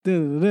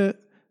Welcome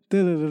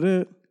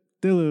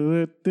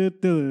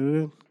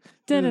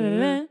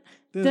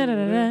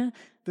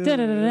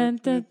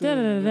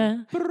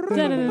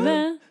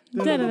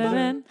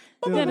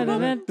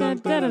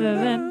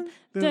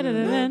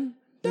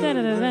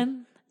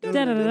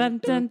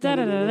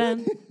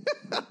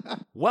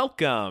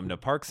to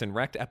Parks and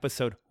Rec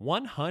episode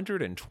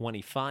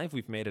 125.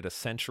 We've made it a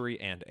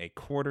century and a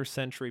quarter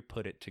century,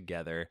 put it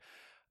together,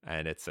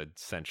 and it's a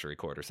century,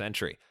 quarter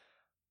century.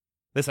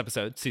 This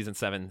episode, season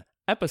 7,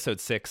 episode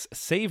 6,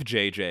 Save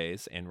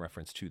JJ's, in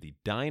reference to the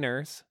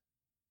diners.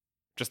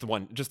 Just the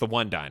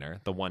one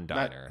diner, the one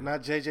diner.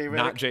 Not JJ Redick.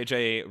 Not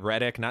JJ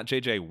Redick, not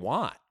JJ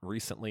Watt,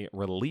 recently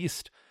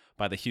released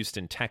by the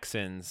Houston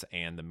Texans,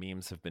 and the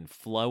memes have been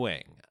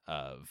flowing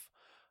of,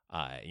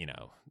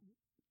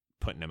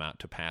 putting him out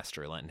to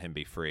pasture, letting him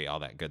be free, all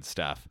that good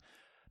stuff.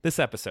 This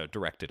episode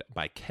directed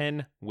by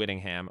Ken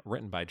Whittingham,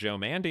 written by Joe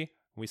Mandy.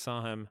 We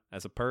saw him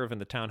as a perv in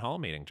the town hall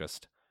meeting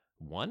just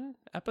one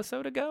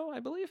episode ago, I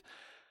believe.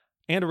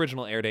 And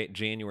original air date,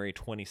 January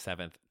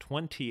 27th,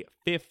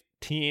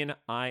 2015.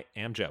 I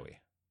am Joey.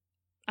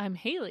 I'm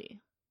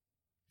Haley.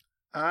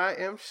 I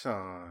am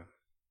Sean.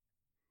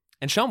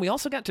 And Sean, we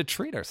also got to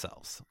treat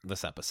ourselves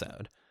this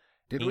episode.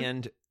 Did we?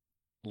 And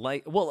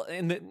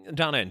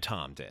Donna and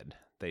Tom did.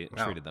 They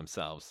treated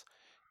themselves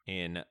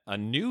in a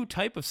new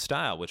type of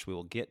style, which we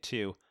will get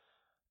to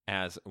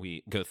as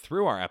we go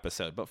through our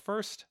episode. But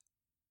first,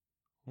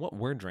 what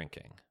we're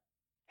drinking.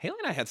 Haley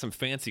and I had some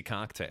fancy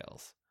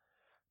cocktails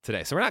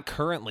today. So we're not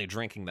currently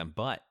drinking them,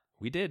 but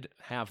we did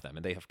have them,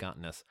 and they have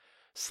gotten us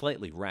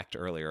slightly wrecked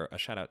earlier. A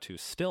shout out to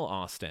Still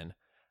Austin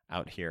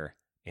out here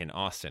in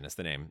Austin, as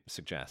the name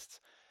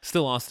suggests.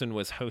 Still Austin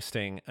was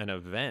hosting an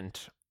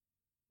event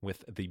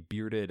with the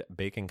Bearded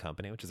Baking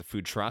Company, which is a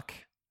food truck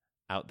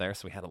out there.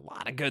 So we had a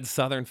lot of good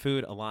Southern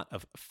food, a lot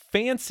of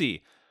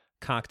fancy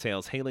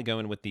cocktails. Haley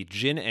going with the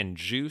gin and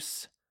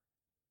juice,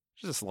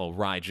 just a little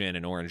rye gin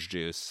and orange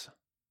juice,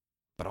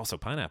 but also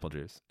pineapple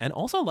juice and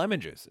also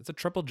lemon juice. It's a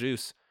triple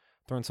juice.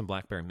 Throwing some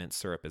blackberry mint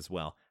syrup as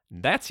well.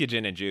 That's your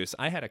gin and juice.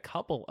 I had a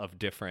couple of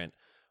different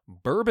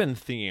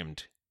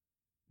bourbon-themed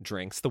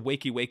drinks. The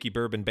Wakey Wakey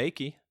Bourbon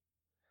Bakey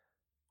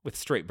with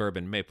straight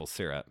bourbon maple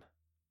syrup.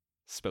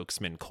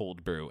 Spokesman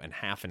cold brew and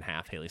half.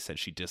 Haley said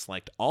she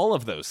disliked all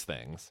of those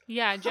things.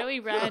 Yeah, Joey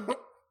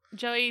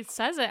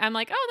says it. I'm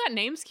like, oh, that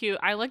name's cute.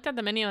 I looked at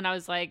the menu and I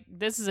was like,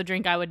 this is a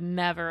drink I would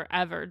never,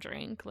 ever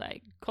drink.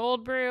 Like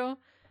cold brew.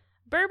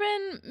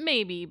 Bourbon,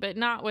 maybe, but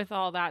not with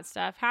all that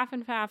stuff. Half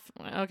and half.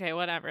 Okay,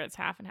 whatever. It's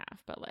half and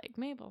half. But like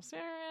maple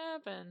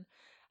syrup, and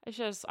it's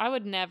just, I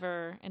would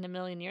never in a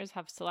million years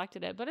have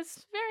selected it. But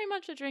it's very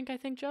much a drink I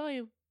think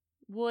Joey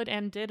would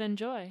and did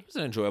enjoy. It was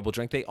an enjoyable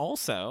drink. They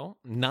also,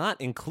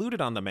 not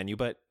included on the menu,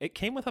 but it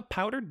came with a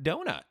powdered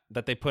donut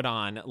that they put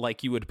on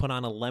like you would put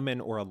on a lemon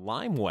or a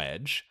lime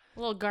wedge. A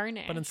little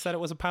garnish. But instead it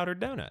was a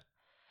powdered donut.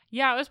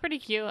 Yeah, it was pretty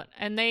cute.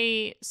 And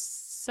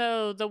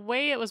so the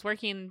way it was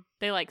working,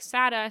 they like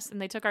sat us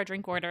and they took our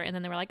drink order and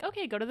then they were like,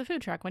 okay, go to the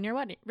food truck when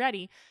you're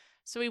ready.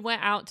 So we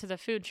went out to the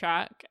food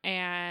truck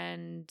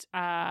and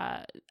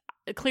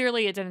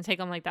clearly it didn't take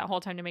them like that whole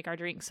time to make our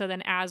drink. So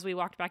then as we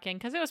walked back in,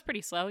 because it was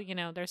pretty slow,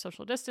 they're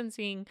social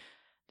distancing,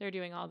 they're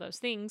doing all those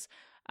things.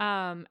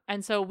 And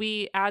so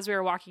as we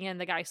were walking in,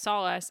 the guy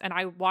saw us and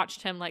I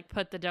watched him like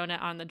put the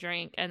donut on the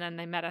drink and then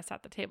they met us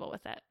at the table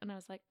with it. And I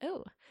was like,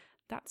 oh,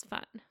 that's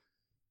fun.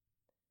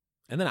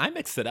 And then I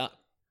mixed it up.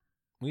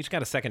 We each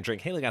got a second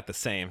drink. Haley got the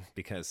same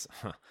because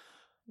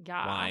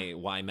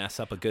why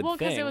mess up a good thing? Well,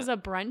 because it was a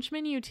brunch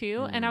menu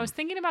too. And I was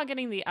thinking about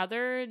getting the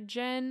other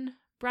gin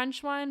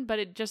brunch one, but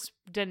it just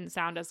didn't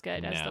sound as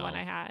good as the one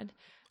I had.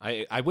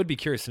 I would be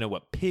curious to know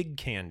what pig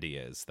candy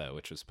is, though,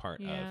 which was part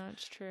of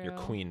that's true. Your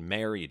Queen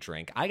Mary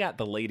drink. I got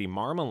the Lady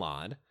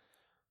Marmalade,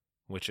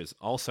 which is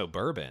also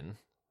bourbon.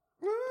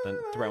 Then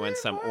throw in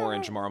some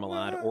orange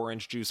marmalade,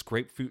 orange juice,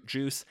 grapefruit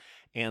juice,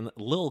 and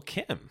Lil'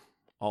 Kim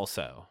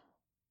also.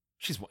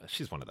 She's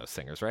one of those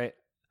singers, right?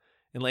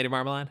 In Lady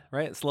Marmalade,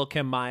 right? It's Lil'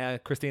 Kim, Maya,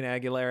 Christina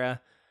Aguilera,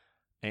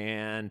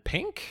 and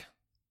Pink.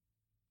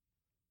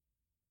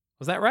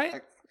 Was that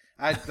right?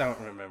 I don't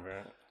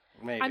remember.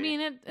 Maybe. I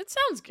mean, it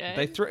sounds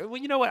good. Well,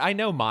 you know what? I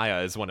know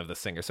Maya is one of the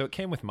singers, so it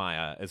came with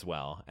Maya as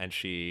well, and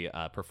she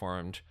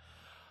performed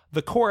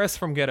the chorus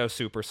from Ghetto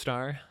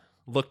Superstar.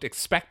 Looked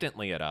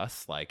expectantly at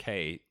us, like,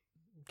 "Hey,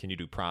 can you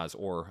do Praz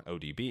or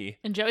ODB?"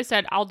 And Joey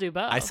said, "I'll do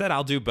both." I said,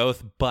 "I'll do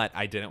both," but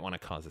I didn't want to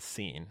cause a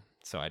scene.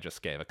 So I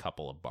just gave a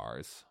couple of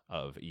bars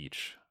of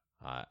each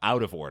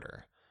out of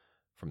order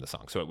from the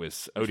song. So it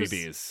was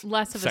ODB's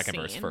second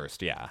verse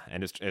first. Yeah.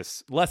 And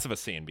it's less of a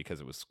scene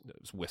because it was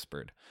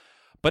whispered.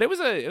 But it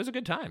was a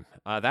good time.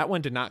 That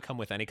one did not come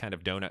with any kind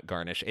of donut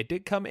garnish. It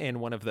did come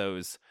in one of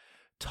those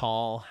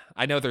tall,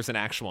 I know there's an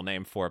actual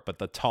name for it, but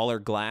the taller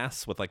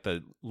glass with like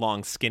the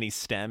long skinny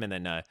stem and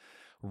then a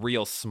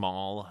real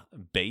small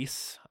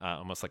base,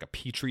 almost like a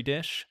petri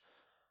dish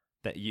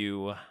that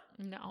you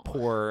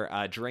pour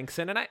drinks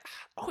in. And I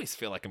always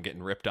feel like I'm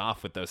getting ripped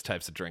off with those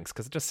types of drinks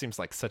because it just seems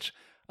like such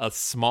a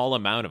small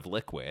amount of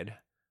liquid,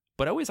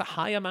 but always a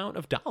high amount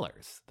of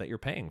dollars that you're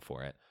paying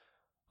for it.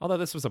 Although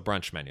this was a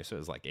brunch menu, so it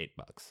was like $8.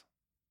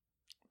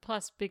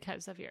 Plus,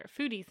 because of your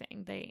foodie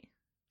thing, they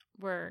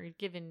were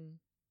given,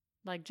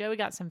 like, Joey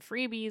got some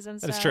freebies and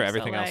stuff. That's true.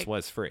 Everything so, else like,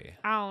 was free.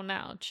 I don't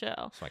know.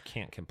 Chill. So I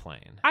can't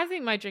complain. I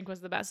think my drink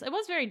was the best. It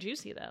was very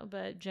juicy, though,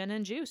 but gin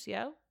and juice,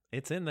 yo.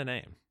 It's in the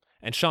name.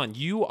 And Sean,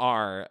 you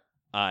are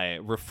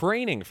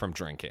refraining from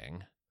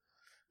drinking.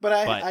 But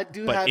I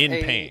do have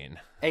pain.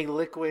 A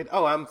liquid.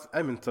 Oh,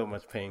 I'm in so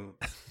much pain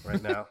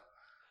right now.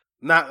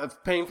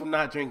 Not pain from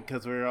not drinking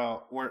because we're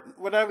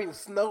not even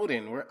snowed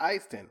in. We're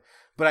iced in.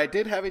 But I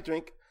did have a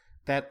drink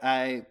that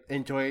I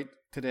enjoyed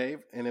today,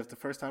 and it's the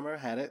first time I ever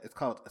had it. It's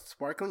called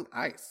Sparkling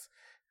Ice.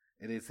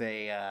 It is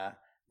a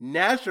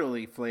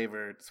naturally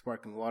flavored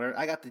sparkling water.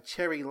 I got the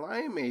cherry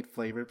limeade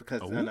flavor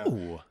because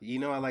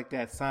I like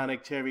that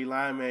Sonic cherry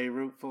limeade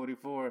Route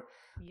 44.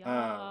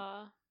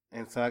 Yeah.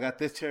 And so I got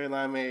this cherry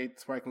limeade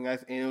sparkling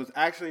ice, and it was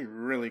actually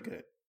really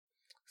good.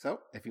 So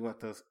if you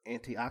want those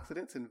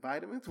antioxidants and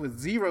vitamins with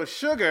zero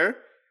sugar,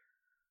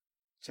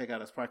 check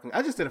out a sparkling.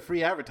 I just did a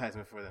free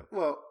advertisement for them.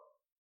 Well,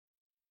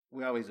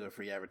 we always do a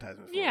free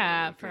advertisement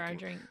for our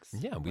drinks.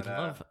 Yeah, we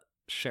love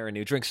sharing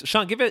new drinks.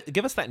 Sean, give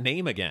us that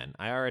name again.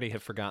 I already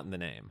have forgotten the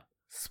name.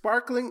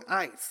 Sparkling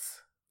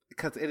Ice,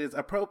 because it is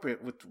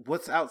appropriate with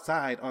what's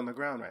outside on the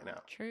ground right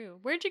now. True.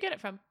 Where'd you get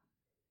it from?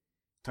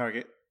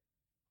 Target.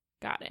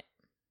 Got it.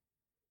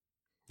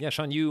 Yeah,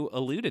 Sean, you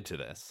alluded to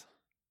this.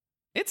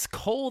 It's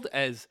cold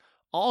as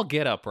all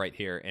get up right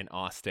here in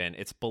Austin.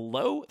 It's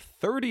below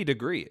 30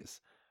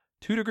 degrees.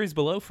 2 degrees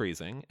below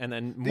freezing, and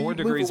then more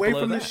degrees below that. Did you move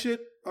away from this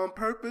shit on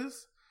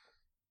purpose?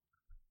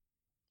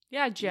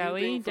 Yeah,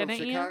 Joey,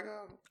 didn't you?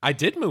 I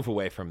did move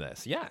away from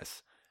this,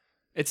 yes.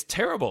 It's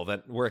terrible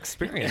that we're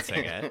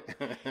experiencing it,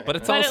 but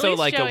it's also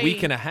like Joey... a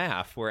week and a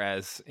half,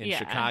 whereas in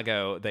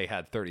Chicago, they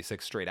had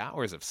 36 straight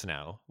hours of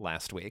snow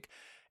last week.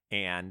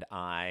 And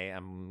I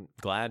am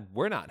glad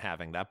we're not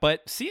having that.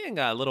 But seeing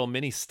little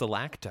mini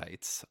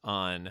stalactites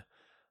on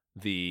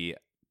the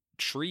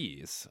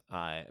trees,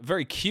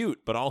 very cute,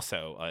 but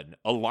also an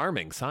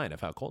alarming sign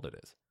of how cold it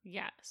is.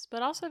 Yes,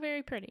 but also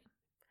very pretty.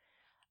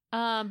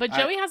 But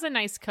Joey has a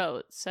nice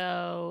coat,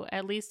 so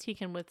at least he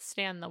can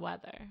withstand the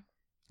weather.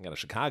 I got a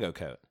Chicago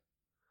coat.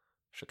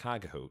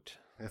 Chicago coat.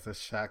 It's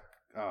a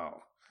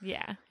Oh.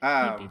 Yeah,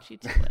 he beat you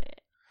to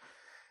it.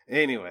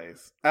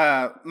 Anyways,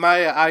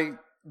 I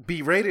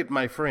berated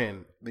my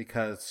friend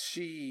because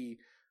she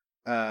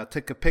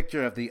took a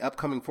picture of the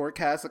upcoming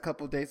forecast a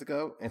couple of days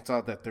ago and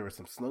saw that there were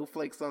some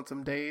snowflakes on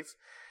some days,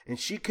 and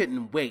she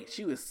couldn't wait.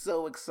 She was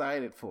so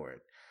excited for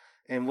it.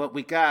 And what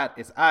we got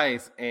is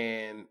ice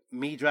and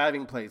me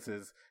driving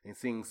places and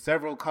seeing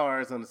several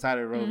cars on the side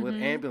of the road with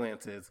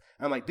ambulances.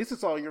 I'm like, this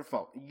is all your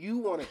fault. You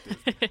wanted this.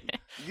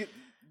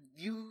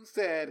 You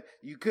said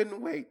you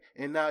couldn't wait,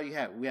 and now you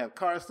have. We have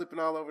cars slipping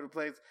all over the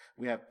place.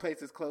 We have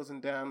places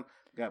closing down.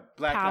 We got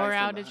black power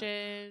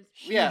outages.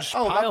 Yeah.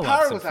 Oh, my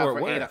power was out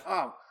for 8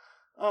 hours.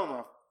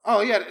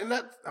 Oh, yeah. And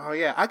that's. Oh,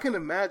 yeah. I can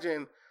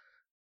imagine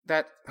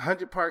that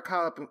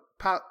 100-car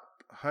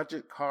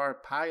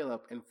pileup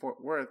in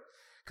Fort Worth.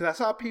 Because I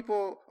saw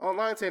people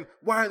online saying,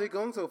 "Why are they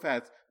going so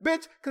fast,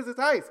 bitch? Because it's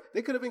ice.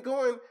 They could have been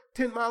going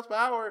 10 miles per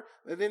hour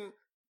and then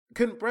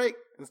couldn't brake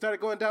and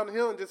started going down the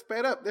hill and just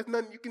sped up. There's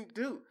nothing you can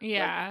do."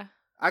 Yeah. Like,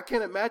 I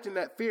can't imagine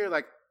that fear.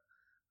 Like,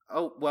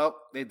 oh, well,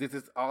 this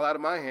is all out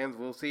of my hands.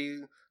 We'll see.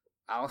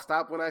 I'll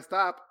stop when I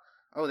stop.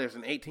 Oh, there's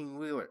an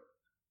 18-wheeler.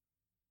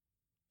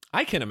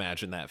 I can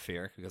imagine that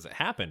fear because it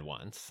happened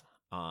once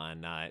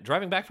on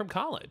driving back from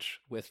college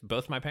with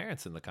both my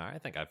parents in the car. I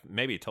think I've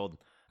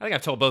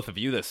told both of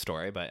you this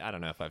story, but I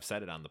don't know if I've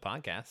said it on the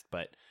podcast.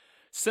 But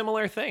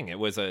similar thing. It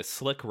was a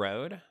slick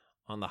road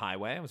on the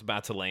highway. I was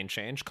about to lane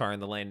change. Car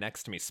in the lane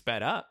next to me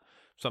sped up.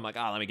 So I'm like,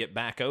 let me get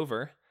back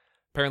over.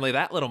 Apparently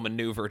that little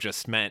maneuver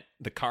just meant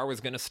the car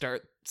was going to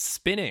start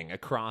spinning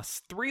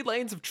across 3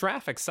 lanes of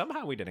traffic.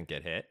 Somehow we didn't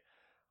get hit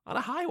on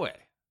a highway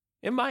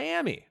in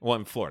Miami. Well,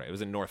 in Florida. It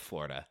was in North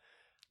Florida.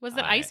 Was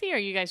it icy or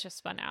you guys just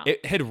spun out?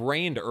 It had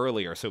rained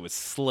earlier, so it was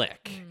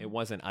slick. It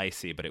wasn't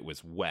icy, but it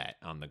was wet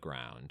on the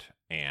ground.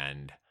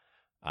 And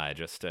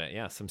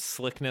some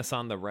slickness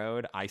on the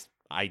road.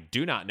 I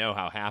do not know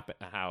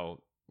how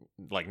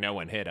no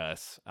one hit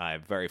us.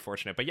 I'm very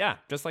fortunate. But yeah,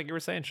 just like you were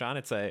saying, Sean,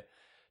 it's a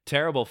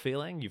terrible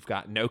feeling. You've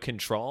got no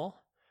control.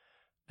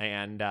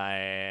 And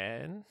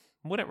I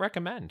wouldn't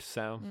recommend.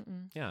 So,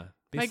 yeah.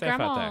 Be safe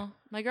out there.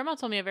 My grandma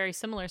told me a very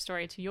similar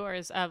story to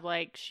yours of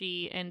like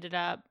she ended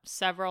up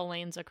several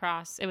lanes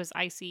across. It was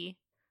icy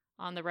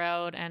on the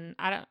road, and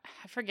I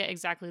forget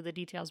exactly the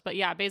details, but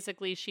yeah,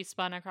 basically she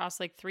spun across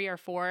like 3 or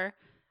 4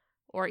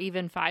 or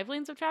even 5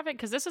 lanes of traffic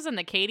because this is in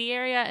the Katy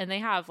area, and they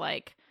have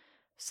like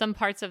some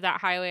parts of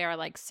that highway are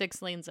like 6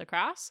 lanes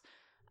across.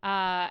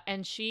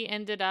 And she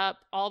ended up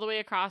all the way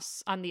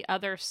across on the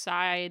other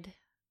side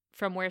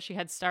from where she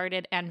had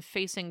started and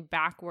facing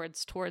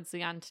backwards towards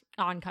the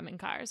oncoming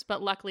cars.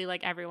 But luckily,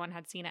 like, everyone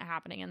had seen it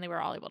happening and they were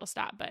all able to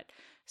stop. But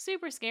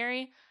super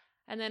scary.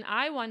 And then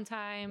one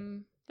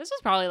time, this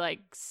was probably like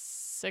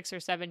 6 or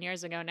 7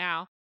 years ago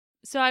now.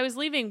 So I was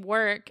leaving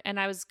work and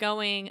I was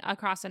going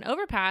across an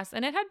overpass,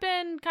 and it had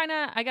been kind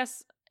of, I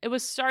guess, it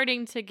was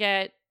starting to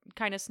get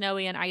kind of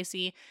snowy and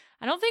icy.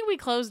 I don't think we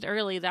closed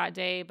early that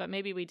day, but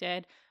maybe we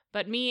did.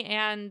 But me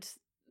and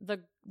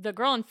the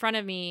girl in front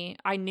of me,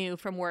 I knew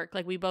from work,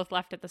 like we both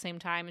left at the same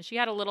time, and she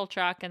had a little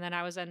truck and then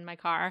I was in my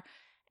car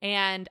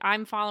and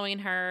I'm following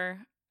her.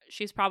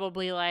 She's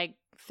probably like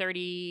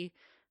 30,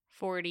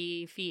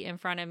 40 feet in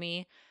front of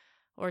me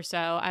or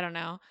so. I don't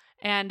know.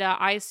 And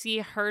I see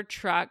her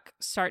truck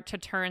start to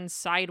turn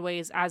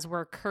sideways as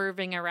we're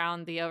curving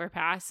around the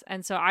overpass.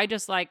 And so I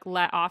just like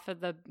let off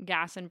of the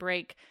gas and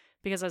brake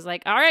because I was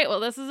like, all right, well,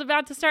 this is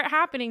about to start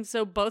happening.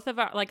 So both of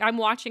our, like, I'm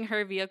watching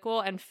her vehicle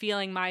and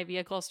feeling my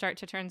vehicle start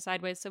to turn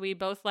sideways. So we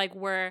both like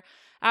were,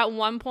 at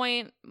one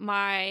point,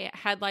 my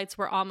headlights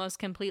were almost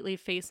completely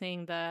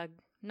facing the,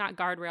 not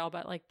guardrail,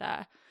 but like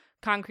the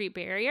concrete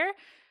barrier.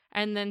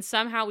 And then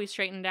somehow we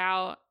straightened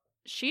out.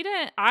 She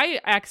didn't, I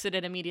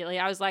exited immediately.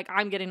 I was like,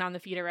 I'm getting on the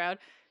feeder road.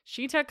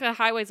 She took the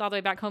highways all the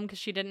way back home because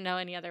she didn't know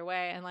any other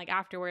way. And like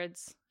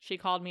afterwards, she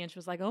called me and she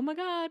was like, oh my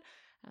God.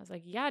 I was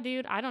like, yeah,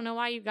 dude, I don't know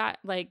why you got,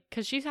 like,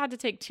 because she's had to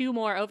take 2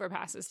 more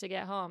overpasses to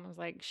get home. I was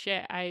like,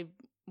 shit, I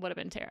would have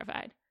been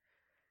terrified.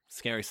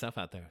 Scary stuff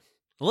out there.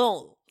 A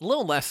little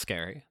less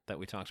scary that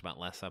we talked about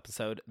last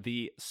episode.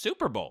 The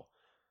Super Bowl,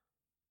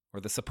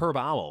 or the Superb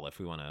Owl, if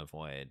we want to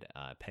avoid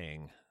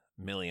paying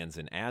millions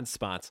in ad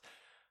spots.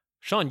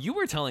 Sean, you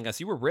were telling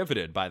us you were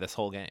riveted by this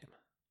whole game.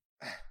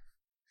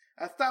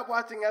 I stopped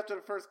watching after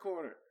the first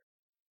quarter.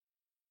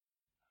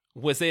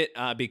 Was it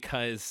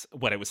because,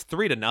 it was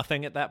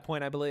 3-0 at that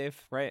point, I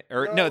believe, right?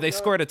 Or no, they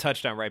scored a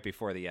touchdown right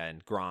before the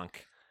end. Gronk.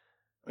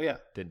 Yeah.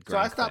 So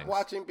I stopped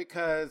watching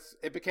because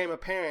it became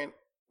apparent,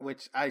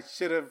 which I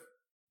should have,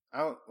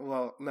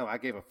 I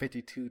gave a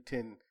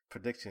 52-10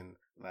 prediction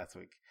last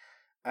week.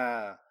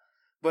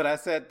 But I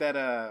said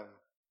that,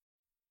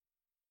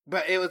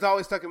 but it was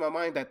always stuck in my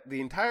mind that the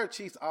entire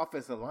Chiefs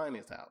offensive line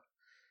is out.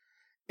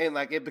 And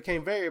like it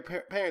became very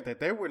apparent that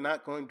they were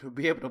not going to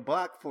be able to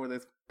block for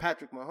this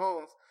Patrick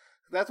Mahomes.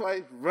 That's why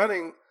he's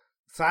running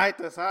side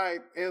to side.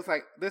 It was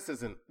like this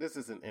isn't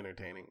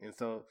entertaining. And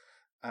so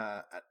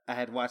I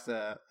had watched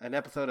an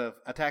episode of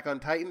Attack on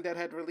Titan that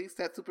had released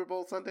that Super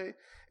Bowl Sunday,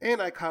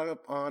 and I caught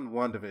up on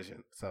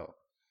WandaVision. So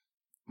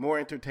more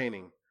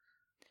entertaining.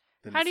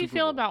 How do you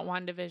feel about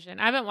WandaVision?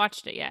 I haven't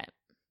watched it yet.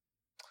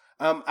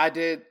 I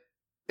did.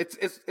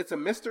 It's a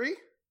mystery.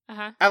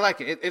 Uh-huh. I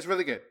like it. It's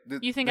really good.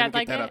 You think I'd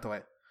like it? Out the way.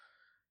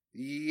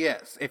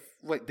 Yes.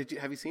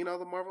 Have you seen all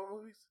the Marvel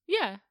movies?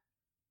 Yeah.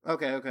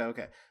 Okay.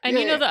 And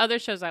you know the other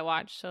shows I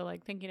watch, so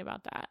like thinking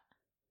about that.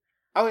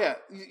 Oh yeah,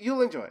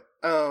 you'll enjoy it.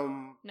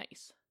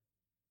 Nice.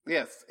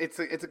 Yes, it's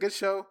a good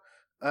show.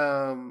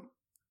 What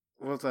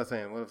was I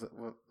saying?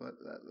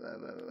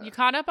 You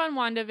caught up on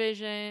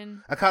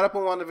WandaVision. I caught up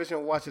on WandaVision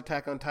and watched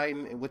Attack on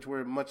Titan, which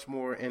were much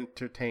more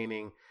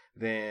entertaining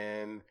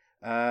than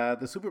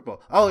the Super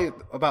Bowl. Oh,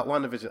 about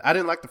WandaVision. I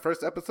didn't like the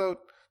first episode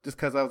just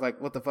because I was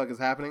like, what the fuck is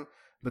happening?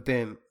 But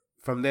then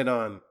from then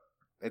on,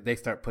 they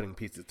start putting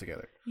pieces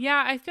together.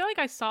 Yeah, I feel like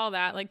I saw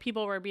that. Like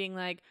people were being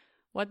like,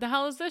 what the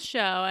hell is this show?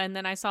 And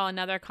then I saw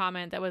another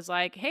comment that was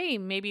like, hey,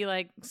 maybe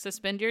like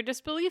suspend your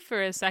disbelief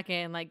for a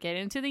second, like get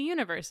into the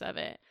universe of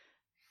it.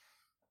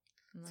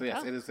 So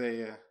yes, it is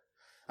a.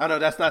 I know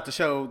that's not the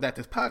show that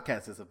this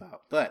podcast is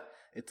about, but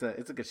it's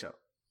a good show.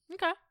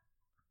 Okay.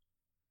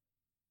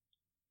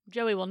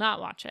 Joey will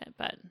not watch it,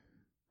 but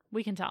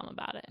we can tell him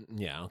about it.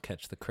 Yeah, I'll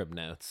catch the Crib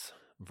Notes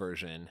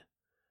version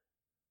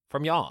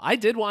from y'all. I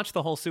did watch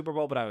the whole Super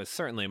Bowl, but I was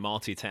certainly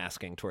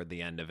multitasking toward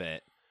the end of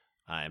it.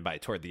 And by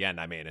toward the end,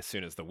 I mean as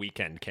soon as the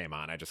weekend came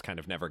on, I just kind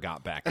of never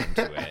got back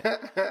into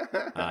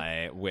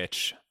it.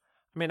 Which,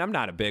 I mean, I'm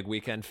not a big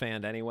Weekend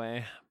fan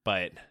anyway,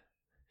 but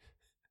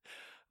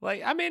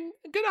like, I mean,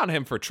 good on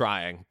him for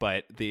trying.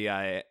 But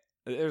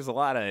there's a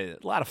lot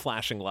of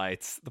flashing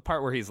lights. The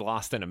part where he's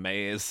lost in a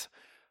maze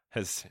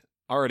has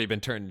already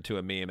been turned into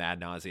a meme ad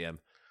nauseum,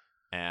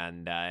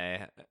 and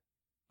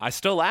I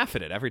still laugh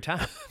at it every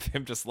time.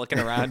 Him just looking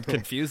around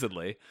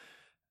confusedly,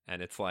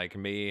 and it's like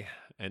me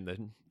in the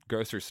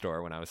grocery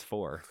store when I was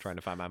 4 trying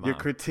to find my mom. Your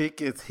critique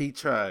is he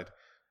tried.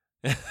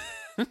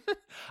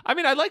 I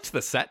mean, I liked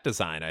the set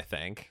design. I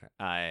think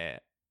I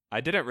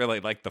didn't really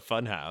like the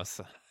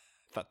funhouse. I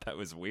thought that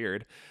was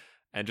weird,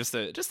 and just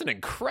an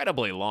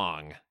incredibly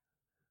long.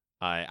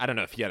 I don't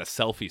know if he had a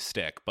selfie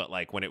stick, but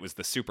like when it was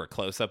the super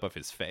close up of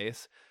his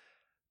face,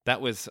 that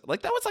was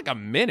like a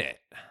minute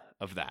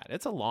of that.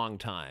 It's a long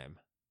time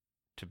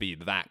to be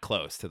that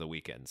close to the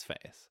Weeknd's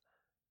face.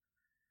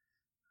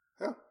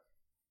 Huh.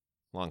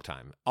 Long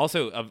time.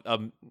 Also, a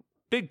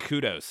big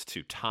kudos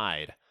to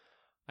Tide.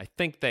 I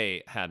think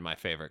they had my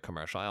favorite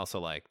commercial. I also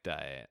liked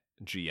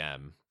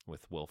GM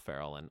with Will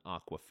Ferrell and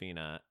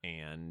Aquafina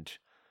and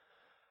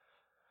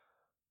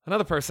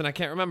another person I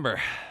can't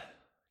remember.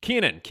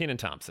 Kenan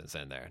Thompson's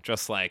in there,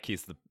 just like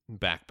he's the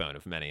backbone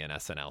of many an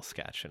SNL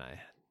sketch. And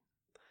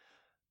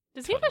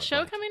does he have a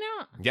show coming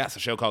out? Yes, a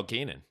show called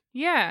Kenan.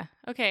 Yeah.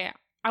 Okay.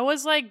 I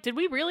was like, did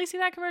we really see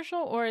that commercial,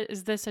 or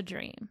is this a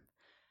dream?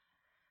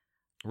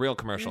 Real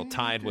commercial.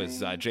 Tide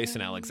was Jason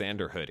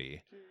Alexander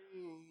hoodie,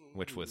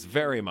 which was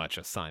very much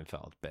a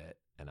Seinfeld bit.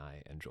 and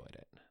I enjoyed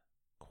it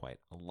quite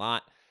a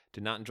lot.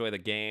 Did not enjoy the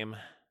game,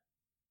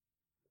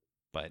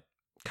 but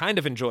kind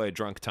of enjoyed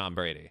drunk Tom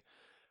Brady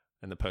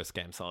and the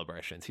post-game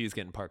celebrations. He's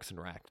getting Parks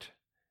and Rec.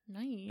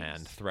 Nice.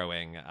 And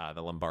throwing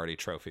the Lombardi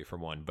trophy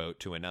from one boat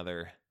to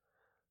another.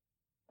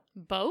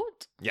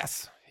 Boat?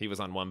 Yes. He was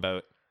on one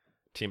boat,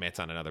 teammates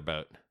on another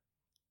boat.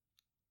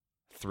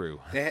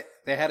 Through. They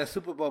had a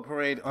Super Bowl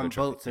parade on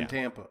boats in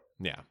Tampa.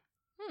 Yeah.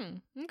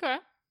 Okay.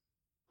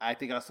 I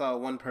think I saw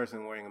one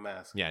person wearing a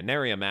mask. Yeah,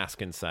 nary a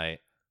mask in sight.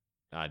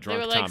 Drunk they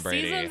were Tom like,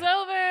 Brady. Season's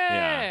over.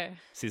 Yeah.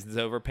 Season's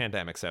over,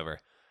 pandemic's over.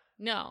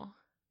 No.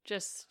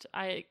 Just,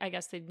 I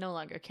guess they no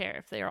longer care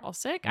if they are all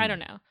sick. I don't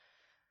know.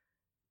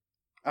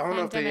 I don't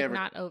know if they ever...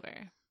 not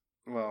over.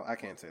 Well, I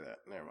can't say that.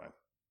 Never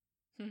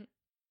mind.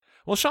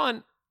 Well,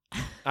 Sean,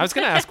 I was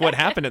going to ask what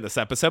happened in this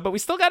episode, but we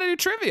still got to do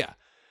trivia.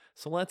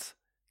 So let's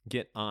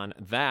get on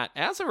that.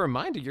 As a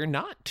reminder, you're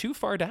not too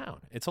far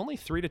down. It's only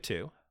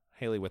 3-2.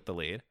 Haley with the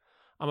lead.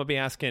 I'm going to be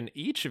asking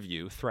each of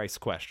you thrice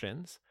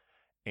questions.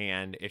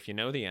 And if you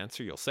know the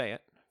answer, you'll say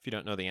it. If you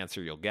don't know the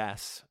answer, you'll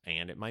guess.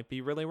 And it might be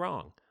really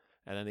wrong.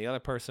 And then the other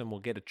person will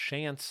get a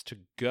chance to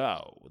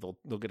go.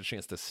 They'll get a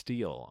chance to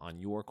steal on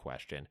your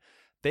question.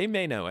 They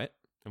may know it,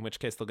 in which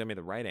case they'll give me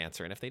the right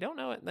answer. And if they don't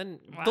know it, then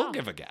they'll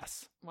give a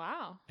guess.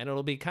 Wow. And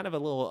it'll be kind of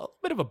a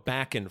bit of a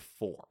back and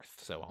forth.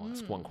 So I'll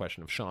ask one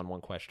question of Sean, one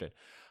question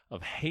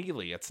of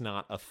Haley. It's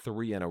not a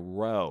 3 in a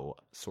row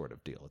sort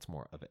of deal. It's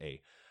more of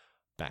a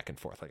back and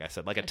forth. Like I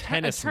said, like a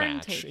tennis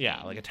match. taking.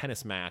 Yeah, like a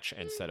tennis match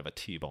instead of a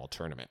t-ball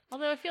tournament.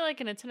 Although I feel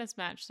like in a tennis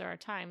match, there are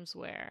times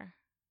where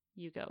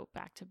you go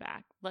back to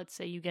back. Let's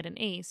say you get an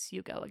ace,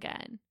 you go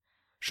again.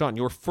 Sean,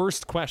 your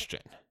first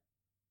question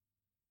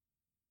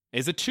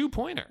is a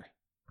 2-pointer.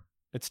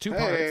 It's 2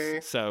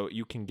 parts, so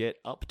you can get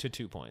up to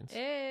 2 points.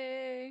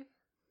 Hey.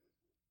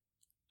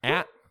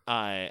 At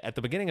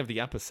the beginning of the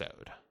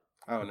episode,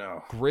 oh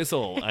no,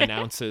 Grizzle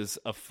announces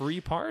a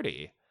free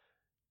party.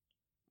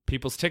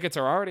 People's tickets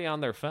are already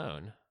on their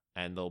phone,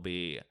 and they'll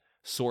be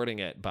sorting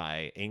it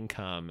by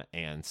income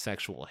and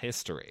sexual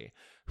history.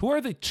 Who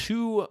are the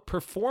 2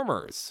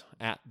 performers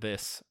at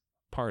this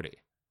party?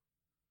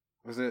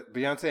 Was it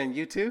Beyonce and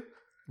U2?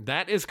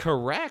 That is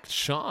correct,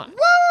 Sean. Woo!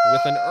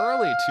 With an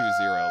early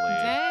 2-0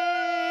 lead.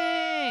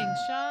 Dang,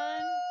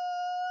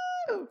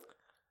 Sean.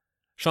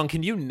 Sean,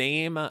 can you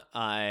name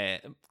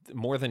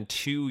more than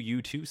 2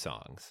 U2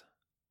 songs?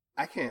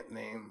 I can't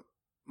name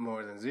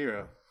more than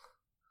 0.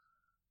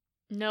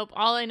 Nope.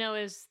 All I know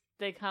is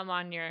they come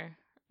on your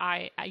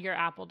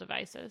Apple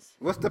devices.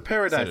 What's the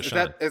Paradise?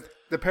 Is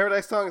the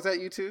Paradise song? Is that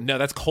U2? No,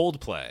 that's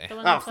Coldplay.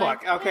 Oh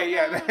fuck. Okay,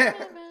 yeah.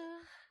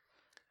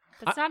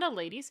 That's not a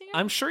lady singer?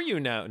 I'm sure you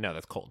know. No,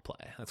 that's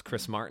Coldplay. That's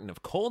Chris Martin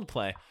of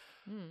Coldplay.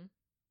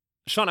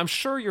 Sean, I'm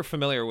sure you're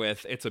familiar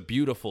with "It's a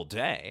Beautiful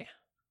Day"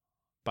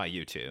 by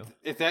U2.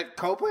 Is that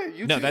Coldplay or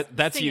U2? No,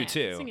 that's Sing U2.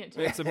 it. Sing it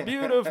too. It's a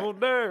beautiful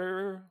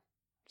day.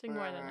 Sing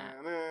more than that.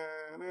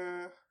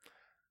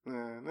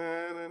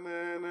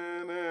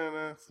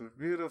 It's a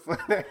beautiful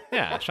day.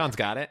 Yeah, Sean's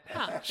got it.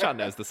 Sean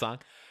knows the song.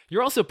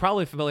 You're also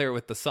probably familiar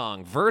with the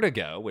song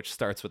Vertigo, which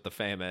starts with the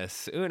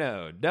famous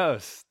uno,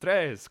 dos,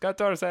 tres,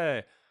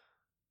 catorce.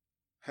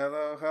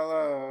 Hello,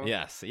 hello.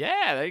 Yes.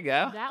 Yeah, there you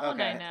go. That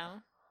one I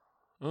know.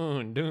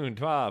 Un, deux,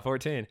 trois,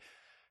 14.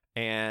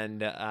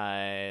 And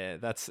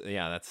that's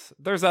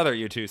there's other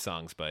U2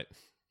 songs, but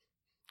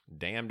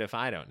damned if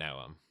I don't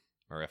know them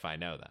or if I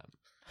know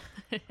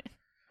them.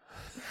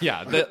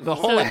 Yeah, the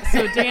whole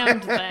so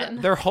damned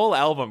then. Their whole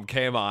album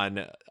came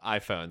on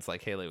iPhones,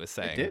 like Haley was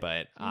saying,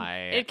 but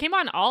it came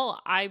on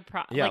all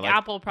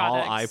Apple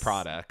products, all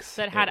iProducts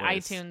that had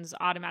iTunes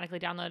automatically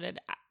downloaded,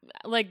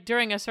 like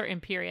during a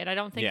certain period. I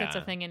don't think it's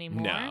a thing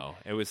anymore. No,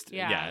 it was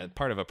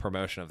part of a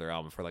promotion of their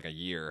album for like a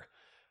year.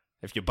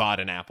 If you bought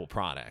an Apple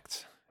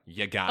product,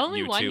 you got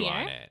only U2 1 year?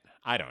 on it.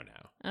 I don't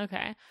know.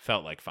 Okay,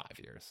 felt like 5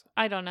 years.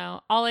 I don't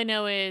know. All I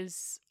know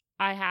is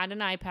I had an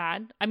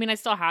iPad. I mean, I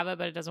still have it,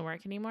 but it doesn't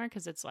work anymore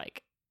because it's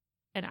like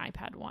an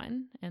iPad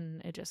 1,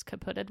 and it just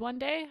kaputted one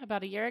day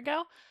about a year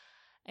ago.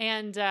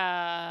 And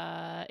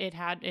it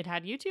had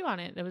U2 on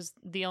it. It was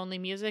the only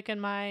music in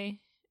my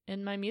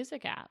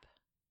music app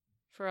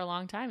for a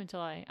long time until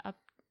I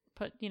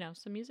put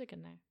some music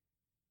in there.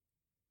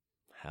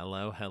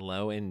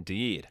 Hello,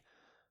 indeed.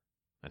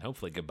 And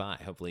hopefully goodbye.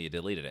 Hopefully you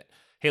deleted it.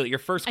 Haley, your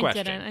first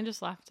question. I didn't. I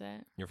just left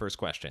it. Your first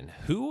question.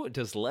 Who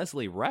does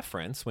Leslie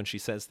reference when she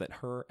says that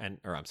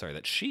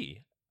that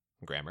she,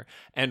 grammar,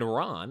 and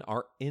Ron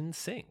are in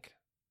sync?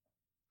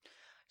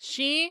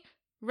 She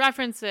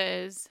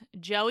references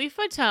Joey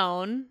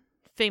Fatone,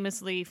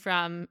 famously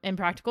from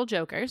Impractical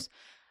Jokers,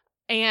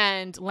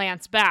 and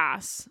Lance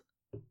Bass,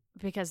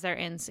 because they're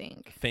in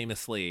sync.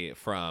 Famously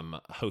from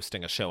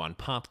hosting a show on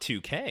Pop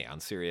 2K on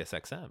Sirius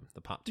XM,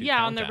 the Pop 2 Yeah,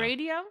 Countdown. on the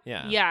radio?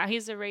 Yeah. Yeah,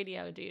 he's a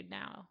radio dude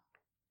now.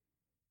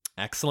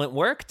 Excellent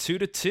work.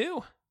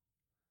 2-2.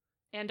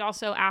 And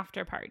also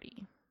After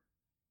Party.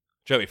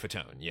 Joey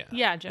Fatone, yeah.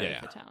 Yeah, Joey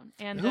Fatone.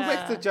 And who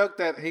makes the joke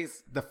that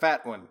he's the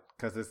fat one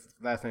because his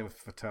last name is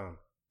Fatone?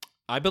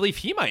 I believe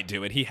he might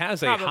do it. He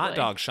has a hot Probably.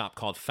 dog shop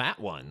called Fat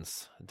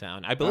Ones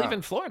down, I believe,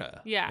 in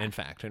Florida. Yeah. In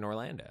fact, in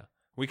Orlando.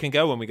 We can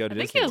go when we go to I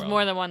think Disney he has World.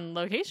 more than one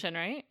location,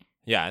 right?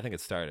 Yeah, I think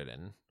it started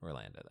in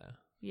Orlando, though.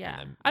 Yeah.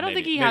 then I don't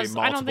maybe- think he maybe has.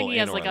 I don't think he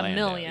has multiple like in a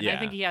Orlando. million. Yeah. I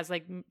think he has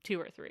like 2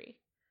 or 3.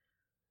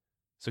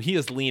 So he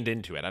has leaned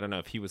into it. I don't know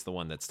if he was the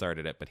one that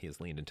started it, but he has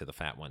leaned into the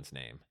Fat One's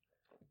name.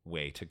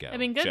 Way to go. I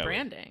mean, good Joey.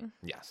 branding.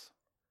 Yes.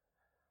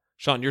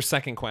 Sean, your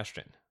second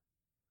question.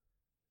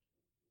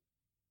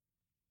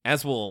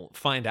 As we'll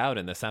find out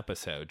in this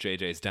episode,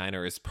 JJ's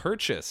Diner is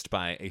purchased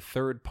by a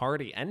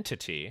third-party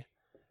entity.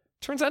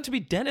 Turns out to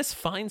be Dennis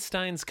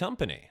Feinstein's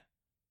company.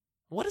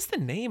 What is the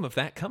name of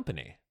that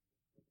company?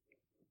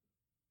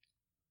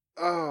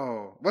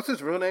 Oh, what's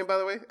his real name, by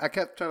the way? I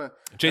kept trying to...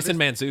 Jason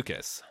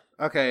Mantzoukas.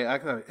 Okay, I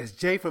know. It's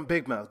Jay from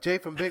Big Mouth. Jay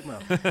from Big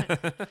Mouth.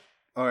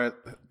 Or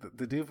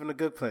the dude from The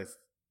Good Place.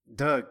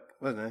 Doug.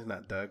 Wasn't it? It's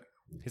not Doug.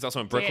 He's also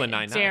in Brooklyn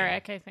Nine-Nine.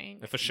 Derek, I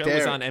think. If a show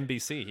was on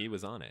NBC, he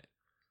was on it.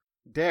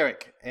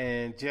 Derek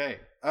and Jay.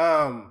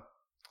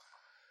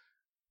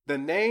 The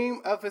name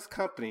of his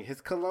company,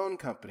 his cologne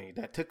company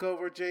that took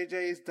over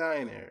JJ's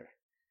Diner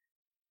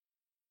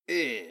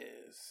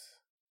is...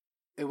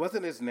 It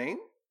wasn't his name?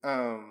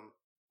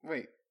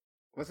 Wait.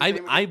 What's his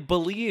name I again?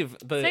 believe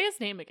the Say his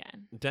name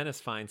again.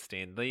 Dennis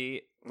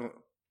Feinstein. Oh.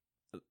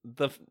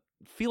 The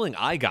feeling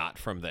I got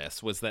from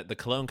this was that the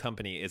cologne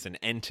company is an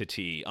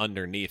entity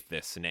underneath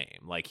this name.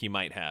 Like he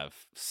might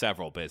have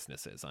several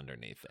businesses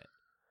underneath it.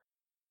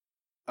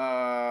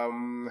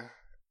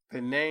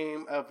 The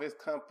name of his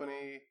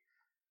company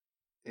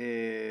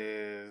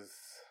is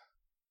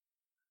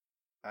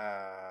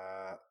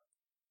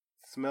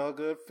Smell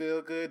Good,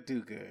 Feel Good,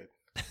 Do Good.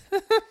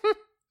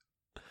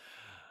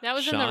 That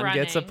was in the Sean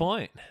running. gets a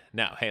point.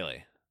 Now,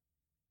 Haley,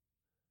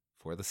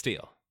 for the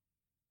steal.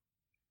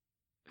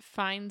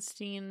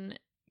 Feinstein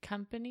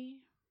Company.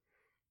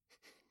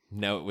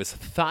 No, it was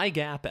Thigh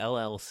Gap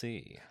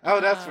LLC. Oh,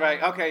 that's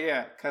right. Okay,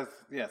 yeah, because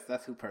yes,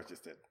 that's who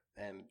purchased it,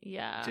 and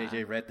Yeah.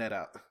 JJ read that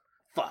out.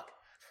 Fuck.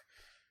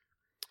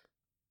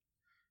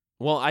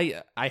 Well,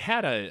 I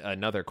had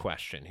another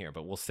question here,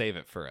 but we'll save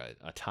it for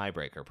a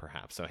tiebreaker,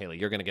 perhaps. So, Haley,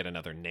 you're going to get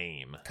another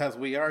name Because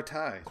we are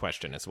tied.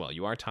 question as well.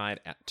 You are tied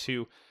at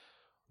 2.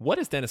 What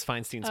is Dennis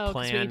Feinstein's Oh, 'cause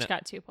plan? we each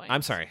got 2 points.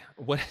 I'm sorry.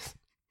 What is...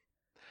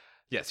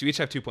 Yes, you each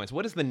have 2 points.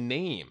 What is the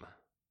name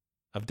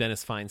of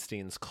Dennis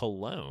Feinstein's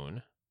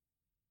cologne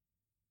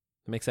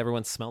that makes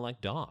everyone smell like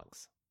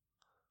dogs?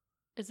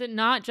 Is it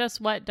not just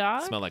wet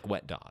dog? Smell like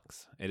wet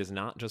dogs. It is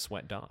not just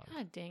wet dog.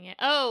 God dang it.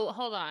 Oh,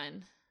 hold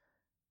on.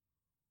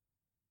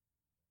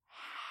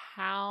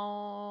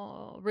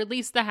 How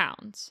Release the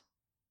Hounds.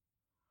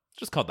 It's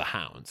just called the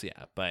Hounds,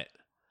 yeah, but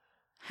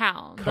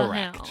Hound.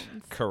 correct. The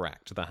Hounds.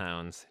 Correct. The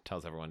Hounds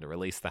tells everyone to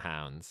release the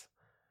hounds.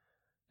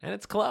 And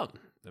it's cologne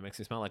that makes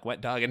you smell like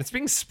wet dog. And it's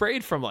being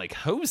sprayed from like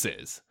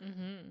hoses.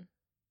 Mm-hmm.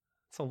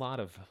 It's a lot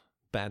of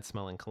bad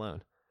smelling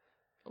cologne.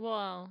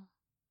 Well,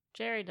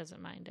 Jerry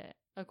doesn't mind it,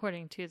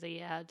 according to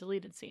the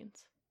deleted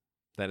scenes.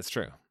 That is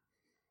true.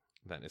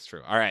 That is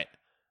true. All right.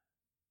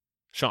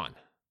 Sean,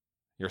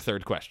 your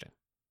third question.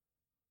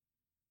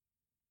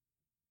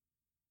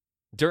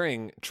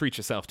 During Treat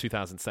Yourself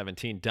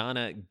 2017,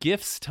 Donna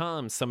gifts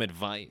Tom some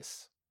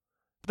advice.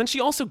 But then she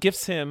also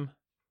gifts him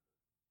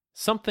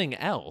something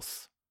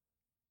else.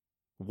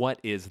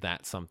 What is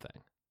that something?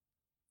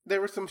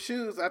 There were some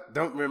shoes. I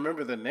don't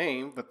remember the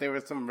name, but there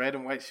were some red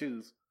and white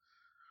shoes.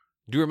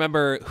 Do you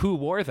remember who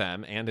wore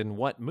them and in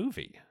what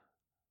movie?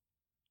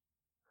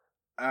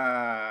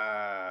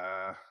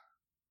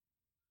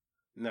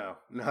 No.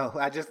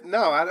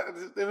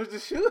 It was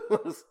just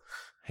shoes.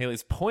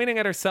 Haley's pointing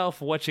at herself.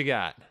 What you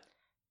got?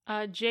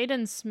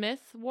 Jaden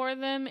Smith wore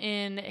them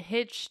in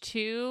Hitch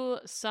 2,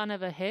 Son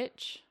of a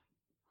Hitch.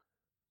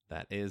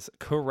 That is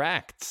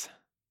correct.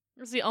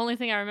 That's the only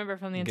thing I remember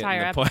from the Getting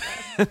entire the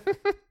episode.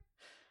 point.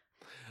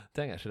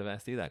 Dang, I should have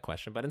asked you that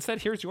question. But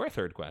instead, here's your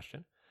third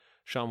question.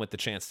 Sean with the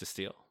chance to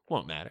steal.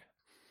 Won't matter.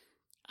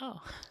 Oh.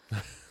 I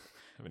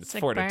mean, it's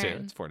Sick 4-2.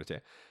 burn. It's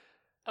 4-2.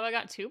 Oh, I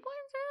got 2 points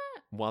for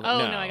that? Well,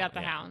 Oh, no, I got the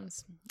yeah.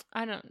 Hounds.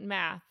 I don't,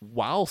 math.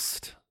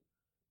 Whilst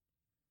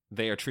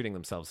they are treating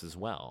themselves as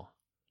well,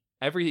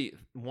 every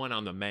one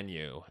on the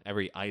menu,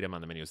 every item on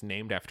the menu is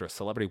named after a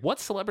celebrity. What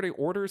celebrity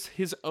orders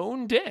his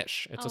own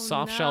dish? It's a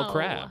soft shell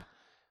crab.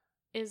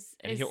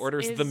 And he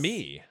orders the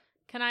me.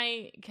 Can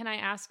I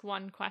ask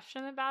one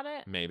question about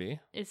it? Maybe.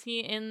 Is he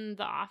in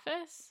the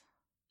office?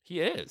 He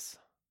is.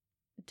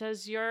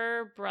 Does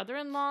your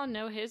brother-in-law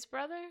know his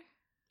brother?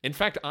 In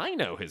fact, I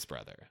know his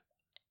brother.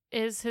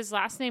 Is his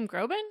last name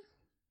Groban?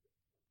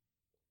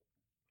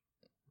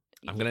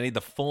 I'm going to need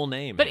the full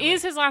name. But Haley.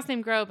 is his last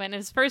name Groban?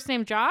 Is his first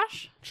name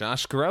Josh?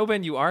 Josh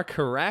Groban, you are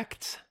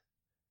correct.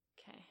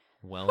 Okay.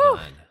 Well Whew.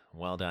 done.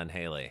 Well done,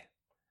 Haley.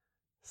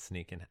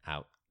 Sneaking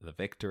out the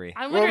victory.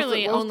 I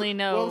literally only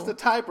know What was the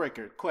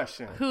tiebreaker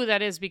question? who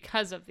that is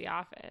because of The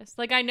Office.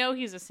 Like, I know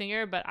he's a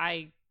singer, but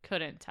I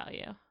couldn't tell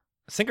you.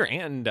 Singer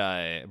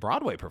and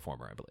Broadway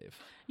performer, I believe.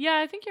 Yeah,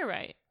 I think you're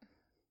right.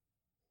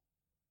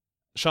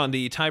 Sean,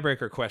 the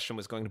tiebreaker question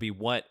was going to be,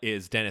 what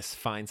is Dennis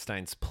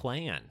Feinstein's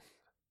plan?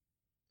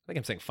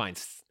 think I'm saying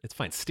it's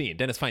Feinstein.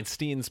 Dennis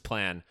Feinstein's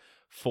plan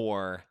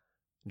for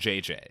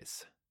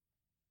JJ's.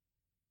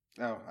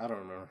 Oh, I don't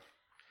remember.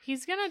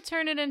 He's gonna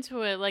turn it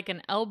into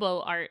an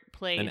elbow art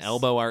place. An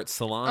elbow art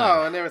salon.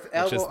 Oh, and there was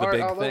elbow which is the art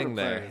big all thing over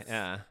the there. place.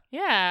 Yeah.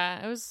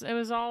 Yeah, it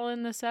was all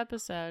in this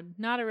episode.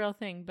 Not a real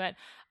thing, but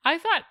I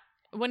thought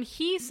when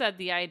he said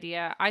the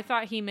idea, I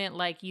thought he meant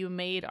like you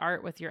made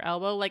art with your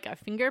elbow, like a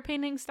finger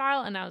painting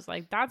style, and I was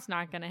like, that's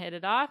not gonna hit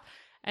it off.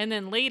 And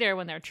then later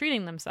when they're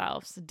treating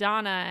themselves,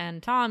 Donna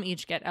and Tom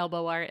each get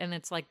elbow art, and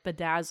it's like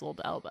bedazzled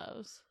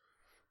elbows.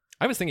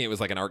 I was thinking it was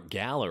like an art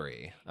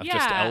gallery of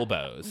just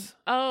elbows.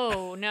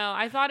 Oh no,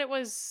 I thought it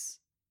was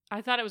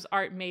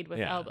art made with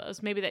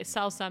elbows. Maybe they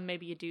sell some,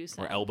 maybe you do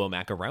some. Or elbow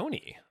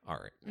macaroni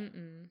art.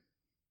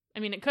 I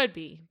mean, it could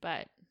be,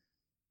 but...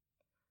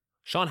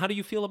 Sean, how do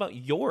you feel about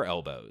your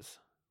elbows?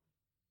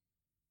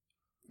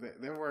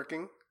 They're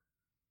working.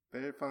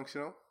 They're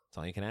functional. That's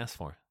all you can ask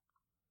for.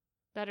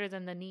 Better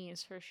than the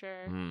knees, for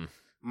sure.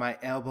 My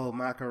elbow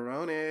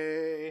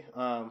macaroni.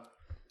 Am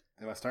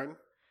I starting?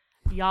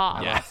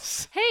 Yeah.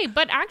 Yes. Hey,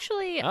 but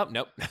actually... Oh,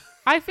 nope.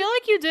 I feel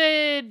like you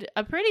did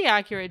a pretty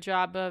accurate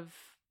job of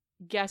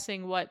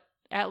guessing what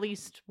at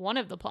least one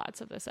of the plots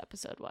of this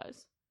episode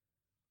was.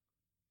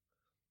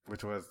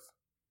 Which was...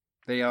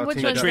 They all Which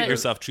teamed was up Treat that-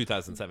 Yourself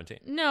 2017.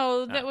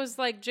 No, that was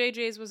like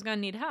JJ's was gonna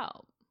need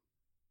help.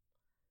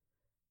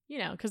 You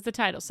know, because the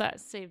title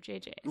says Save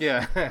JJ.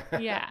 Yeah.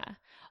 Yeah.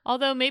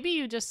 Although maybe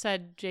you just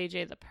said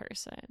JJ the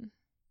person.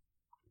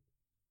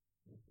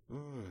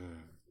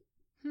 Don't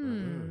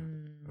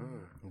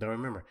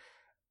remember.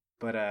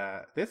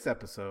 But this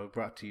episode,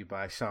 brought to you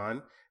by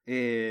Sean,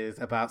 is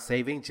about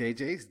saving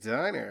JJ's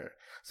Diner.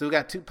 So we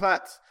got two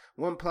plots.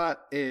 One plot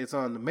is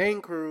on the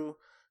main crew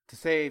to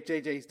save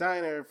JJ's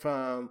Diner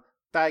from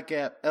Thigh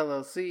Gap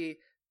LLC.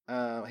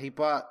 He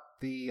bought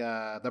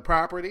the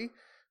property.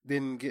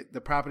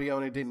 The property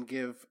owner didn't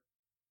give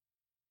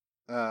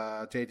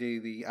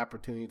JJ the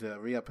opportunity to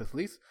re-up his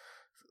lease.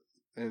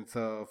 And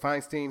so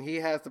Feinstein, he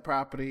has the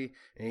property,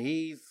 and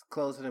he's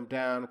closing him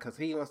down because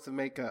he wants to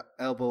make a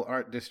elbow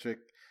art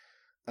district.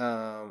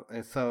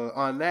 And so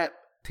on that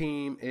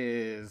team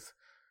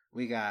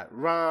we got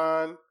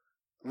Ron,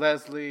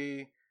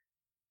 Leslie,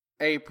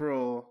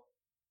 April,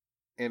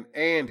 and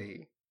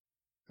Andy.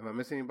 Am I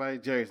missing anybody?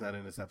 Jerry's not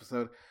in this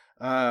episode.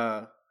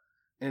 And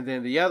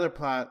then the other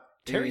plot.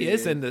 Terry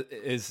is in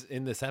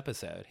this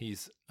episode.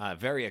 He's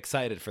very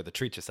excited for the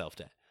Treat Yourself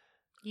Day.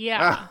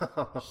 Yeah.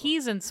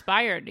 He's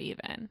inspired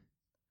even.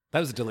 That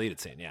was a deleted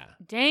scene, yeah.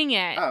 Dang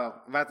it. Oh,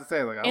 about to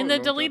say, like, I in don't the know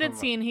what deleted you're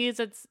scene, he's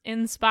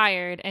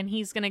inspired and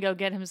he's going to go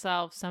get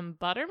himself some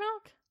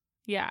buttermilk?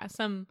 Yeah,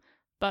 some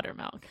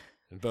buttermilk.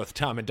 And both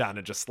Tom and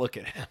Donna just look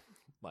at him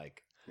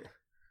like,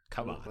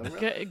 come on.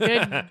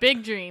 Good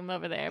big dream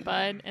over there,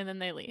 bud. And then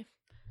they leave.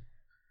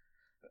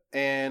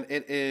 And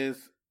it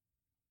is...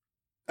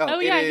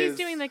 he's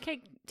doing the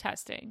cake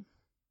testing.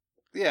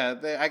 Yeah,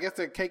 I guess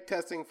they're cake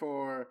testing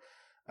for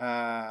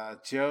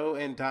Joe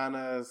and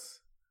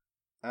Donna's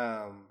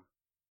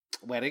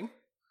wedding.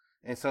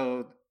 And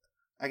so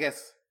I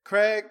guess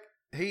Craig,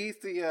 he's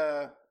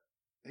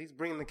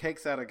bringing the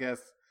cakes out, I guess.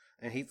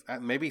 And he's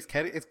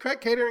catering. Is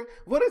Craig catering?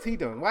 What is he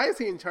doing? Why is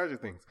he in charge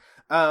of things?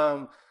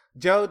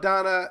 Joe,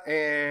 Donna,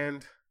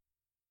 and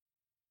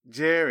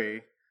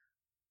Jerry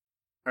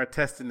are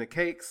testing the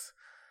cakes.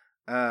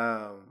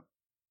 Joe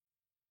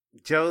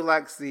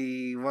likes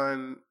the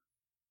one.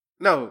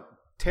 No,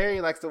 Terry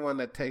likes the one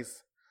that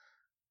tastes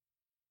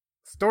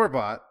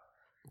store-bought.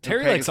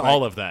 Terry likes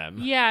all of them.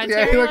 Yeah,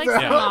 Yeah, Terry he likes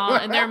likes them all. all,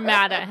 and they're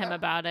mad at him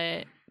about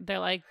it. They're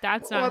like,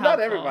 that's not helpful. not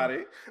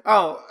everybody.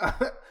 Oh,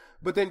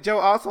 but then Joe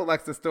also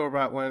likes the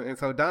store-bought one, and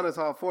so Donna's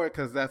all for it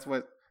because that's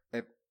what,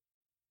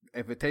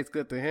 if it tastes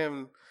good to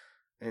him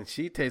and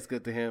she tastes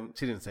good to him,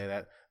 she didn't say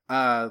that,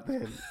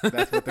 then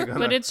that's what they're going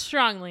to... But it's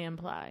strongly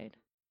implied.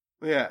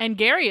 Yeah. And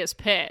Gary is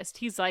pissed.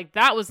 He's like,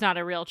 that was not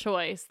a real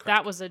choice. Correct.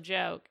 That was a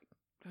joke.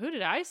 Who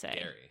did I say?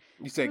 Gary.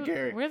 You said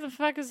Gary. Where the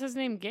fuck is his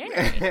name, Gary?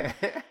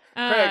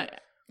 Craig.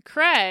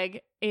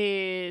 Craig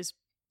is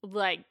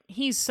like,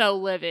 he's so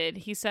livid.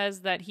 He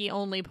says that he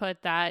only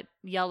put that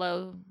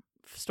yellow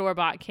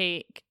store-bought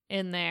cake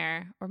in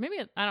there. Or maybe,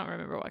 I don't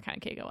remember what kind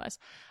of cake it was.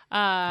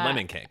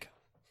 Lemon cake.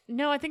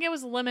 No, I think it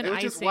was lemon It was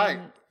icing. just white.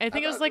 I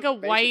think I it was thought like it a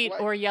was basic white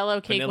white. or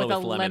yellow cake Vanilla with a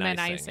with lemon lemon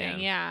icing.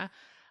 icing, Yeah.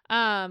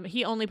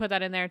 He only put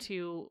that in there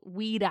to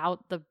weed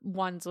out the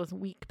ones with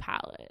weak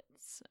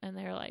palates. And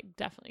they're like,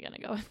 definitely going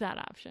to go with that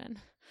option.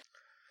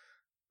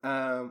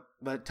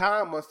 But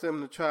Tom wants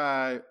them to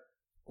try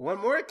one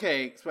more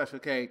cake, special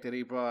cake that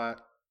he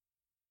brought.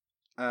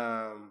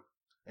 And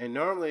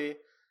normally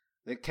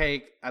the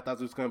cake, I thought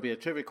it was going to be a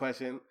trivia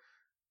question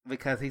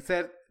because he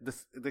said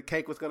the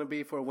cake was going to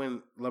be for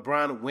when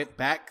LeBron went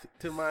back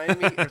to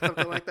Miami or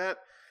something like that.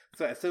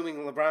 So assuming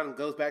LeBron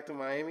goes back to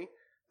Miami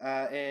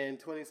in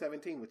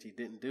 2017, which he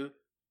didn't do.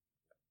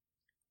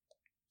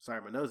 Sorry,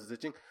 my nose is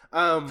itching.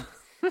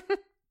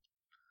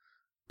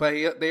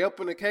 But they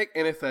open the cake,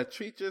 and it's a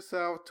Treat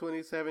Yourself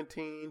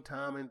 2017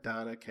 Tom and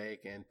Donna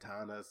cake, and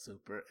Donna's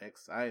super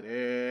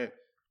excited.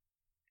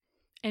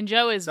 And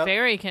Joe is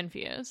very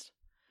confused.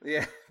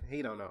 Yeah,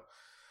 he don't know.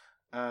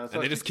 So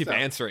and they just keep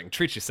answering,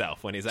 treat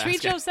yourself, when he's asking.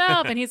 Treat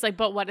yourself. And he's like,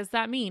 but what does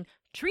that mean?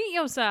 Treat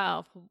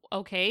yourself.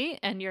 Okay.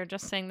 And you're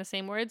just saying the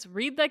same words.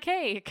 Read the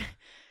cake.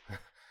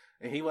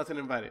 And he wasn't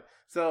invited.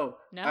 So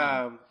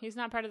no, he's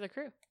not part of the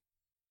crew.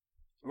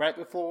 Right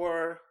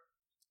before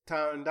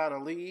Tom and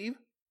Donna leave,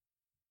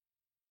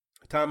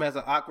 Tom has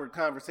an awkward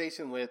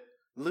conversation with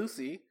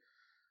Lucy.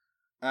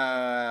 He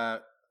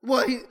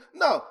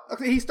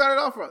started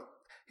off wrong.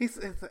 He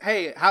says,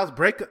 "Hey, how's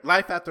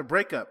life after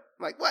breakup?"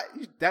 Like, what?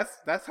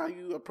 That's how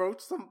you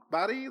approach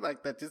somebody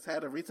like that just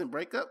had a recent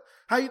breakup?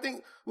 What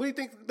do you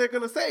think they're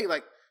gonna say?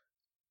 Like,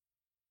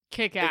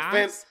 kick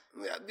ass.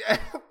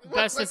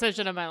 Best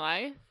decision of my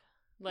life.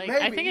 Like,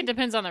 maybe. I think it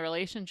depends on the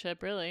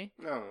relationship, really.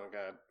 Oh my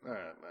God! All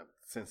right,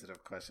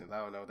 sensitive questions. I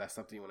don't know. That's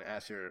something you want to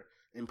ask your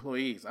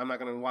employees. I'm not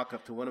going to walk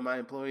up to one of my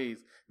employes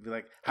and be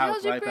like,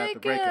 "How's life after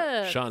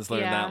breakup?" Sean's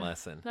learned that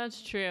lesson.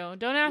 That's true.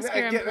 Don't ask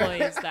your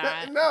employees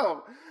that.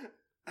 No,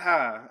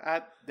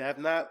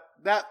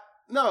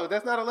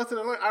 that's not a lesson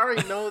to learn. I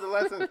already know the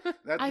lesson.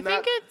 I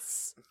think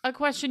it's a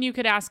question you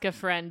could ask a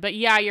friend, but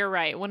yeah, you're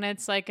right. When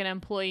it's like an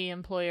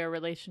employee-employer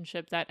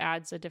relationship, that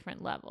adds a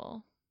different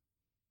level.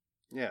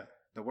 Yeah,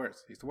 the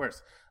worst. He's the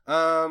worst.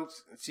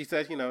 She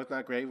says, it's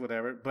not great,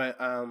 whatever. But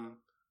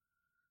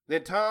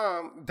then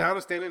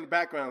Donna's standing in the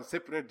background,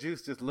 sipping her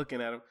juice, just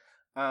looking at him.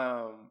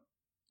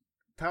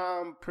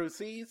 Tom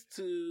proceeds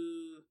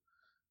to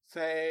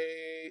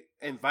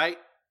invite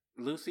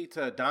Lucy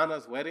to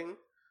Donna's wedding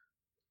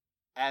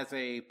as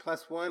a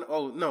 +1.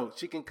 Oh, no,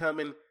 she can come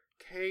and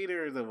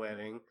cater the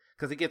wedding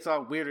because he gets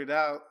all weirded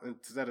out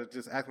instead of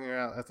just asking her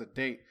out as a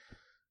date.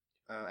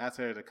 Ask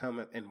her to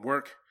come and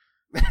work.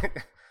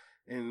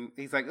 And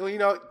he's like,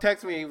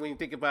 text me when you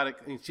think about it.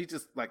 And she's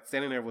just like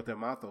standing there with her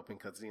mouth open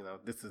because,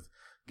 this is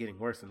getting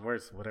worse and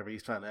worse, whatever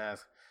he's trying to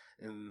ask.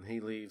 And he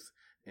leaves.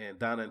 And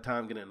Donna and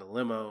Tom get in a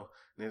limo.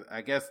 And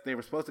I guess they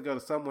were supposed to go to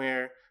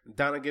somewhere.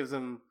 Donna gives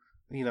him,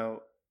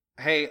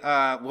 hey,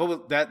 what was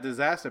that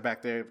disaster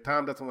back there?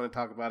 Tom doesn't want to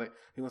talk about it.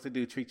 He wants to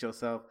do treat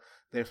yourself.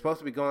 They're supposed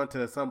to be going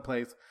to some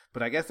place,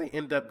 but I guess they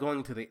end up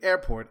going to the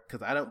airport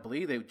because I don't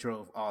believe they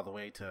drove all the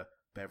way to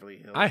Beverly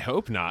Hills. I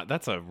hope not.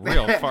 That's a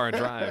real far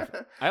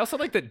drive. I also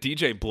like that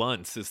DJ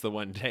Blunts is the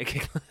one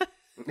taking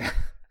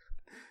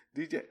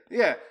DJ,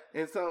 yeah.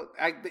 And so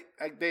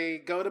they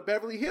go to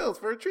Beverly Hills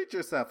for a treat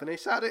yourself, and they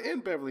shot it in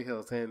Beverly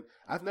Hills. And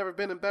I've never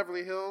been in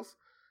Beverly Hills.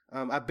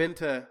 I've been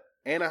to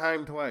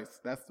Anaheim twice.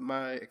 That's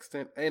my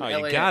extent. And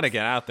you got to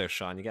get out there,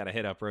 Sean. You got to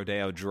hit up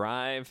Rodeo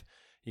Drive.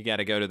 You got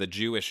to go to the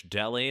Jewish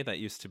deli that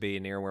used to be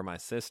near where my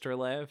sister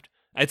lived.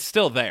 It's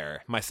still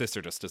there. My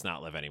sister just does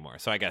not live anymore.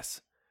 So I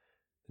guess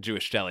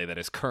Jewish deli that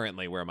is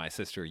currently where my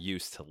sister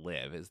used to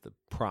live is the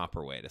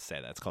proper way to say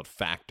that. It's called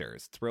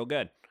Factors. It's real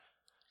good.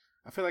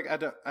 I feel like I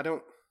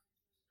don't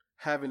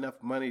have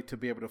enough money to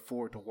be able to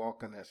afford to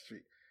walk on that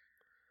street.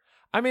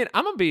 I mean,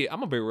 I'm gonna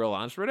be real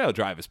honest. Rodeo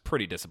Drive is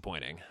pretty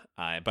disappointing,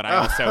 but I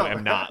also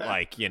am not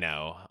like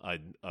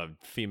a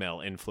female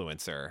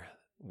influencer,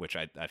 which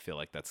I feel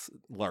like that's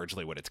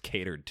largely what it's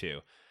catered to.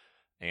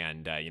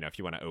 And if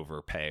you want to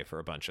overpay for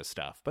a bunch of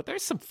stuff, but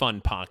there's some fun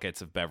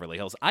pockets of Beverly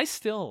Hills. I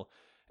still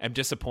am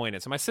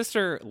disappointed. So my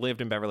sister lived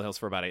in Beverly Hills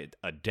for about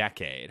a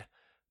decade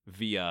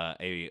via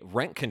a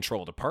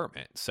rent-controlled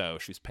apartment. So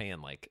she's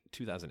paying like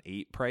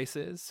 2008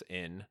 prices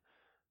in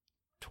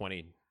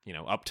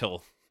up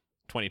till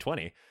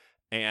 2020.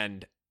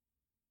 And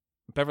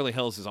Beverly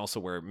Hills is also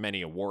where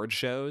many award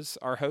shows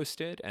are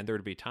hosted. And there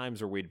would be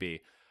times where we'd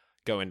be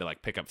going to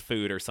like pick up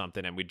food or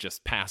something, and we'd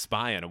just pass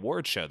by an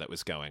award show that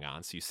was going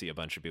on. So you see a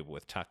bunch of people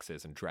with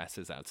tuxes and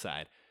dresses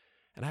outside.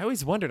 And I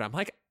always wondered, I'm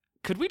like,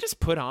 could we just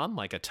put on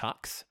like a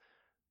tux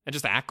and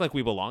just act like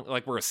we belong,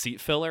 like we're a seat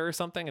filler or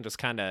something, and just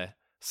kind of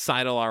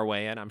sidle our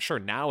way in? I'm sure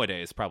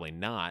nowadays probably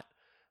not,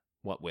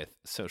 what with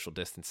social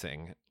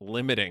distancing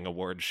limiting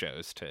award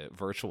shows to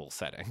virtual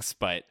settings.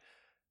 But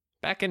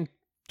back in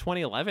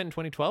 2011,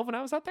 2012, when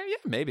I was out there, yeah,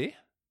 maybe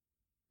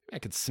I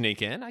could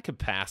sneak in. I could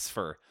pass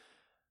for,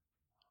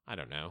 I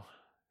don't know,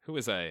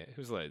 who's a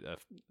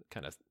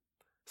kind of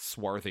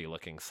swarthy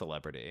looking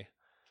celebrity.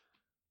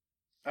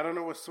 I don't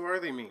know what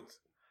swarthy means.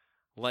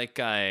 Like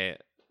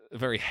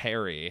very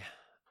hairy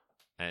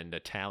and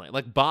Italian.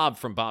 Like Bob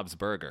from Bob's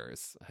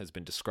Burgers has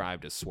been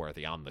described as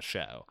swarthy on the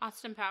show.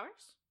 Austin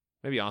Powers?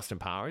 Maybe Austin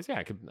Powers. Yeah,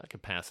 I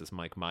could pass as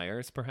Mike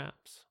Myers,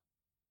 perhaps.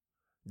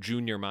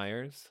 Junior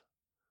Myers.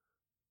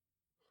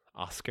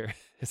 Oscar.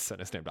 His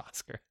son is named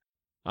Oscar.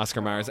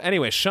 Oscar Myers.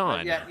 Anyway,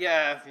 Sean.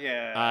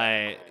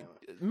 Yeah.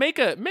 Make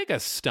a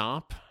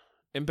stop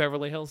in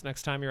Beverly Hills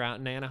next time you're out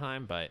in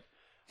Anaheim, but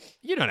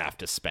you don't have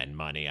to spend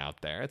money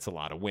out there. It's a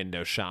lot of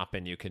window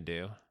shopping you can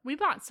do. We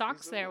bought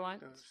socks there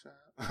once.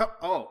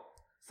 Oh,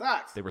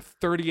 socks. They were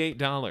 $38.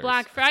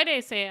 Black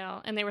Friday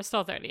sale, and they were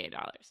still $38.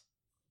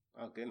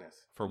 Oh, goodness.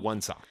 For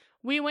one sock.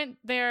 We went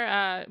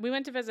there, we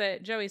went to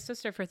visit Joey's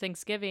sister for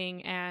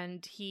Thanksgiving,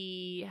 and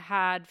he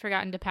had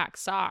forgotten to pack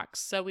socks.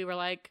 So we were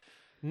like,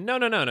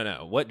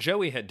 No. What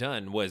Joey had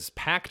done was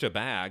packed a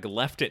bag,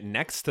 left it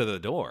next to the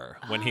door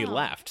when he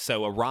left.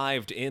 So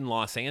arrived in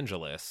Los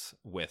Angeles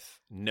with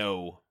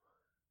no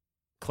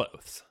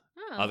clothes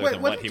other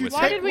than what he was.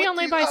 Why did we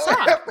only buy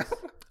socks?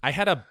 I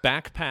had a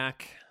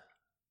backpack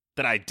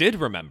that I did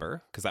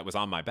remember because that was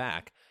on my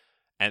back,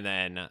 and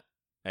then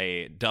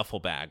a duffel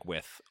bag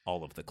with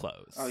all of the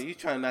clothes. Oh, you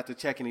trying not to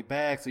check any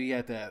bags, so you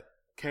had to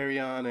carry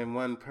on in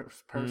one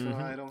personal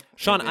item?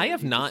 Sean, I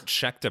have not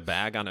checked a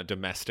bag on a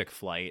domestic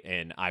flight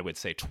in, I would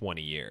say,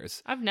 20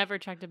 years. I've never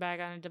checked a bag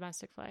on a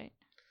domestic flight.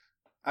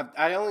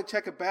 I only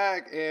check a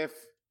bag if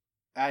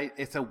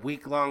it's a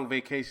week-long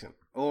vacation.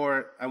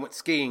 Or I went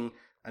skiing.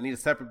 I need a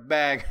separate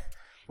bag.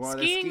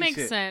 Skiing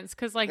makes sense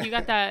because, like, you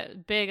got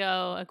that big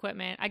O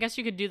equipment. I guess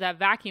you could do that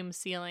vacuum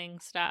sealing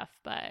stuff,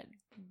 but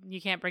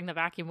you can't bring the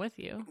vacuum with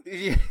you.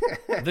 Yeah.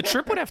 The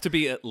trip would have to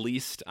be at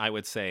least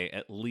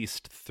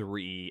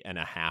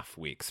 3.5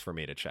 weeks for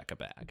me to check a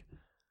bag.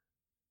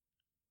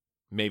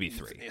 Maybe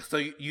 3. So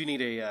you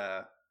need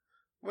a,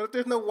 what if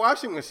there's no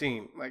washing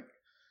machine? Like,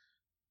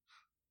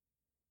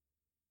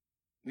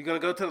 you going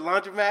to go to the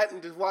laundromat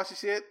and just wash your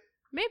shit?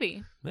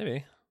 Maybe.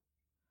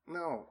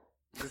 No.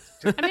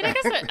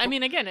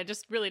 Again, it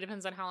just really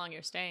depends on how long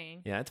you're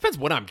staying. Yeah, it depends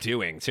what I'm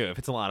doing, too. If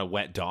it's a lot of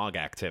wet dog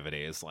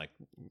activities, like...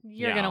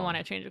 You're going to want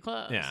to change your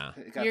clothes. Yeah.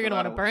 You're going to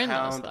want to burn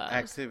those clothes.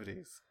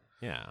 Activities.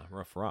 Yeah,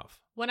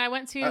 rough. When I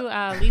went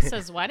to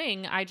Lisa's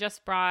wedding, I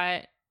just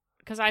brought...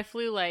 Because I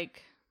flew,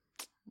 like...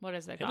 What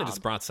is it called? I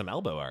just brought some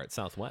elbow art,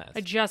 Southwest.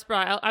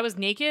 I was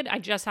naked. I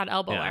just had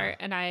elbow Yeah. art,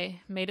 and I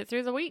made it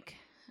through the week.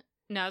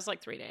 No, it was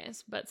like 3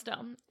 days, but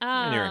still.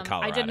 And you're in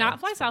Colorado. I did not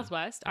fly It's fine.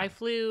 Southwest. I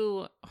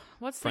flew,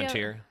 what's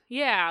Frontier?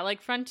 Yeah,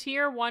 like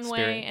Frontier one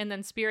Spirit. way and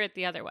then Spirit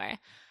the other way.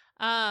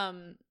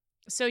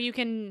 So you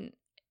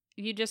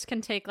just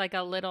can take like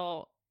a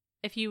little,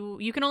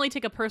 you can only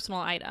take a personal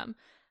item.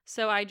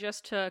 So I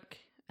just took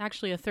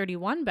actually a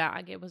 31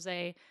 bag. It was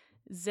a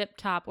zip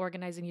top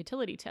organizing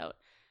utility tote.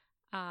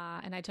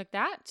 And I took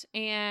that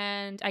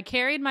and I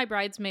carried my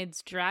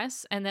bridesmaid's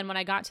dress. And then when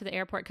I got to the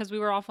airport, because we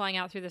were all flying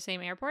out through the same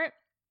airport,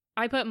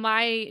 I put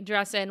my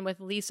dress in with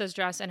Lisa's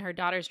dress and her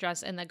daughter's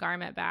dress in the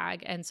garment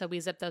bag. And so we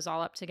zipped those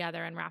all up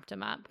together and wrapped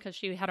them up because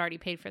she had already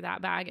paid for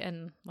that bag.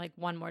 And like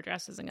one more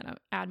dress isn't going to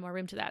add more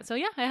room to that. So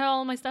yeah, I had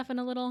all my stuff in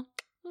a little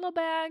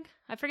bag.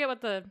 I forget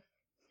what the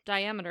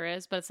diameter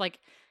is, but it's like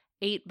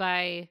 8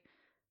 by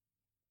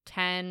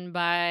 10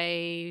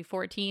 by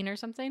 14 or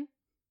something.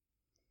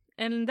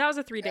 And that was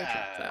a 3-day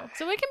trip.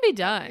 So it can be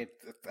done.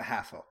 It's a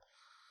hassle.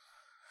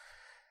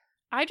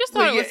 I just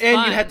thought it was and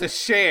fun. you had to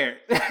share.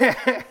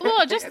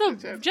 Well, just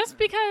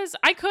because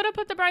I could have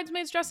put the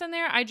bridesmaid's dress in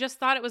there, I just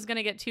thought it was going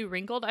to get too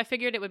wrinkled. I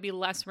figured it would be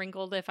less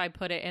wrinkled if I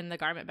put it in the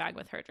garment bag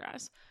with her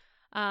dress.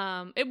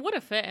 It would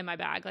have fit in my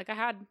bag. Like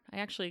I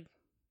actually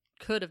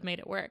could have made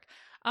it work.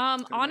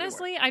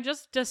 Honestly, I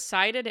just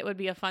decided it would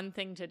be a fun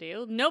thing to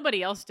do.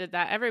 Nobody else did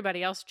that.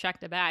 Everybody else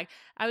checked a bag.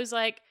 I was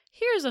like,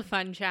 here's a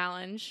fun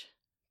challenge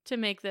to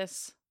make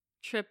this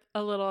trip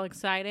a little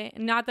exciting.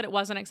 Not that it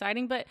wasn't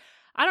exciting, but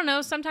I don't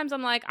know. Sometimes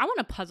I'm like, I want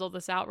to puzzle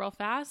this out real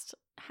fast.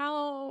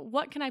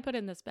 What can I put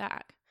in this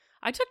bag?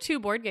 I took 2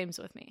 board games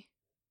with me.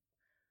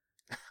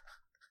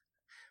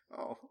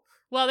 Oh.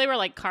 Well, they were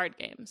like card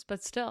games,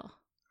 but still.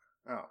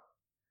 Oh.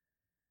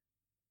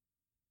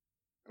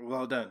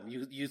 Well done.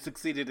 You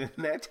succeeded in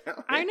that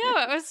challenge. I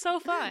know. It was so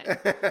fun.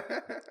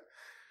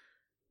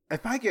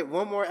 If I get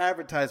one more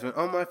advertisement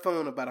on my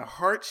phone about a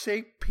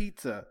heart-shaped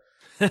pizza,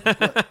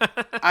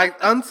 I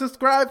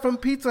unsubscribed from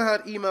Pizza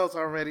Hut emails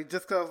already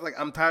just because I was like,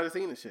 I'm tired of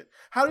seeing this shit.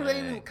 How do they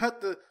even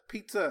cut the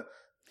pizza?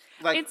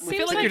 Like, It with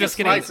seems like you're just it's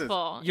getting-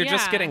 wasteful. You're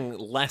just Yeah. getting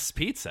less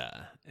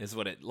pizza, is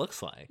what it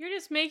looks like. You're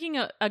just making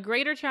a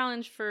greater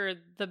challenge for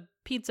the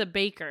pizza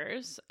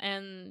bakers.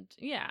 And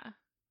yeah,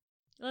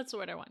 let's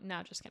order one.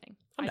 No, just kidding.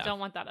 I'm I down. don't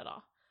want that at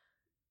all.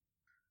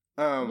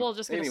 We'll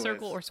just get anyways. a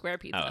circle or square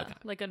pizza, Oh, okay.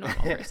 like a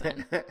normal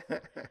person.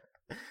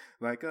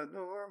 Like a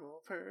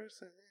normal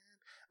person.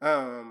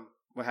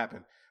 What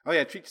happened? Oh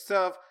yeah, treat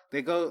yourself.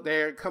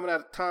 They're coming out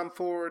of Tom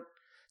Ford.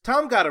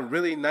 Tom got a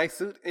really nice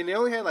suit, and they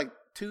only had like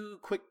 2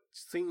 quick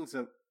scenes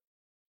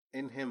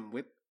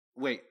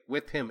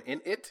with him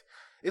in it.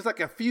 It's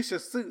like a fuchsia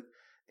suit,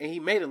 and he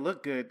made it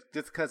look good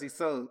just because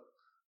he's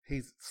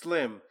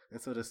slim,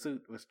 and so the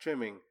suit was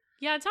trimming.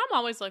 Yeah, Tom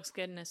always looks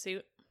good in a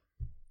suit.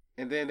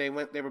 And then they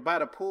were by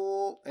the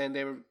pool, and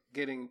they were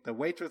getting, the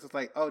waitress was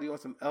like, oh, do you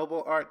want some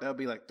elbow art? That'll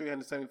be like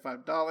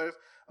 $375.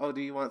 Oh,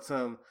 do you want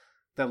the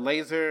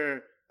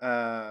laser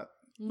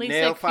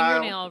nail file?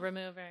 Fingernail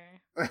remover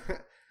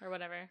or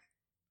whatever.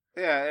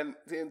 Yeah,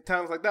 and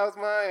Tom's like, that was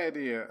my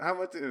idea. How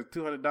much is it?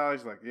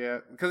 $200? Like, yeah.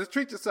 Because it's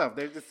treat yourself.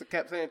 They just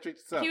kept saying treat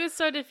yourself. He was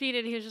so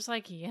defeated. He was just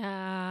like,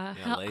 yeah,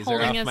 laser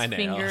holding off his my nails.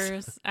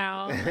 fingers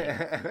out.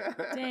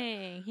 Like,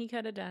 dang, he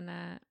could have done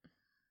that.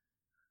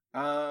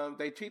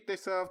 They treat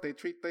themselves.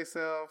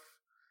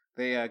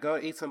 They go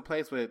eat some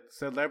place with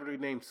celebrity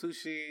named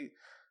Sushi.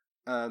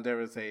 There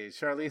was a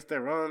Charlize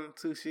Theron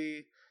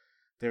sushi.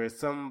 there is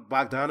some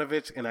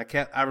Bogdanovich, and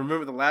I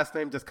remember the last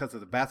name just because of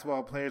the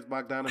basketball players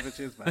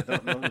Bogdanoviches, but I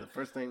don't know who the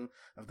first name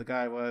of the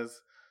guy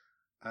was.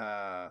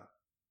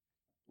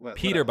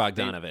 Peter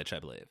Bogdanovich, I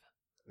believe.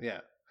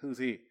 Yeah, who's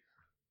he?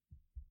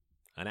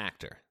 An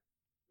actor.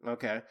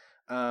 Okay.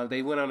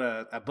 They went on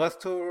a bus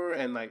tour,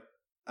 and like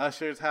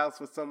Usher's house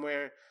was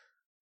somewhere.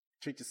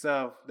 Treat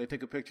yourself. They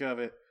took a picture of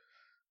it.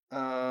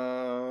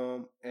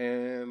 And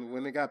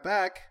when they got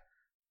back,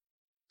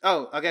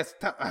 I guess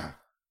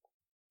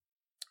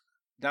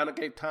Donna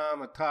gave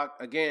Tom a talk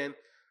again,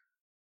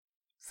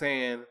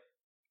 saying,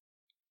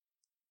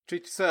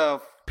 "Treat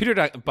yourself." Peter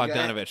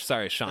Bogdanovich.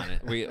 Sorry, Sean.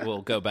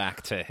 We'll go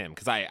back to him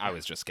because I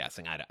was just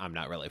guessing. I'm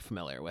not really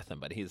familiar with him,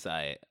 but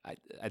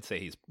I'd say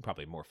he's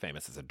probably more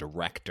famous as a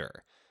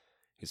director.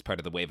 He's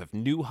part of the wave of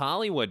new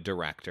Hollywood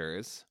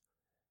directors.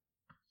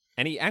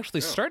 And he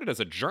actually started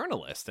as a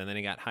journalist, and then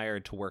he got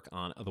hired to work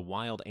on The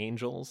Wild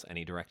Angels, and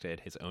he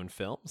directed his own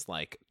films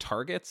like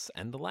Targets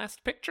and The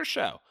Last Picture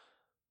Show.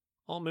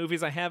 All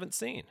movies I haven't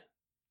seen.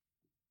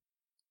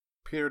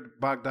 Peter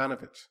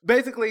Bogdanovich.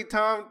 Basically,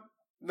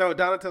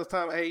 Donna tells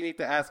Tom, hey, you need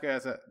to ask her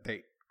as a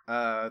date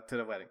to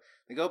the wedding.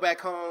 They go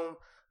back home.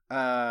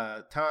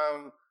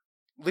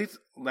 Lucy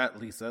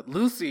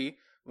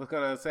was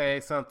going to say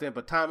something,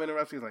 but Tom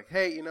interrupts. He's like,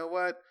 hey, you know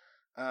what?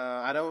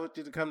 I don't want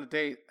you to come to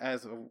date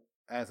as an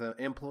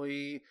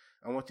employee.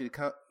 I want you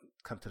to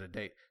come to the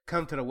date.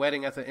 Come to the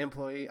wedding as an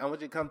employee. I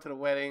want you to come to the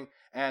wedding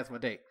as my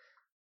date.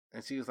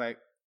 And she was like,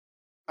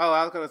 oh,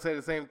 I was going to say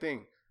the same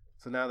thing.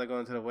 So now they're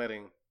going to the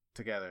wedding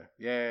together.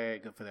 Yay,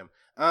 good for them.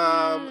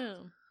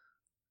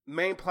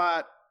 Main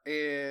plot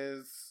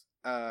is,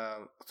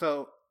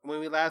 so when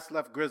we last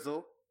left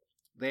Grizzle,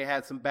 they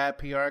had some bad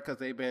PR because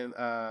they've been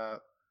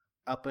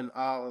up in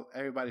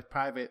everybody's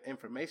private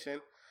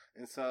information.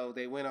 And so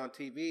they went on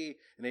TV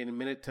and they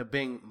admitted to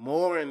being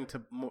more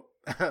into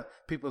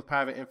people's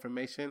private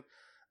information,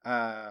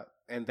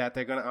 and that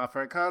they're going to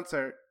offer a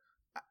concert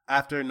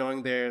after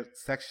knowing their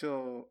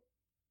sexual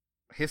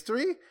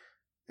history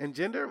and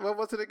gender. What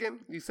was it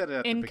again? You said it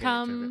at the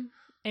beginning.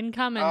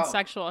 Income and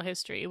sexual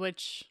history,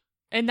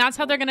 and that's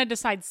how they're going to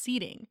decide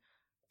seating.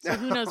 So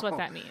who knows what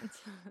that means?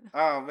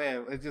 Oh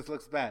man, it just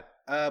looks bad.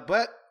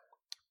 But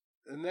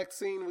the next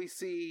scene we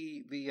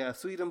see the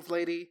Sweetums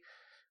lady.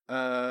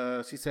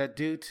 She said,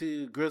 due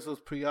to Grizzle's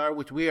PR,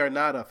 which we are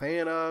not a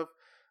fan of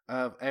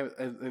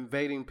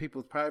invading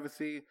people's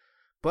privacy,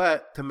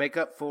 but to make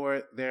up for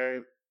it,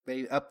 they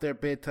upped their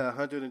bid to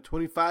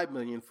 $125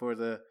 million for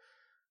the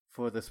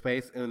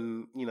space,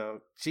 and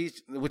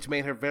which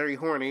made her very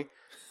horny,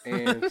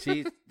 and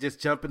she's just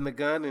jumping the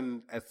gun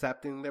and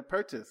accepting their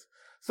purchase.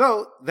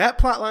 So that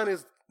plot line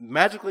is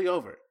magically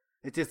over.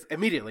 It just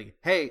immediately,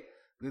 hey,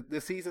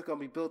 the season's gonna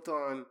be built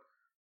on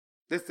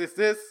this.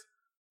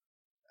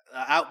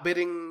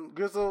 Outbidding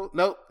Grizzle.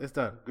 Nope, it's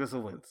done.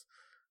 Grizzle wins.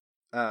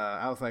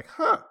 I was like,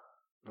 huh,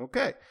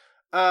 okay.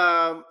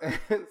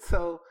 And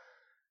so,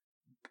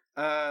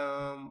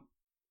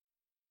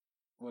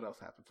 what else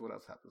happens? So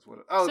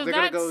they're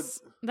gonna go.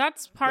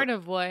 That's part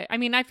of what I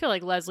mean. I feel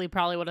like Leslie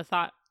probably would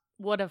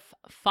have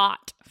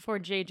fought for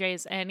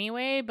JJ's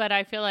anyway, but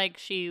I feel like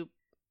she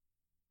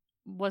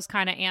was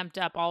kind of amped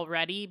up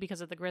already because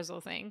of the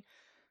Grizzle thing.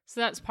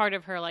 So that's part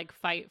of her like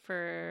fight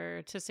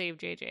to save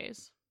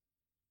JJ's.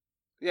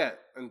 Yeah,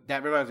 and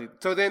that reminds me.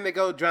 So then they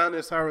go drown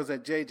their sorrows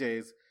at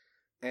JJ's,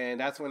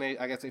 and that's when they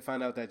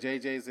find out that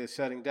JJ's is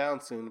shutting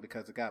down soon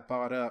because it got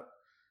bought up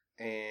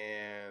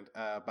and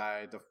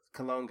by the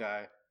cologne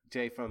guy,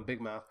 Jay from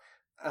Big Mouth.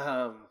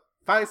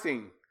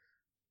 Feinstein.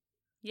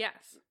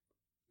 Yes,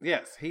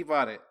 he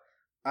bought it.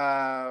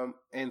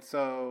 And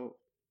so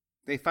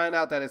they find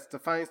out that it's the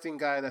Feinstein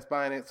guy that's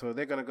buying it, so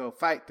they're going to go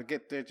fight to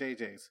get their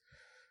JJ's.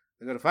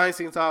 They go to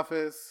Feinstein's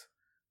office.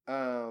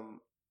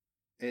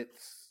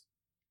 It's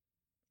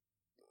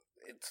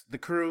the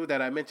crew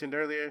that I mentioned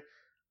earlier.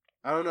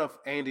 I don't know if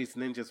Andy's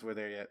ninjas were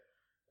there yet,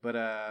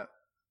 but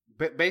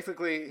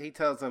basically he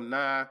tells them,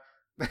 nah,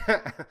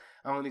 I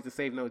don't need to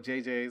save no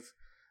JJ's.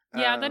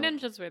 Yeah, the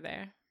ninjas were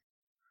there.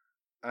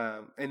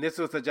 And this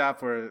was a job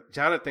for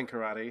Jonathan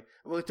Karate,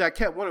 which I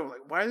kept wondering,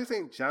 like, why are they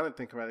saying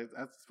Jonathan Karate?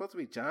 It's supposed to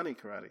be Johnny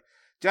Karate.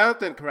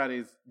 Jonathan Karate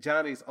is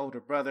Johnny's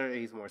older brother.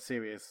 He's more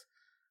serious.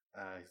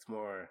 He's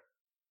more,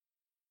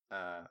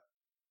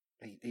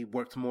 he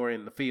works more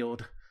in the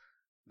field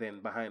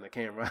than behind the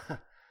camera.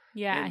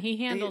 Yeah, he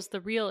handles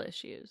the real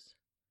issues.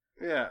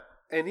 Yeah,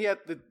 and he had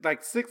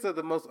 6 of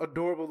the most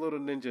adorable little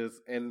ninjas,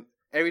 and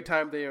every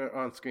time they were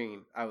on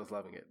screen, I was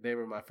loving it. They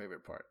were my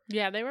favorite part.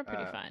 Yeah, they were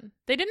pretty fun.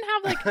 They didn't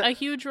have a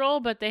huge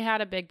role, but they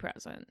had a big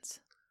presence.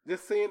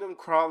 Just seeing them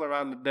crawl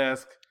around the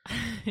desk,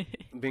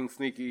 being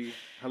sneaky,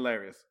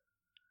 hilarious.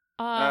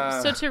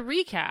 So to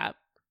recap,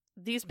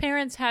 these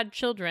parents had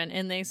children,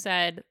 and they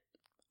said,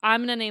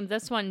 I'm going to name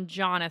this one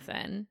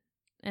Jonathan.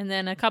 And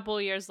then a couple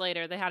of years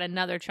later, they had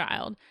another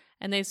child.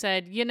 And they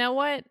said, you know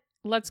what?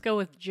 Let's go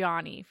with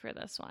Johnny for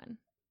this one.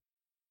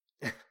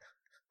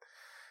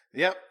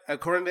 Yep.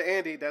 According to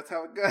Andy, that's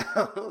how it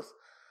goes.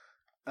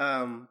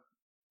 And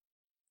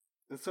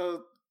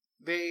so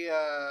they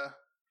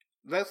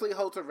Leslie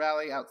holds a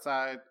rally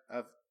outside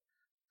of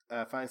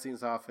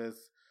Feinstein's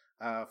office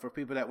for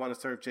people that want to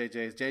serve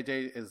JJ's.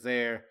 JJ is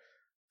there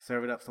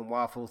serving up some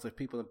waffles. There's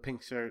people in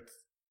pink shirts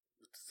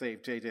to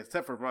save JJ,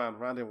 except for Ron.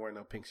 Ron didn't wear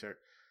no pink shirt.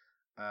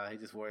 He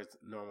just wore his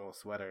normal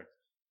sweater.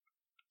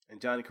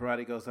 And Johnny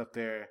Karate goes up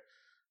there and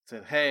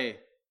said, hey,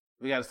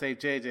 we got to save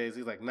JJ's.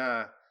 He's like,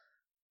 nah.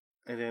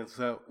 And then,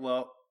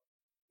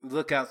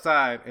 look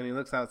outside. And he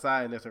looks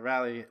outside, and there's a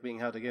rally being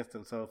held against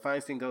him. So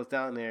Feinstein goes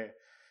down there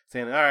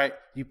saying, all right,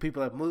 you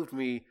people have moved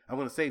me. I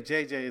want to save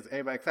JJ's.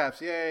 Everybody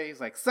claps. Yay. He's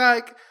like,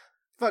 psych.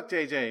 Fuck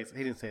JJ's.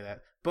 He didn't say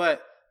that.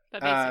 But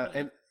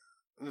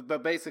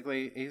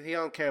basically, he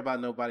don't care about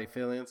nobody's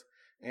feelings.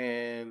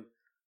 And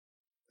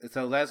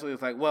so Leslie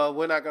was like, well,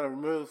 we're not going to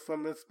remove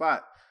from this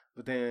spot.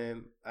 But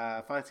then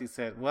Feinstein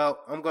said, well,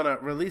 I'm going to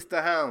release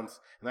the hounds.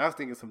 And I was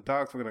thinking some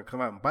dogs were going to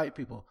come out and bite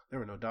people. There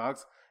were no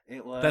dogs.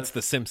 That's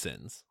The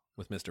Simpsons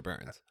with Mr.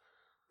 Burns.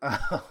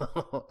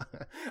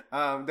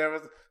 There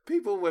was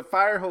people with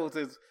fire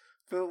hoses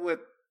filled with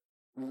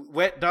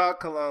wet dog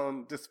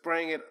cologne, just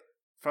spraying it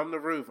from the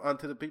roof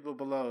onto the people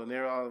below, and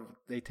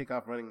they take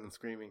off running and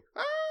screaming.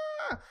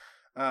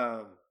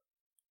 Ah!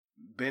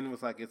 Ben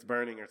was like, "It's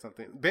burning" or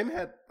something. Ben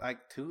had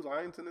like 2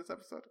 lines in this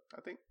episode,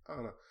 I think. I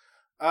don't know.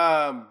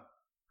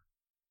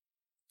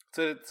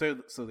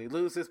 So they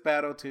lose this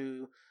battle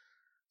too.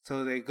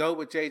 So they go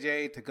with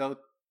JJ to go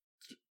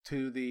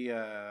to the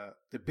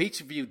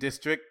Beachview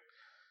district,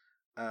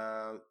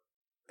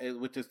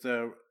 which is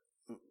the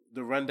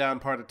rundown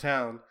part of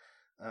town.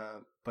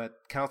 But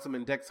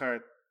Councilman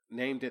Dexhart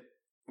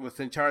was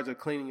in charge of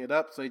cleaning it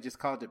up, so he just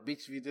called it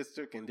Beachview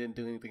District and didn't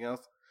do anything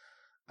else.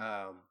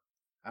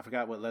 I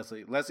forgot what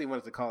Leslie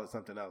wanted to call it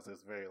something else.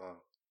 It's very long,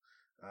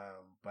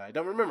 but I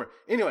don't remember.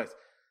 Anyways,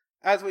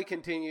 as we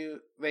continue,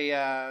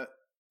 they're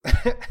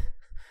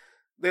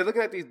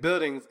looking at these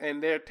buildings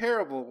and they're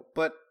terrible,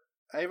 but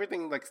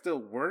everything like still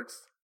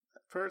works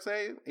per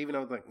se, even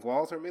though like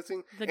walls are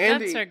missing. The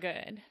guts are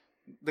good.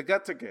 The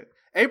guts are good.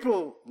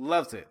 April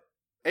loves it.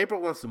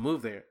 April wants to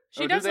move there.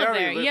 She does live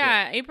there.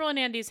 Yeah, April and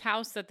Andy's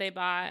house that they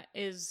bought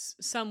is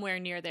somewhere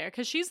near there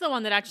because she's the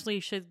one that actually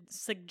should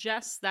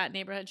suggest that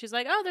neighborhood. She's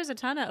like, oh, there's a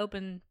ton of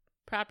open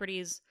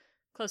properties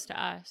close to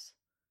us.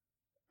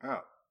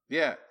 Oh,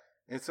 yeah.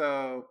 And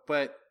so,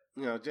 but,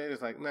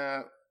 JJ's like,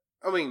 nah.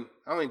 I mean,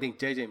 I don't even think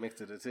JJ makes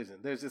the decision.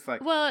 There's just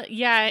like... Well,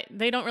 yeah,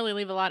 they don't really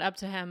leave a lot up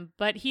to him.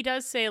 But he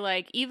does say,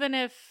 like, even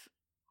if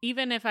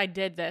I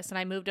did this and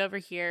I moved over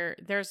here,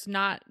 there's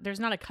not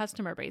a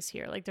customer base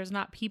here. Like, there's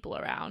not people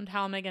around.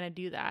 How am I going to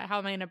do that? How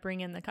am I going to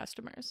bring in the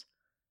customers?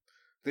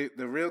 The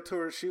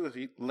realtor, she was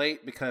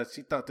late because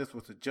she thought this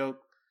was a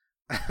joke.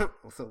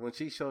 So when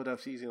she showed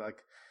up, she's like,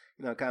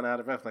 kind of out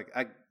of breath. Like,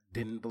 I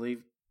didn't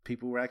believe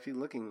people were actually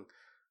looking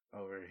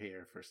over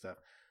here for stuff.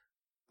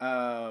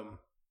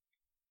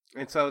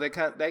 And so they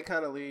kind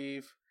of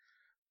leave,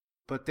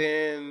 but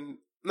then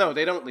no,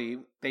 they don't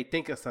leave. They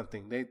think of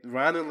something.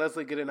 Ron and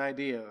Leslie get an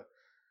idea,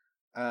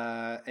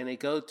 and they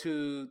go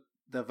to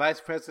the vice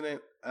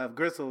president of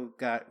Grizzle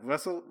guy.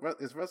 Russell,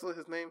 is Russell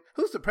his name?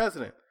 Who's the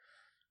president?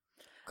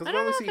 I don't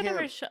know if it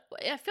ever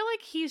I feel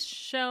like he's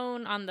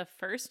shown on the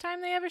first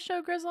time they ever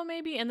show Grizzle,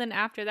 maybe, and then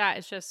after that,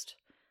 it's just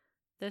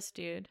this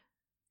dude.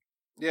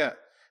 Yeah.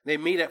 They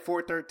meet at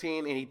 4:13,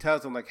 and he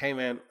tells them, like, hey,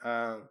 man,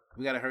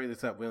 we got to hurry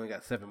this up. We only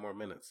got 7 more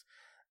minutes.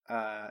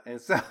 And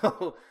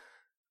so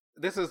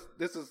this is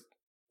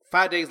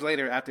 5 days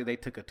later after they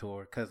took a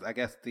tour, because I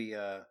guess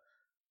I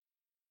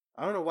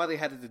don't know why they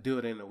had to do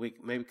it in a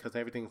week. Maybe because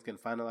everything's getting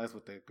finalized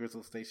with the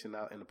Grizzle station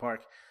out in the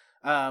park.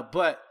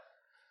 But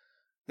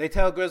they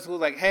tell Grizzle,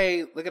 like,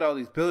 hey, look at all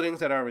these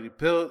buildings that are already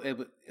built. It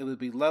would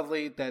be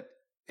lovely that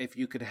if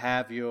you could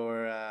have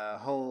your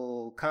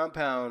whole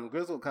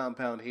Grizzle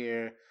compound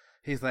here.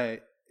 He's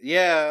like,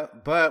 yeah,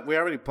 but we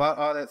already bought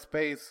all that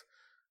space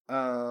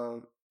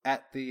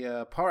at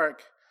the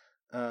park.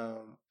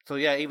 So,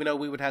 yeah, even though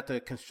we would have to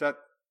construct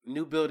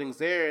new buildings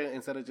there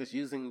instead of just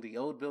using the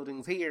old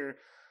buildings here,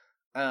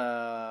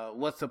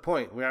 what's the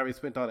point? We already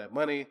spent all that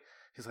money.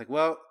 He's like,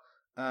 well,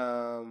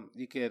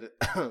 you could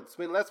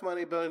spend less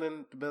money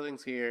building the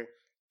buildings here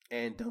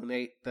and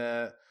donate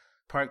the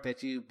park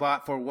that you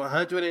bought for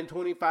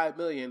 $125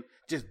 million.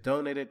 Just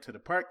donate it to the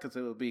park because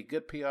it will be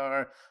good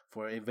PR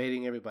for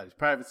invading everybody's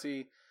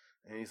privacy.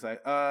 And he's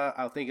like,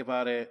 I'll think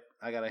about it.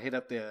 I gotta hit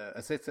up the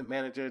assistant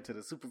manager to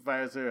the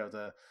supervisor of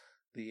the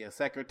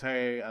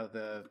secretary of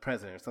the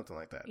president or something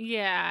like that.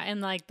 Yeah,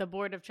 and like the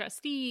board of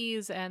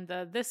trustees and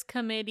this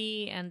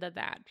committee and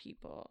that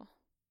people.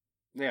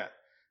 Yeah,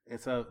 and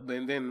so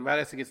then right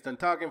as he gets done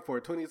talking,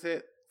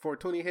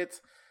 420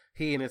 hits.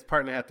 He and his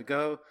partner have to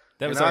go.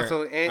 That was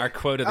our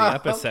quote of the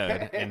episode,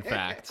 okay. In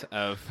fact,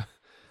 of,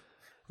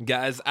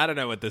 guys, I don't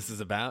know what this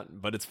is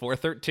about, but it's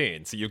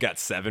 4:13, so you've got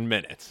 7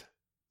 minutes.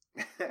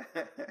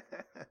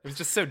 It was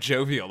just so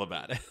jovial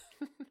about it.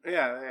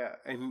 Yeah.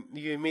 And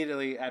you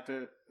immediately,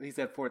 after he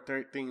said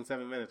 4:13,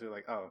 7 minutes, you're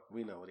like, oh,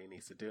 we know what he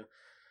needs to do.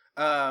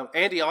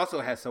 Andy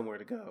also has somewhere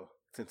to go.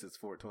 since it's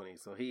 4:20,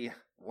 so he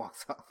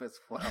walks off as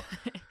well.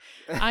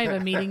 I have a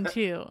meeting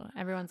too.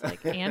 Everyone's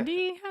like,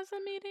 Andy has a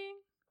meeting?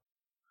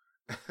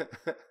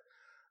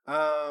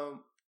 I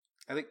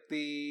think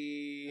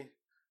the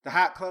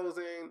hot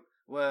closing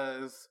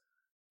was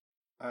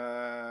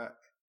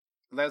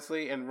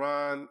Leslie and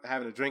Ron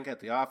having a drink at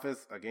the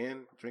office.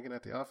 Again, drinking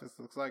at the office,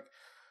 looks like.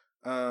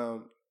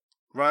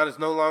 Ron is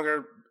no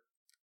longer...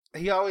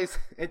 He always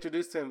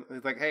introduced him.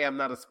 He's like, hey, I'm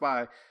not a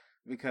spy,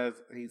 because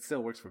he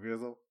still works for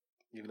Grizzle,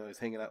 even though he's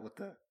hanging out with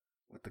the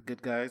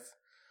good guys.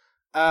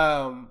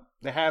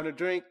 They're having a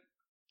drink,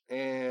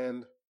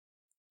 and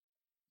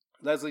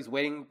Leslie's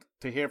waiting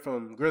to hear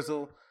from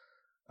Grizzle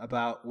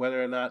about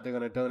whether or not they're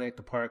going to donate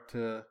the park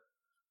to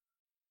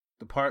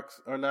the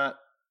parks or not.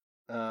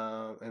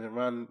 And then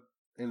Ron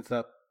ends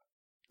up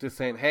just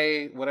saying,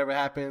 hey, whatever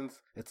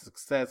happens, it's a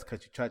success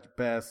because you tried your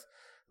best.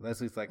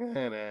 Leslie's like,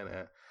 nah.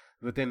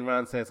 But then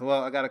Ron says,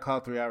 well, I got a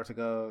call 3 hours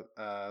ago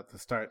to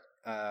start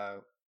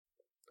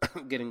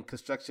getting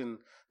construction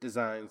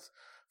designs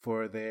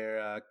for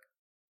their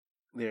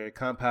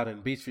compound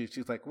in Beachview.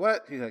 She's like,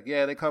 what? He's like,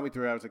 yeah, they called me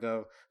 3 hours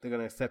ago. They're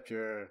going to accept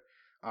your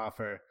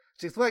offer.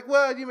 She's like,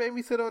 what? You made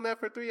me sit on that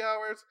for 3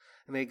 hours?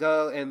 And they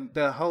go, and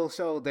the whole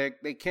show, they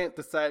can't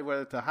decide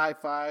whether to high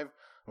five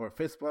or a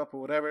fist bump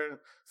or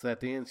whatever. So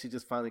at the end, she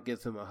just finally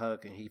gives him a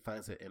hug, and he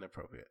finds it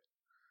inappropriate.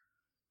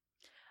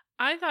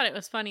 I thought it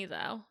was funny,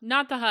 though.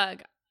 Not the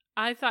hug.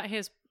 I thought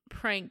his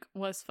prank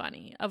was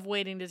funny, of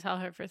waiting to tell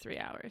her for 3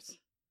 hours.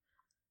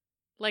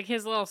 Like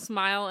his little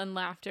smile and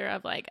laughter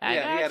of like, I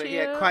got you. He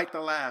had quite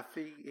the laugh.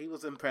 He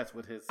was impressed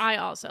with his... I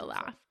also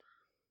laughed.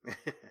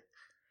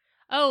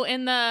 Oh,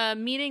 in the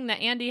meeting that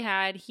Andy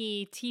had,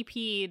 he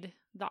TP'd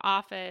the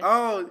office.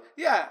 Oh,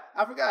 yeah.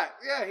 I forgot.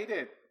 Yeah, he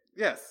did.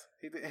 Yes.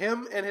 He did.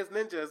 Him and his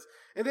ninjas.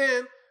 And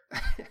then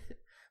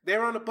they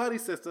were on a buddy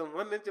system.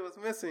 One ninja was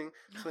missing.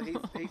 So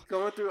he's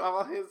going through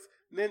all his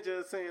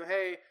ninjas saying,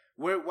 hey,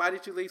 why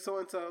did you leave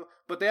so-and-so?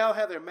 But they all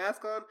have their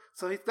mask on.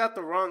 So he's got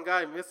the wrong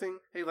guy missing.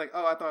 He's like,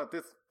 oh, I thought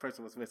this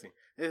person was missing.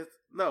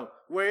 No,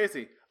 where is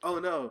he? Oh,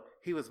 no,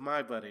 he was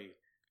my buddy.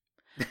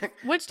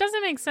 Which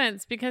doesn't make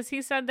sense because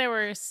he said there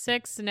were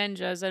 6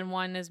 ninjas and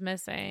 1 is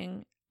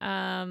missing.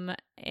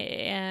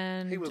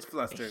 And he was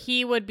flustered.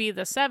 He would be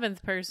the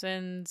 7th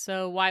person,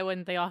 so why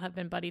wouldn't they all have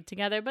been buddied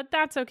together? But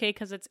that's okay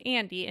because it's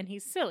Andy and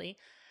he's silly.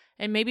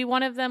 And maybe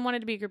one of them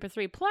wanted to be a group of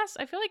 3. Plus,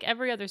 I feel like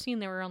every other scene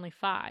there were only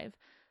 5.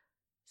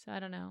 So I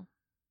don't know.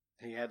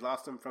 He had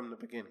lost him from the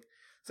beginning.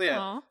 So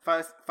yeah,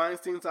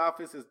 Feinstein's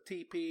office is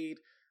TP'd.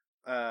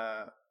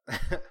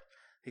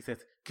 He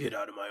says, get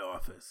out of my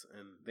office.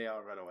 And they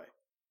all run away.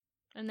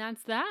 And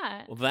that's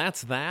that. Well,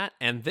 that's that.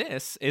 And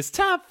this is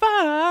Top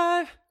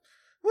 5.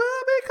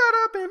 We'll be caught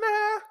up in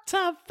there.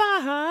 Top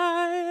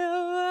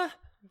 5.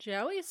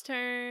 Joey's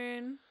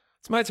turn.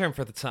 It's my turn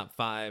for the Top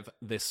 5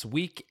 this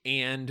week.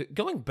 And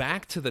going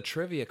back to the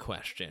trivia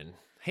question,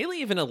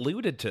 Haley even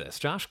alluded to this.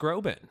 Josh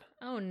Groban.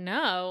 Oh,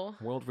 no.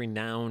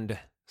 World-renowned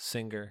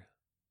singer,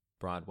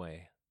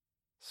 Broadway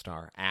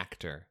star,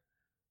 actor.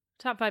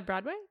 Top 5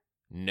 Broadway?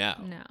 No.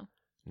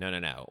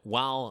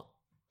 While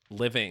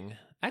living...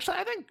 Actually,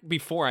 I think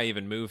before I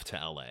even moved to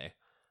LA,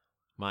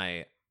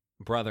 my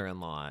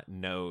brother-in-law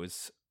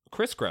knows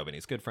Chris Groban.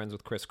 He's good friends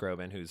with Chris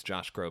Groban, who's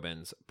Josh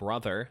Groban's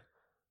brother.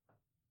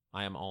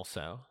 I'm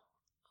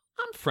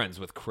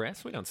friends with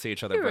Chris. We don't see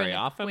each other very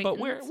often, but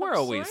we're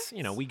always,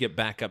 we get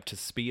back up to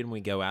speed and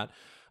we go out.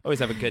 Always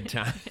have a good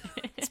time.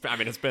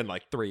 It's been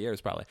like 3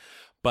 years probably,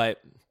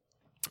 but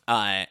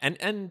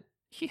and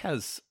he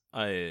has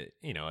a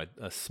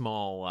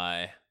small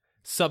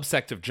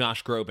subsect of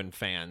Josh Groban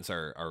fans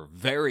are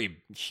very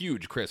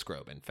huge Chris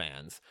Groban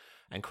fans,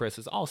 and Chris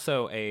is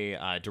also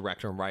a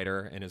director and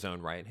writer in his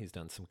own right. He's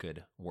done some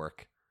good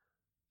work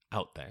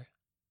out there.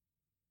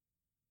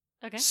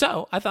 Okay.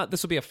 So I thought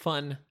this would be a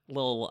fun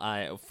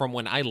little from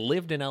when I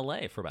lived in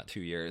LA for about 2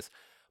 years.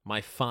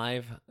 My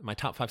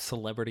top 5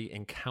 celebrity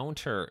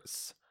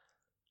encounters.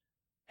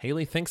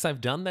 Haley thinks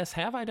I've done this.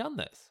 Have I done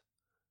this?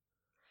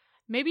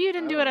 Maybe you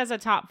didn't do it as a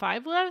top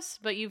 5 list,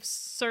 but you've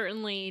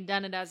certainly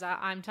done it as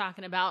I'm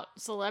talking about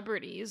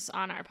celebrities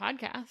on our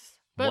podcast.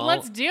 But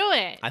let's do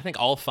it. I think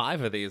all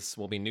 5 of these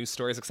will be news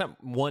stories,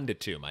 except 1 to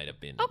 2 might have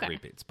been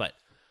repeats. But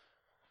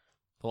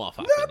they'll all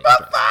 5 be news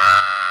stories.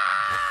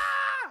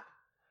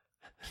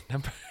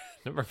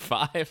 Number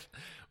 5,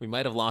 we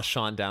might have lost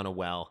Sean down a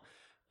well.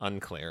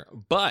 Unclear.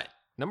 But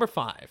number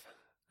 5,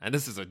 and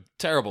this is a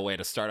terrible way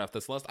to start off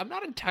this list. I'm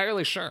not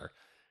entirely sure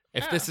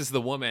if this is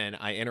the woman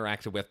I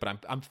interacted with, but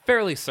I'm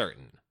fairly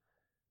certain.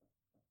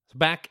 So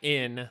back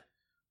in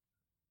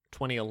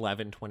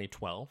 2011,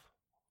 2012,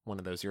 one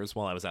of those years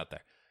while I was out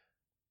there,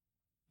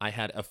 I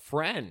had a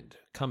friend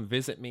come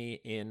visit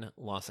me in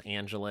Los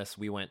Angeles.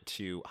 We went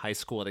to high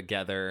school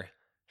together.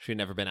 She'd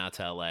never been out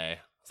to LA. I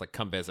was like,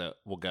 come visit.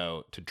 We'll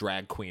go to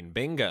Drag Queen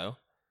Bingo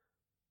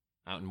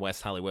out in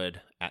West Hollywood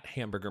at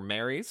Hamburger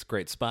Mary's.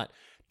 Great spot.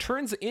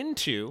 Turns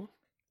into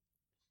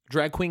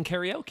Drag Queen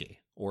Karaoke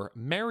or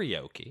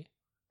Marioke.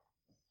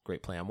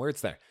 Great play on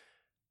words there.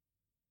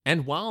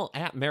 And while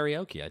at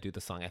Marioke, I do the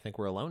song I Think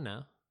We're Alone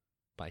Now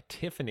by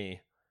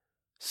Tiffany.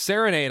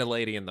 Serenade a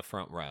lady in the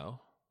front row.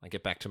 I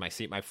get back to my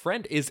seat. My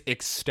friend is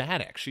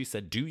ecstatic. She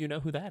said, "Do you know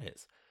who that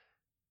is?"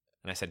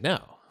 And I said,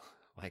 "No."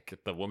 Like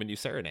the woman you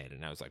serenaded.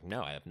 And I was like,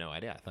 "No, I have no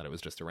idea. I thought it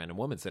was just a random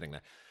woman sitting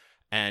there."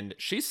 And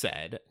she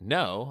said,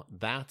 "No,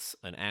 that's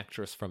an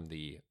actress from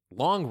the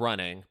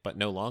long-running, but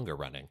no longer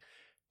running,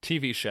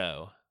 TV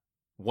show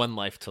One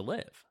Life to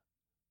Live."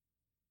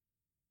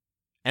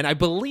 And I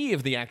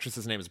believe the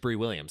actress's name is Brie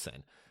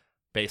Williamson,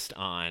 based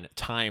on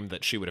time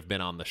that she would have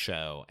been on the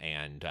show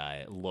and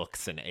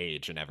looks and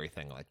age and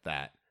everything like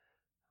that.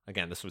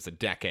 Again, this was a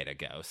decade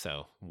ago,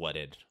 so what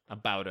did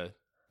about a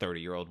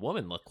 30-year-old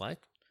woman look like?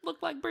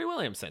 Looked like Brie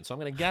Williamson. So I'm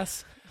going to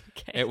guess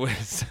It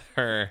was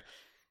her,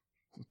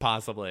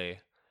 possibly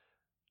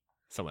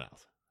someone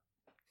else.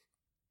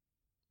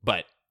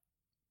 But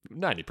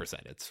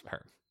 90% it's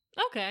her.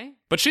 Okay.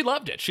 But she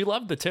loved it. She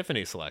loved the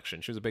Tiffany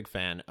selection. She was a big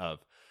fan of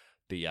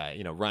the,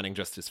 running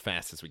just as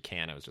fast as we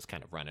can. I was just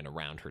kind of running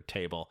around her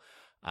table.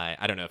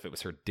 I don't know if it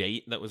was her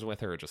date that was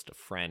with her or just a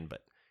friend,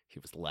 but he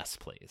was less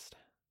pleased.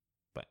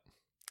 But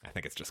I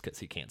think it's just because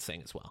he can't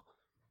sing as well.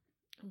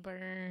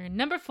 Burn.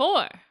 Number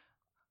 4.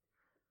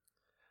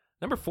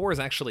 Number 4 is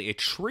actually a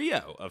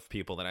trio of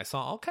people that I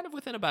saw all kind of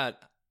within about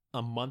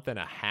a month and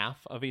a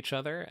half of each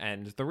other.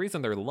 And the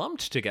reason they're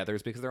lumped together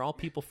is because they're all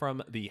people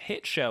from the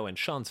hit show and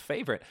Sean's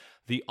favorite,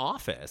 The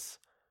Office.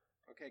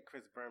 Okay,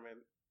 Chris Berman.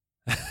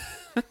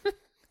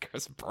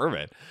 Chris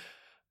Berman.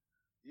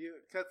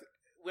 Because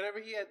whenever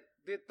he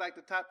did like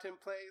the top 10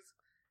 plays,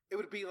 it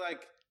would be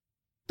like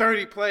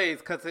 30 plays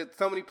because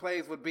so many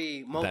plays would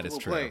be multiple That is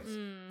true. plays.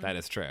 That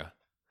is true.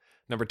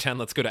 Number 10,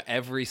 let's go to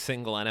every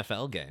single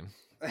NFL game.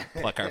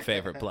 Pluck our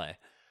favorite play.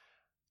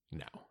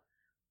 No.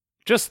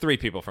 Just 3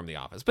 people from The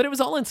Office. But it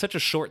was all in such a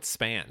short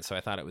span, so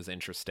I thought it was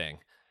interesting.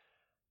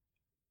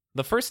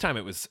 The first time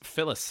it was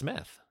Phyllis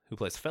Smith, who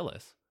plays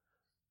Phyllis.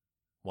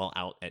 While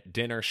out at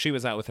dinner, she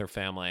was out with her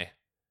family.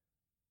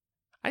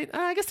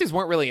 I guess these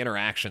weren't really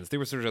interactions.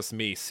 These were just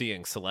me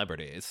seeing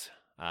celebrities.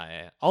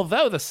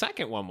 Although the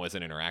second one was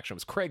an interaction. It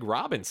was Craig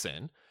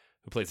Robinson,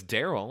 who plays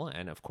Daryl,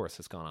 and of course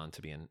has gone on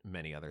to be in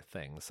many other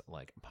things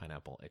like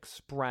Pineapple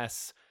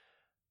Express.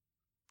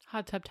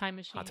 Hot Tub Time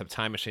Machine. Hot Tub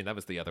Time Machine. That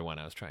was the other one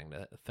I was trying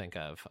to think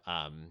of.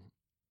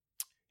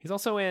 He's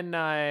also in,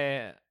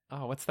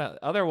 what's that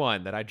other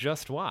one that I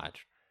just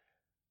watched?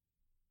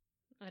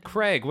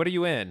 Craig, what are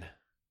you in?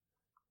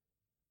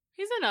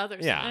 He's in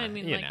others. Yeah, I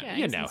mean,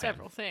 he's in him.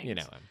 several things. You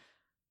know him.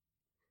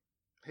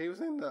 He was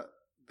in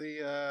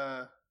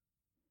the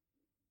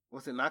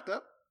was it Knocked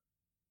Up?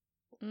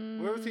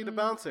 Where was he the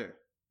bouncer?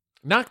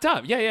 Knocked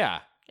Up. Yeah.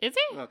 Is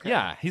he? Okay.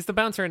 Yeah, he's the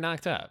bouncer in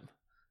Knocked Up.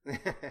 I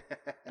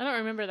don't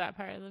remember that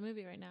part of the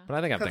movie right now. But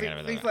I think I'm thinking of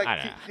it. He's like, I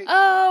don't know.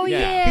 Oh, Yeah.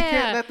 yeah. he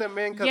can't let them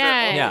in because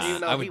Yes. they're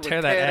old. I would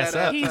tear that ass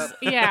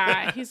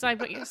up. He's like,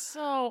 but you're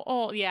so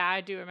old. Yeah,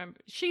 I do remember.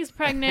 She's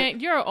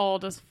pregnant. You're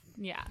old as.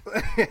 Yeah.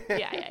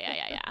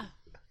 Yeah.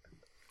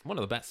 One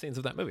of the best scenes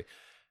of that movie.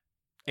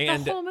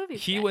 And the whole movie.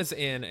 he was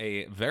in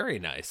a very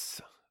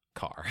nice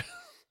car.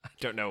 I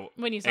don't know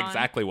When you saw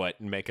exactly what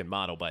make and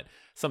model, but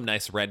some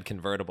nice red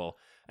convertible.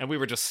 And we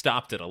were just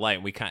stopped at a light,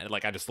 and we kind of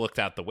I just looked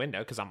out the window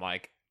because I'm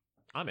like,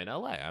 I'm in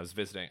LA. I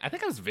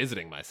think I was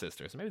visiting my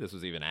sister, so maybe this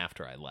was even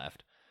after I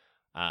left.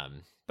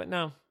 But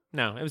no,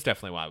 it was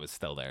definitely while I was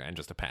still there and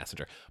just a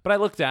passenger. But I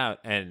looked out,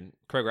 and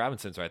Craig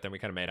Robinson's right there. We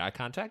kind of made eye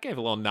contact, gave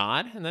a little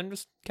nod, and then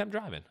just kept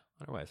driving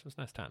on our ways. It was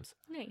nice times.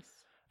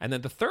 Nice. And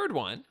then the third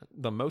one,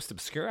 the most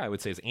obscure, I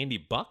would say, is Andy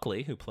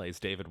Buckley, who plays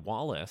David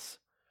Wallace,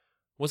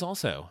 was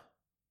also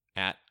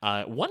at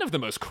one of the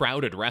most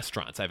crowded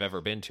restaurants I've ever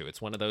been to.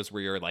 It's one of those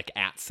where you're like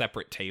at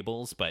separate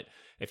tables, but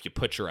if you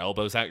put your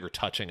elbows out, you're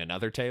touching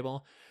another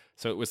table.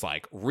 So it was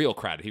like real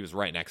crowded. He was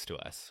right next to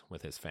us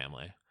with his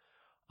family.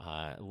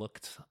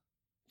 Looked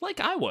like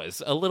I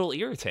was a little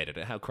irritated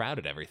at how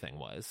crowded everything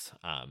was.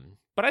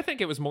 But I think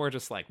it was more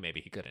just like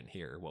maybe he couldn't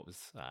hear what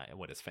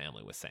his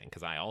family was saying,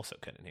 because I also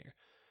couldn't hear.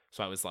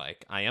 So I was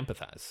like, I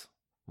empathize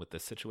with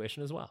this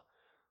situation as well.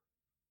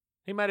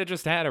 He might have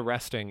just had a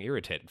resting,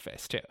 irritated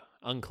face, too.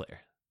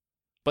 Unclear.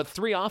 But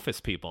 3 Office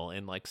people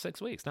in like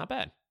 6 weeks. Not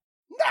bad.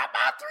 Not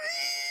my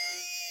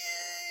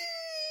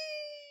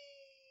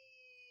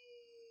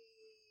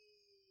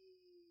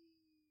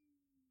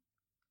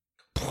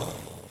 3.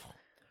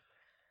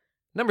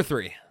 Number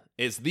 3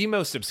 is the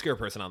most obscure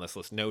person on this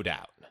list, no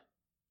doubt.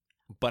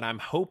 But I'm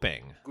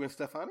hoping... Gwen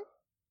Stefani?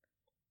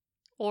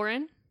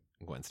 Oren?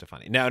 Gwen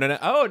Stefani. No.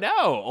 Oh,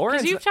 no.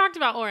 Because you've talked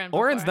about Oren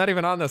before. Oren's not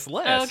even on this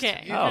list.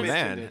 Okay. Oh,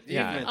 man.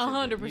 Yeah.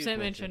 100%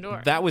 mentioned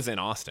Oren. That was in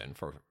Austin,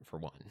 for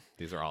one.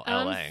 These are all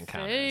LA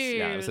encounters.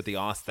 Yeah, it was at the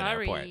Austin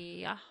airport.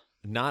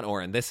 Not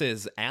Oren. This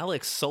is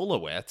Alex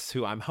Solowitz,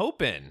 who I'm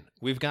hoping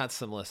we've got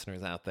some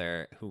listeners out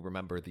there who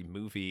remember the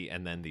movie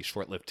and then the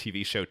short-lived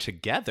TV show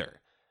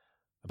Together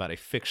about a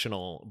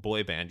fictional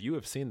boy band. You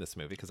have seen this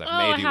movie because I've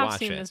made you watch it. I have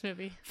seen this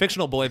movie.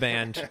 Fictional boy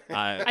band.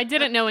 I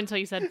didn't know until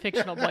you said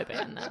fictional boy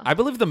band, though. I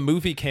believe the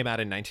movie came out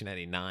in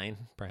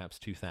 1999, perhaps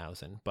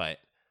 2000, but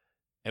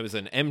it was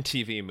an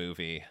MTV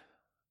movie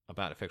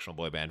about a fictional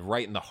boy band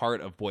right in the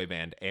heart of boy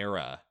band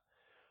era.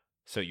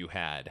 So you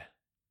had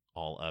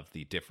all of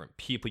the different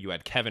people. You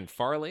had Kevin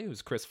Farley,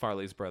 who's Chris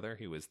Farley's brother,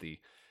 who was the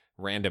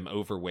random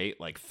overweight,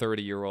 like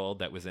 30-year-old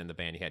that was in the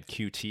band. You had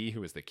QT,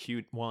 who was the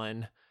cute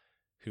one.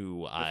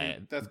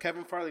 Does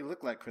Kevin Farley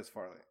look like Chris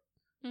Farley?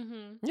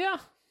 Mm-hmm. Yeah.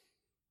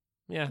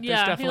 Yeah, there's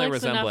Yeah, definitely he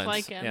looks enough resemblance.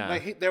 like him. Yeah.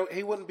 Like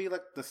he wouldn't be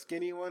like the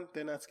skinny one.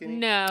 They're not skinny.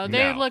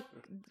 No,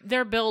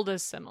 their build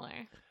is similar.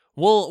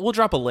 We'll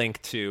drop a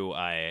link to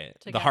the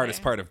Together.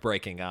 hardest part of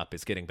breaking up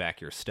is getting back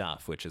your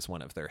stuff, which is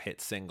one of their hit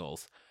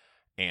singles,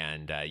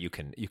 and you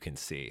can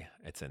see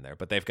it's in there.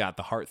 But they've got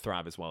the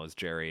Heartthrob as well as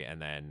Jerry,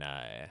 and then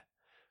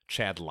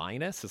Chad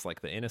Linus is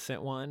like the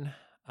innocent one.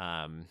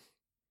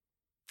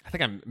 I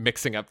think I'm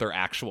mixing up their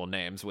actual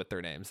names with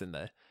their names in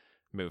the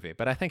movie,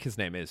 but I think his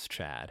name is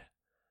Chad.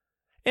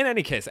 In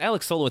any case,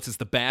 Alex Solowitz is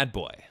the bad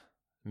boy,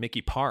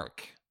 Mickey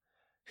Park,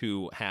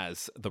 who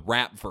has the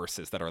rap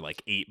verses that are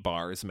like 8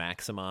 bars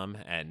maximum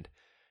and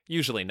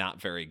usually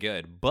not very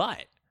good.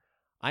 But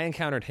I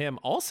encountered him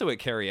also at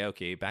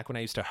karaoke back when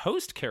I used to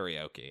host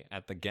karaoke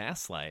at the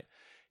Gaslight.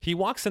 He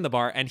walks in the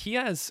bar and he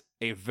has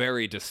a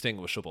very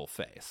distinguishable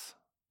face.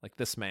 Like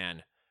this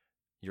man,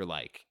 you're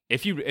like,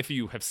 if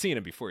you have seen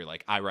him before, you're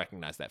like, I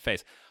recognize that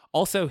face.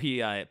 Also,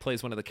 he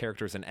plays one of the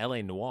characters in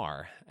L.A.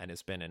 Noire and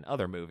has been in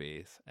other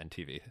movies and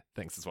TV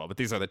things as well. But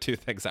these are the 2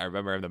 things I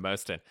remember him the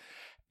most in.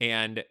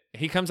 And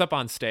he comes up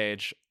on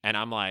stage, and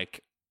I'm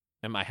like,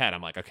 in my head,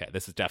 I'm like, okay,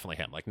 this is definitely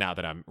him. Like, now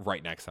that I'm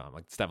right next to him,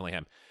 like, it's definitely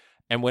him.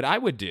 And what I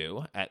would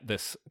do at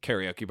this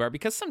karaoke bar,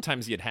 because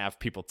sometimes you'd have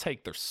people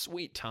take their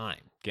sweet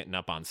time getting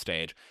up on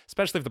stage,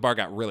 especially if the bar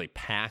got really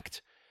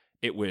packed,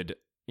 it would,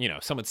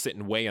 someone's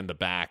sitting way in the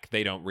back,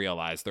 they don't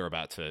realize they're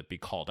about to be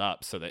called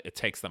up, so that it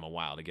takes them a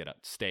while to get up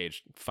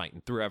stage,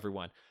 fighting through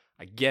everyone.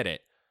 I get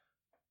it.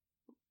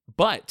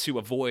 But to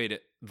avoid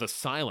the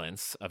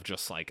silence of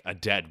just like a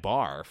dead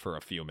bar for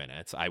a few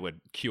minutes, I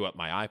would cue up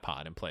my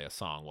iPod and play a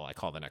song while I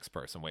call the next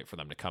person, wait for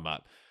them to come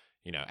up,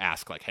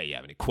 ask like, hey, you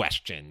have any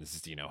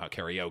questions? Do you know how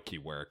karaoke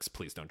works?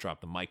 Please don't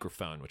drop the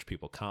microphone, which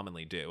people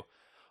commonly do.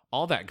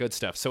 All that good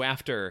stuff. So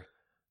after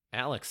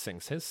Alex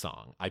sings his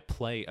song, I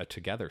play a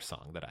Together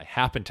song that I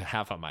happen to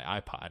have on my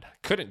iPod.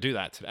 Couldn't do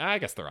that today. I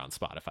guess they're on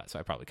Spotify, so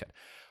I probably could.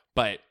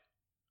 But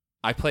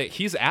I play,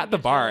 he's at the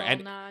bar,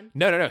 and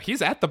no,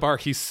 he's at the bar,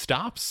 he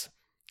stops.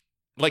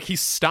 Like, he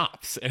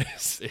stops, and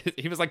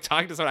he was, like,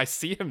 talking to someone, I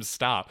see him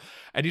stop,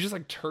 and he just,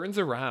 like, turns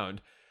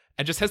around,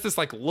 and just has this,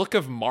 like, look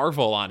of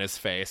marvel on his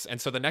face, and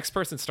so the next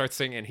person starts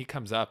singing, and he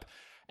comes up,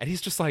 and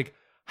he's just like,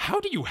 how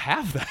do you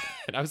have that?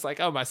 And I was like,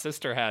 oh, my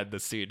sister had the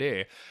CD,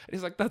 and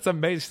he's like, that's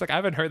amazing. She's like, I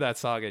haven't heard that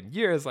song in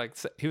years. Like,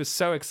 he was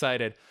so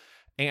excited.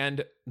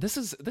 And this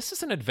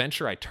is an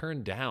adventure I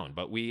turned down,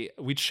 but we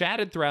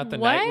chatted throughout the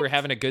night. We were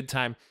having a good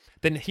time.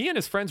 Then he and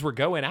his friends were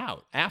going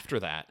out after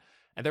that.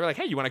 And they were like,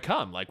 hey, you want to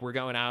come? Like, we're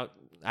going out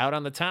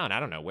on the town.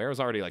 I don't know where. It was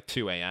already like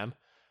 2 a.m.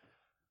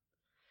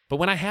 But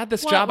when I had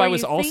this job, I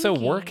was also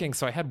working.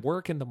 So I had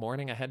work in the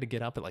morning. I had to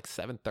get up at like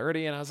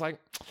 7:30. And I was like,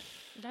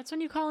 that's when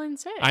you call in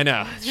sick. I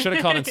know. Should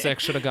have called in sick.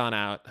 Should have gone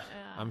out. Yeah.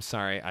 I'm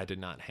sorry. I did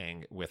not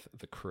hang with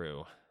the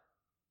crew.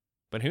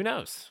 But who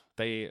knows?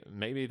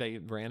 Maybe they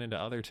ran into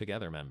other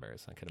Together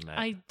members. I could have met.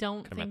 I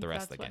don't think met the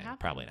rest that's of the gang. Happened.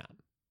 Probably not.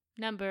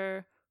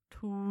 Number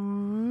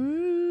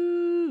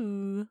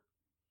 2.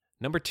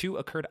 Number 2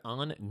 occurred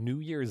on New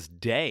Year's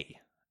Day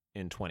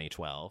in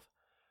 2012.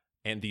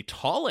 And the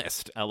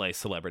tallest LA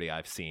celebrity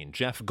I've seen,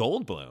 Jeff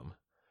Goldblum,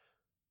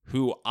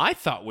 who I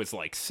thought was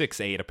like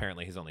 6'8".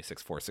 Apparently he's only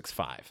 6'4",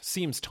 6'5".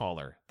 Seems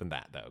taller than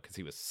that, though, because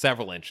he was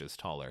several inches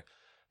taller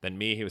than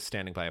me. He was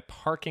standing by a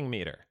parking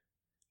meter.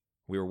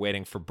 We were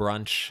waiting for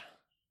brunch.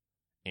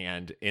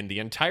 And in the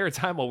entire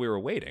time while we were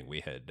waiting,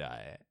 we had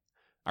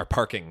our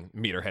parking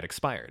meter had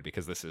expired,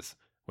 because this is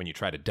when you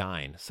try to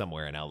dine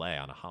somewhere in LA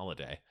on a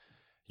holiday.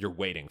 You're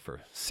waiting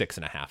for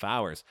 6.5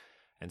 hours.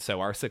 And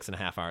so our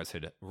 6.5 hours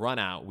had run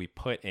out. We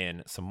put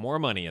in some more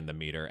money in the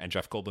meter, and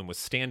Jeff Goldblum was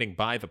standing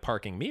by the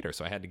parking meter.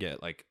 So I had to get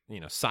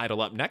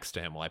sidle up next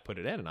to him while I put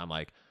it in. And I'm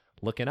like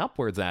looking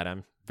upwards at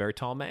him. Very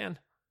tall man.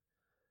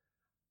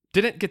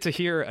 Didn't get to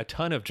hear a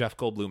ton of Jeff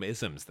Goldblum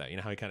isms, though. You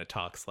know how he kind of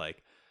talks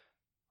like,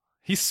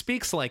 he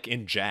speaks like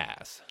in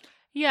jazz.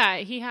 Yeah,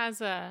 he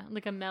has a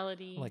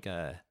melody. Like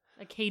a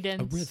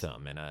cadence, a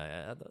rhythm, and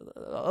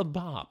a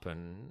bop,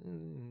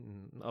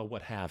 and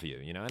what have you,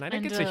 and I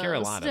didn't get to hear a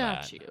lot of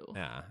that.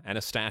 Yeah, and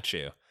a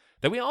statue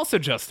that we also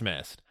just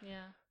missed.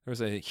 Yeah, there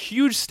was a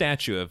huge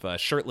statue of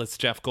shirtless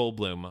Jeff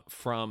Goldblum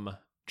from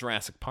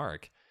Jurassic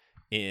Park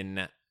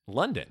in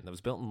London. That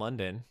was built in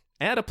London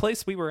at a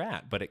place we were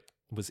at, but it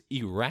was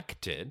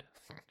erected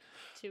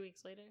 2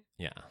 weeks later.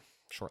 Yeah,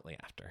 shortly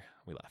after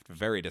we left.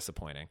 Very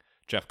disappointing.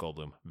 Jeff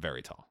Goldblum,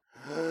 very tall.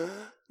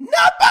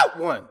 Number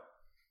 1.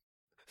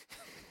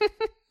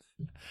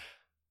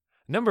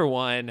 Number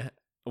 1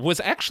 was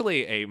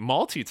actually a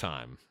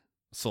multi-time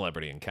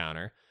celebrity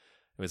encounter.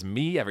 It was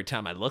me every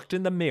time I looked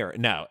in the mirror.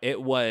 No,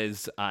 it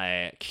was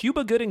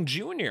Cuba Gooding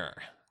Jr.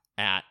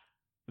 at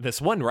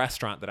this one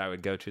restaurant that I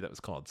would go to that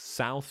was called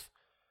South.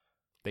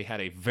 They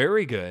had a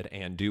very good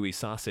andouille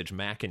sausage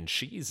mac and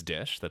cheese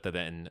dish that they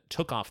then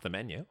took off the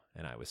menu,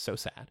 and I was so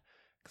sad.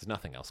 because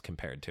nothing else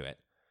compared to it.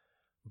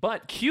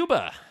 But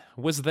Cuba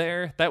was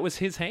there. That was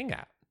his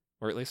hangout,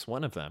 or at least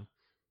one of them.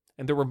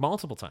 And there were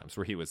multiple times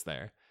where he was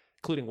there,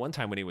 including one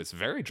time when he was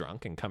very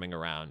drunk and coming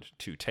around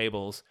to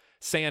tables,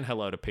 saying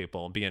hello to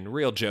people, being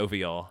real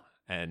jovial,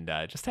 and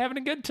just having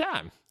a good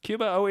time.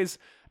 Cuba always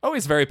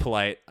very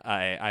polite.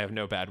 I have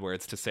no bad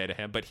words to say to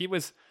him, but he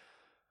was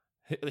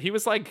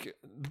like,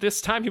 this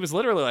time he was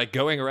literally like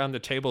going around the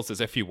tables as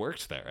if he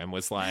worked there and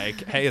was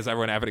like, hey, is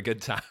everyone having a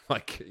good time?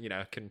 Like,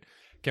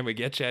 can we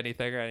get you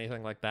anything or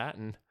anything like that?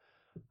 And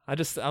I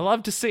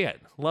love to see it.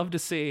 Love to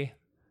see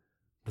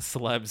the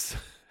celebs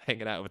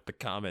hanging out with the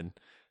common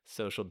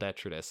social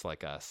detritus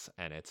like us,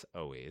 and it's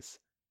always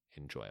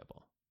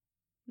enjoyable.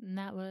 And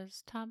that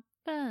was top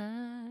 5.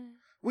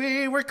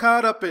 We were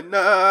caught up in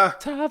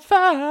top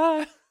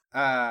 5.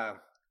 I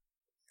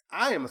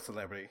am a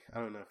celebrity. I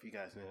don't know if you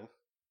guys knew.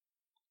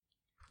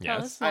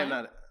 Yes. I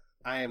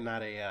am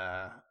not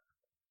a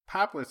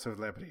popular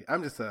celebrity.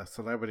 I'm just a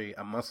celebrity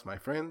amongst my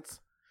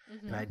friends,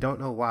 and I don't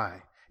know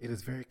why. It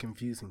is very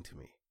confusing to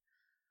me.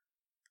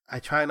 I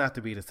try not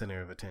to be the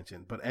center of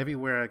attention, but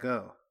everywhere I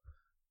go,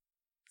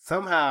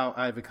 somehow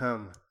I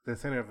become the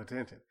center of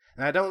attention,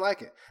 and I don't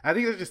like it. I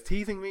think they're just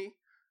teasing me.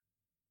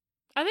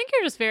 I think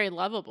you're just very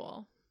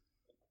lovable.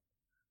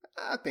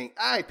 I think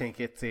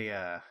it's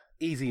a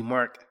easy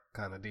mark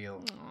kind of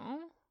deal. Aww.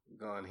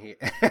 Going here.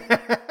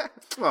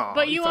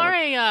 But you are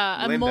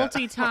a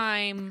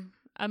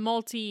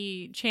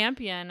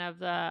multi-champion of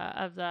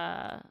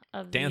the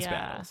dance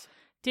battles.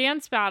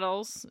 Dance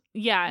battles,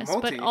 yes,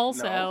 but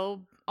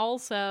also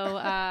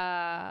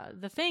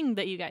the thing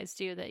that you guys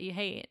do that you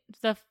hate.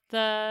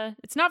 The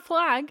it's not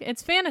flag,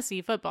 it's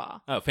fantasy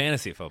football. Oh,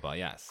 fantasy football,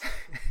 yes.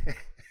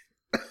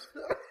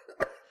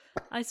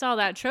 I saw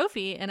that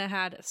trophy and it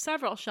had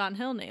several Sean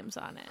Hill names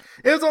on it.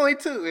 It was only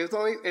 2.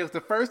 It was the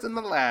first and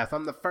the last.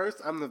 I'm the first.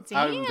 I'm the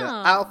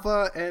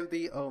alpha and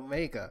the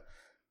omega.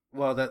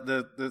 Well,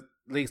 the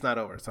league's not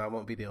over, so I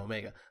won't be the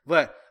omega.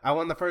 But I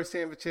won the first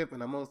championship,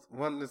 and I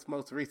won this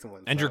most recent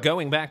one. And you're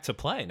going back to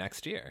play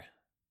next year.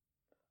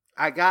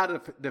 I gotta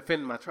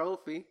defend my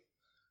trophy,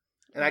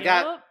 and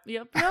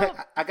Yep.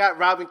 I got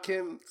Robin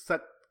Kim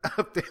sucked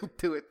up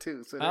into it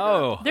too.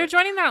 So they're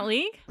joining that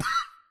league.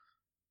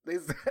 They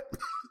said,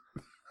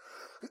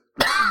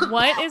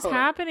 what is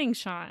happening,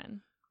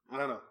 Sean? I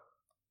don't know.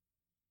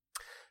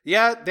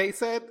 Yeah, they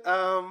said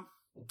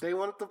they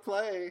wanted to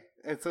play,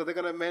 and so they're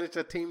gonna manage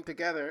a team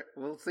together.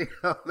 We'll see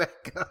how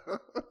that goes.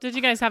 Did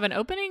you guys have an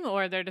opening,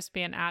 or they're just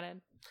being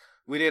added?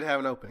 We did have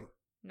an opening.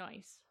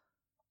 Nice.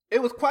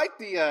 It was quite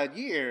the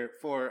year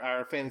for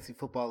our fantasy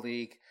football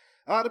league.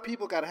 A lot of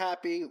people got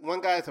happy.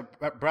 One guy's a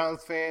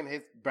Browns fan.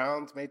 His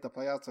Browns made the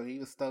playoffs, so he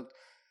was stoked.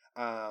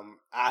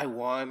 I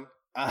won.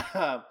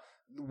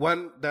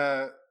 One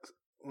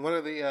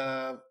of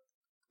the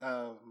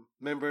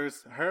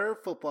members, her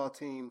football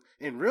team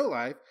in real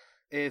life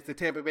is the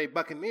Tampa Bay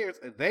Buccaneers,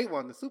 and they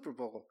won the Super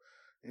Bowl.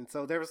 And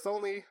so there was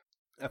only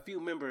a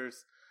few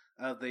members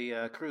of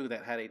the crew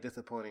that had a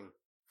disappointing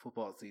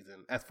football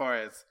season, as far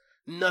as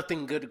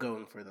nothing good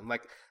going for them.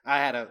 Like, I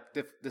had a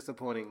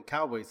disappointing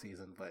Cowboy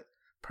season, but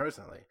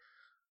personally,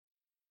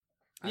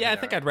 I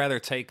think I'd rather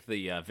take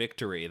the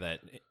victory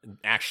that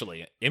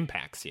actually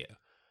impacts you.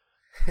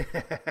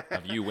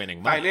 Of you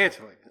winning money.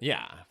 Financially.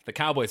 Yeah. If the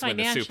Cowboys win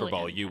the Super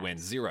Bowl, you win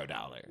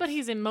 $0. But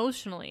he's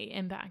emotionally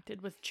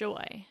impacted with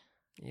joy.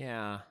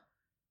 Yeah.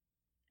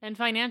 And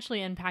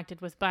financially impacted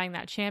with buying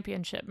that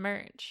championship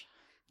merch.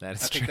 That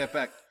is I true. take that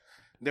back.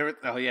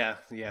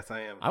 Yes,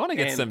 I am. I want to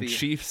get some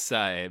Chiefs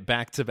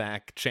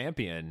back-to-back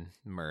champion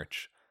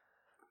merch.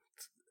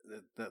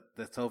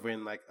 That's over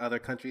in like other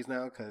countries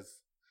now,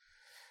 because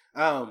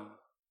I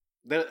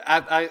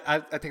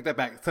take that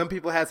back. Some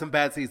people had some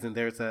bad season.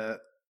 There's a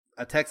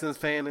Texans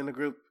fan in the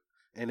group,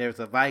 and there's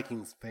a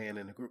Vikings fan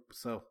in the group.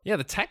 So yeah,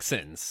 the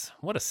Texans.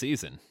 What a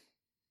season!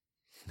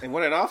 And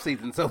what an off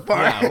season so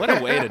far. Yeah, what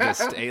a way to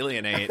just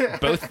alienate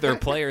both their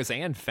players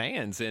and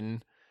fans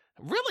in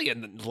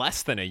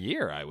less than a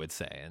year, I would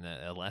say. In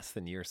a less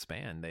than year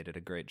span, they did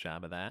a great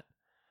job of that.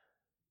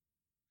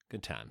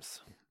 Good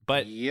times.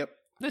 But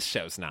This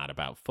show's not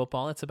about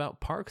football. It's about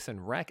Parks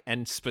and Rec,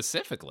 and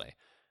specifically,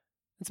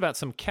 it's about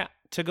some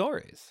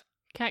categories.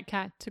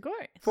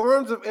 Categories.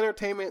 Forms of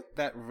entertainment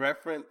that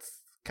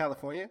reference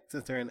California,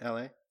 since they're in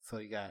LA. So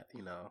you got,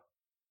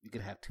 you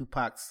could have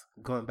Tupac's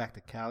going back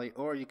to Cali,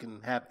 or you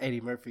can have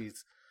Eddie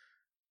Murphy's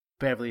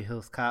Beverly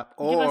Hills Cop,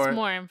 or give us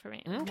more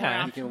information.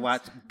 Okay. You can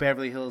watch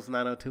Beverly Hills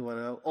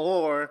 90210,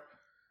 or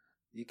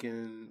you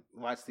can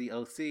watch the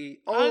OC,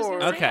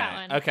 or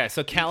okay.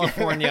 So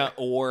California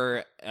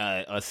or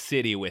a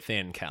city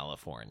within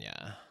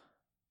California.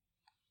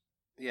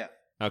 Yeah.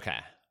 Okay.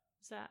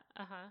 Is that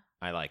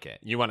I like it.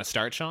 You want to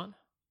start, Sean?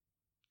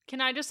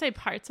 Can I just say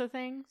parts of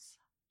things?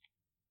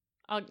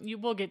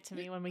 We'll get to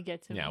me when we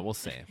get to me. Yeah, we'll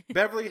see.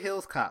 Beverly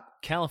Hills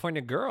Cop.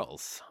 California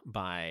Girls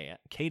by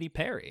Katy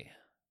Perry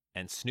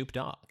and Snoop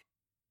Dogg.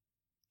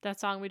 That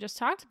song we just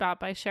talked about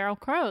by Sheryl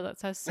Crow that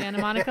says Santa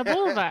Monica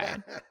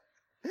Boulevard.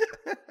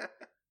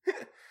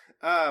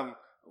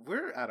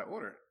 we're out of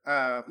order.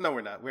 No,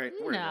 we're not. We're in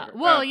No. order.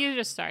 Well, you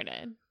just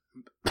started.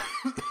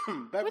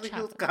 Beverly Which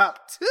Hills happened?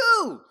 Cop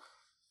 2.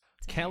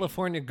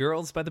 California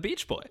Girls by the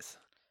Beach Boys.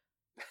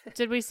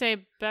 Did we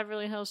say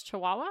Beverly Hills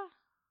Chihuahua?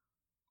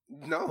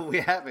 No, we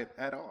haven't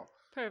at all.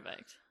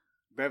 Perfect.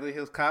 Beverly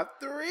Hills Cop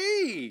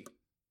 3.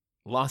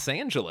 Los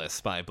Angeles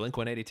by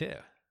Blink-182.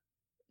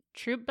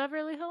 Troop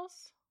Beverly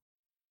Hills?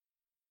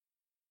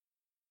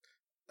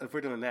 If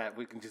we're doing that,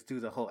 we can just do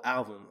the whole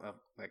album of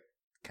like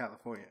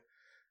California,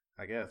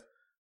 I guess.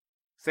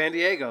 San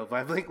Diego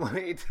by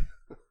Blink-182.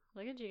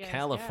 Look at you guys.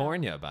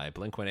 California by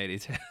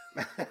Blink-182.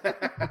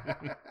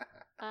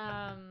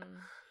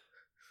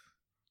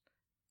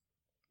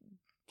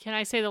 Can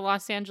I say the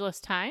Los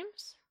Angeles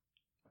Times?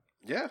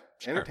 Yeah,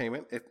 Sure.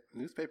 entertainment. If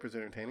newspapers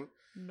are entertaining.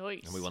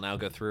 Nice. And we will now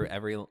go through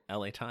every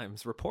LA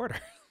Times reporter.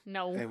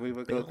 No. And we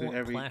will go Bill through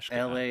every Plaschke.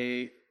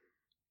 LA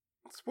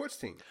sports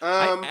team.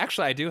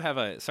 I do have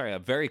a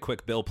very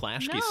quick Bill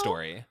Plaschke No.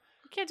 story.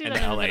 You can't do And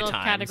that in the LA middle of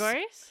Times.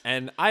 categories.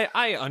 And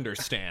I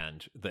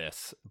understand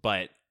this,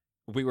 but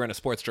we were in a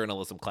sports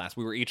journalism class.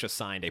 We were each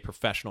assigned a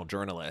professional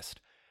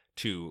journalist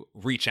to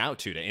reach out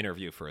to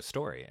interview for a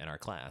story in our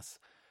class.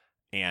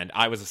 And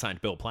I was assigned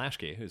Bill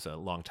Plaschke, who's a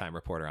longtime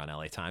reporter on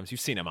LA Times. You've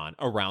seen him on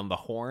Around the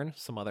Horn,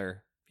 some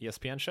other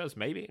ESPN shows,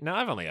 maybe. No,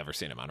 I've only ever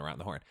seen him on Around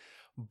the Horn.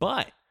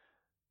 But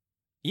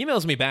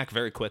emails me back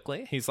very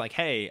quickly. He's like,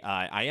 hey,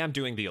 I am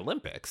doing the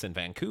Olympics in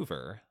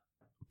Vancouver,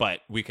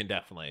 but we can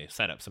definitely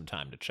set up some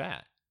time to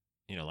chat.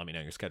 You know, let me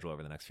know your schedule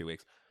over the next few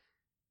weeks.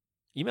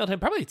 Emailed him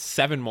probably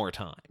 7 more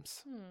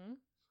times.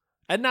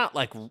 And not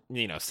like,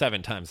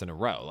 7 times in a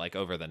row, like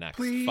over the next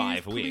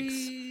 5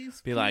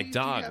 weeks. Be like,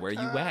 dog, where you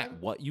at?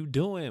 What you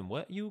doing?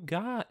 What you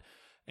got?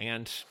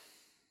 And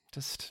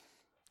just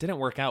didn't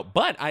work out.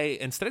 But I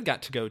instead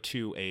got to go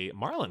to a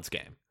Marlins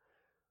game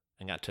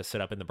and got to sit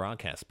up in the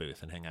broadcast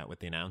booth and hang out with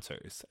the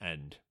announcers.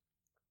 And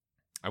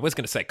I was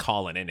going to say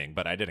call an inning,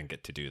 but I didn't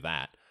get to do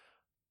that.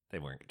 They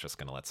weren't just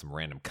going to let some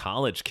random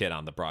college kid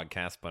on the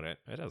broadcast, but it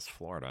is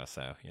Florida,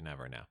 so you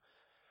never know.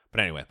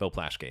 But anyway, Bill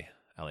Plaschke,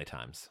 LA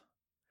Times.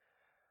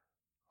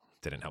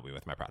 Didn't help me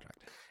with my project.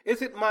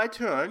 Is it my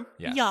turn?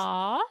 Yes.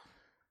 Yeah.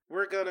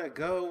 We're going to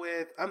go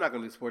with... I'm not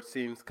going to do sports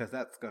teams because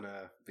that's going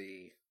to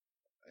be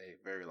a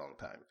very long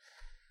time.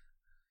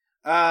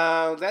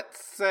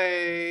 Let's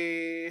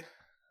say...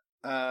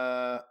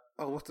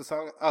 what's the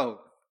song?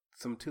 Oh,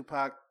 some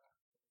Tupac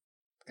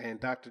and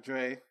Dr.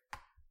 Dre.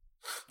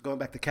 Going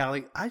back to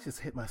Cali. I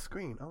just hit my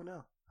screen. Oh,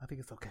 no. I think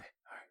it's okay.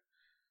 All right.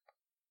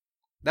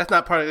 That's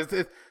not part of it.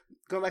 It's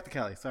going back to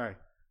Cali. Sorry.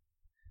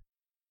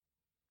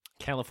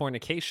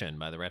 Californication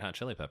by the Red Hot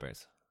Chili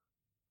Peppers.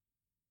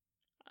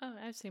 Oh,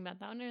 I was thinking about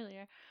that one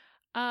earlier.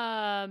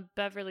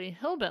 Beverly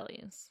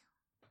Hillbillies.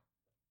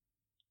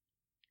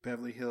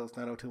 Beverly Hills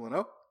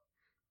 90210.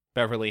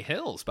 Beverly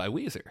Hills by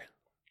Weezer.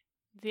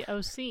 The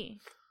OC.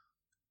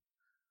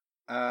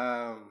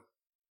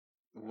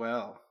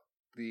 Well,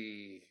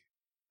 the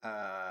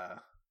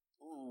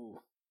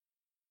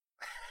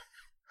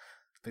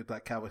Big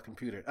Black Cowboy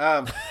Computer.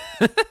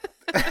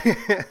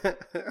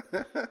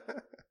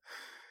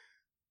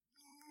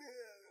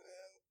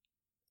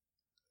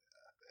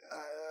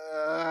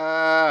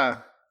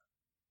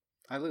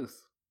 I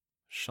lose.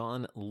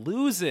 Sean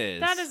loses.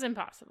 That is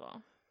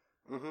impossible.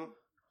 Mm-hmm.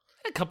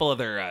 A couple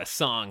other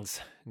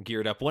songs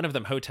geared up. One of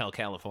them, Hotel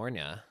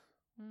California,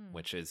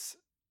 which is,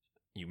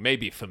 you may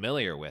be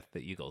familiar with, the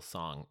Eagles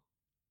song.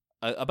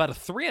 About a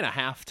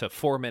 3.5 to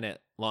 4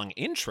 minute long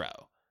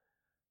intro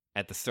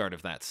at the start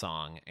of that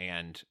song.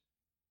 And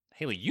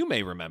Haley, you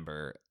may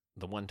remember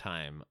the one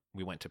time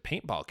we went to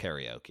paintball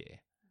karaoke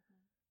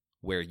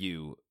where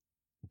you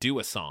do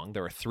a song.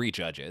 There are 3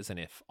 judges, and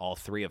if all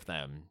 3 of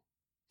them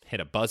hit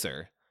a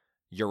buzzer,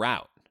 you're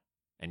out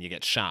and you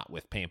get shot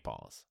with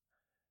paintballs.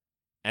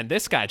 And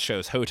this guy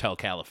chose Hotel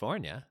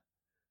California,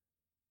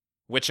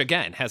 which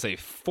again has a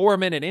 4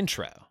 minute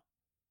intro.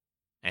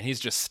 And he's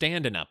just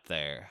standing up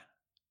there,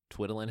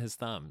 twiddling his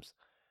thumbs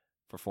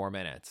for 4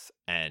 minutes.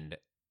 And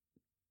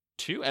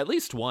at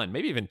least one,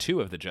 maybe even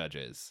 2 of the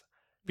judges,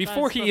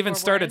 before he even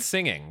started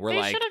singing, were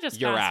like, should have just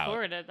you're fast out.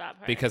 forwarded that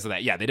part. Because of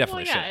that. Yeah, they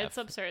definitely should have. It's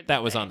absurd.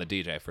 That was on the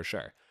DJ for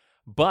sure.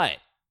 But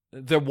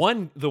the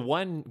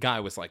one guy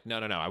was like, no,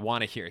 I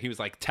want to hear it. He was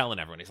like telling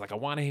everyone, he's like, I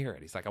want to hear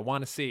it. He's like, I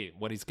want to see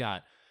what he's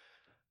got.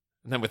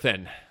 And then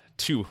within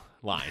 2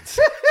 lines,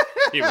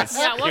 he was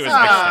Yeah, he was wasn't mixed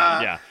good.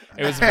 up. Yeah,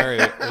 it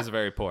was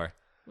very poor.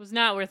 It was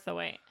not worth the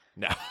wait.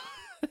 No.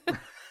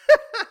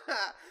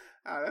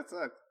 Oh, that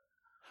sucks.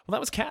 Well,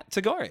 that was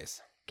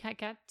categories.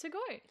 Categories.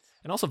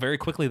 And also very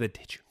quickly, the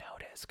did you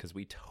notice? Because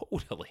we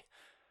totally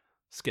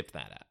skipped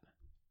that at.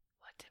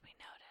 What did we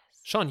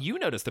notice? Sean, you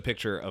noticed the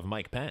picture of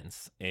Mike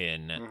Pence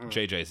in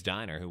JJ's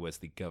Diner, who was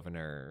the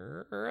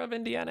governor of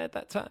Indiana at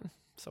that time.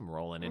 Some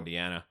role in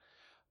Indiana.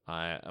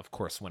 Of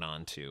course, went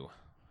on to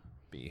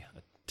be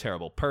a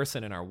terrible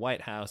person in our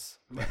White House.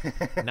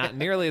 But not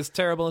nearly as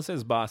terrible as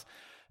his boss.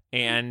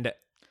 And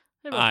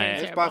They were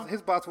pretty terrible.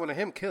 his boss wanted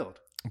him killed.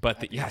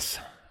 But yes,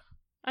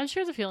 I'm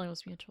sure the feeling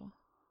was mutual.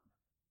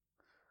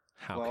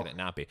 how could it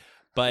not be?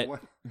 But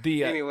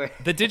Anyway.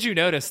 the did you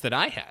notice that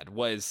I had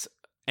was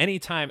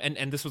anytime,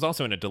 and this was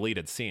also in a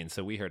deleted scene,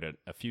 so we heard it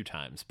a few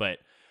times, but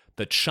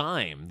the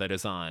chime that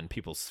is on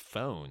people's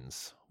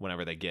phones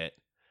whenever they get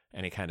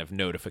any kind of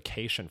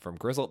notification from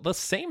Grizzle, the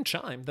same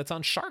chime that's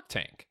on Shark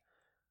Tank.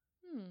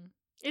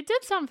 It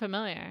did sound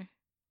familiar.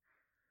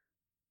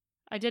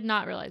 I did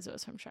not realize it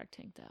was from Shark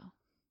Tank, though.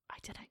 I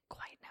didn't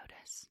quite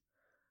notice.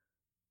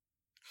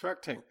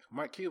 Shark Tank.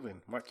 Mark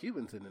Cuban. Mark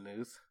Cuban's in the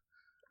news.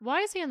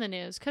 Why is he in the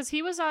news? Because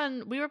he was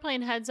on, we were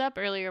playing Heads Up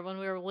earlier when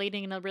we were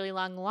waiting in a really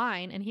long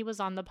line, and he was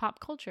on the pop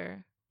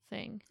culture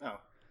thing. Oh.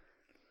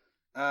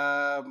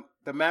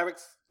 The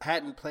Mavericks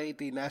hadn't played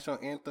the national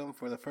anthem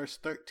for the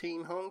first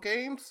 13 home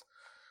games.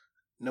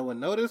 No one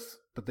noticed,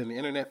 but then the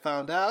internet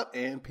found out,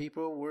 and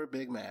people were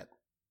big mad.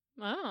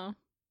 Oh.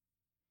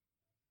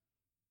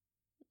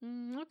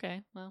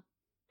 Okay, well,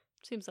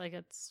 seems like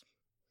it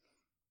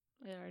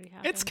already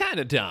happened. It's kind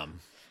of dumb.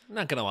 I'm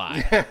not going to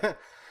lie.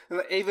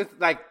 Even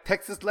like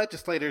Texas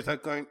legislators are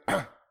going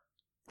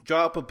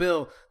draw up a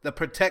bill to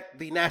protect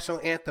the National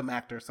Anthem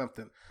Act or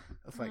something.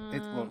 It's like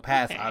it won't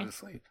pass, okay.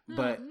 Obviously,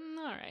 but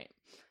all right.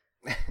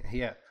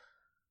 Yeah,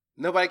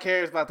 nobody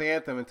cares about the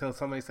anthem until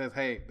somebody says,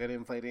 "Hey, they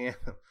didn't play the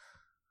anthem."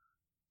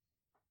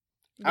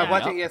 Yeah. I'm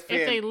watching ESPN.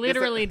 If they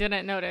literally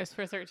didn't notice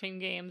for 13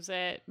 games,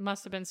 it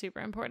must have been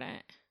super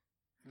important.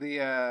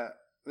 I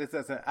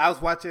was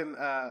watching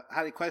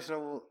Highly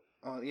Questionable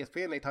on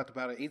ESPN. They talked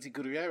about it. Easy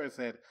Gutierrez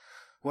said,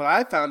 "Well,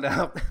 I found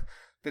out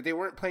that they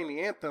weren't playing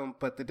the anthem,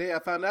 but the day I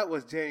found out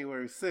was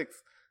January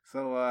 6th.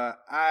 So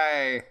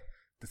I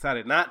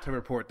decided not to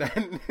report that."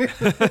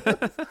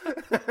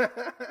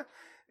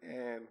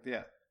 And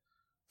yeah.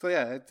 So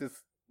yeah, it just,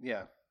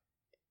 yeah.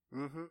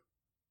 Mm-hmm.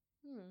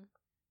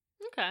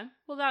 Okay.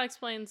 Well, that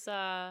explains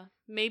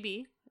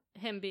maybe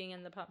him being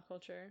in the pop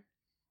culture.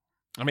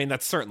 I mean,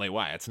 that's certainly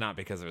why. It's not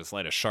because of his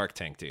latest Shark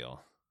Tank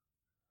deal.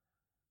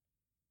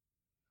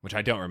 Which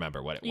I don't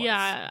remember what it was.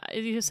 Yeah,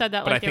 you said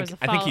that but like there was a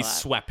follow-up. I think he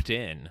swept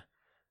in.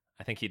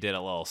 I think he did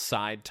a little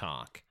side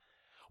talk,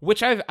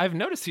 which I've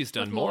noticed he's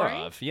done With more Lori?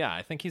 of. Yeah,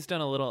 I think he's done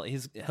a little.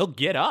 He'll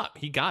get up.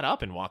 He got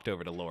up and walked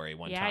over to Lori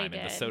one Yeah, he time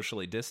in the did.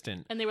 socially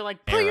distant. And they were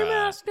like, "Put your era.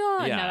 mask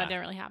on." Yeah. No, that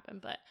didn't really happen,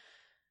 but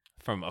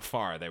From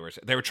afar, they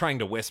were trying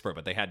to whisper,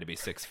 but they had to be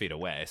 6 feet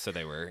away, so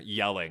they were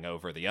yelling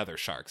over the other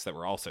sharks that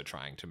were also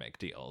trying to make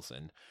deals.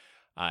 And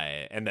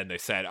then they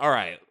said, "All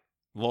right,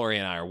 Lori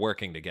and I are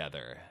working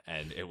together,"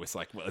 and it was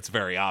like, well, it's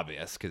very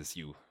obvious because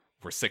you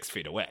were 6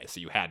 feet away, so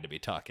you had to be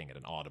talking at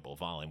an audible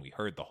volume. We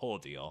heard the whole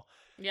deal,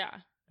 yeah.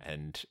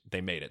 and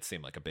they made it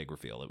seem like a big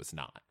reveal. It was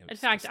not. It was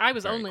In fact, just I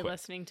was very only quick.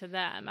 listening to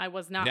them. I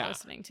was not Yeah.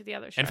 listening to the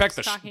other sharks. In fact,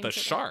 talking the to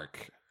them.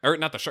 shark, or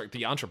not the shark,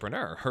 the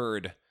entrepreneur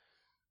heard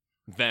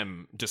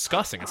them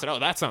discussing and said, "Oh,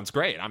 that sounds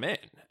great. I'm in."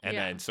 And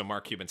Yeah. then so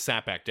Mark Cuban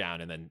sat back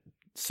down and then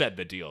said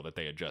the deal that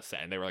they had just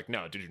said. And they were like,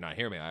 "No, did you not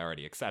hear me? I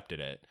already accepted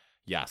it.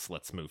 Yes,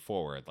 let's move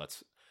forward.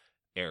 Let's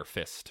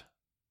fist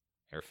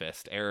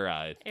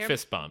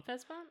bump,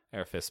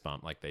 air fist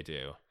bump like they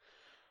do."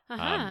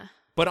 Uh-huh.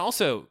 But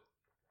also,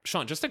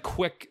 Sean, just a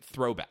quick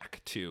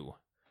throwback to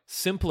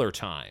simpler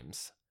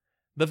times.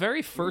 The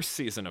very first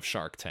season of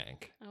Shark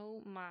Tank.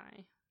 Oh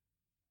my.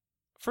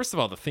 First of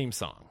all, the theme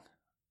song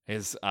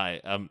is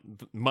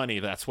Money,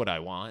 That's What I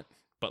Want,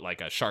 but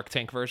like a Shark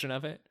Tank version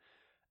of it.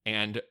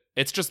 And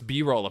it's just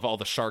B-roll of all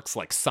the sharks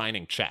like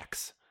signing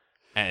checks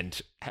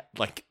and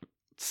like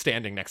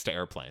standing next to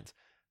airplanes.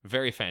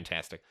 Very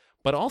fantastic.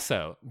 But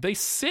also, they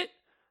sit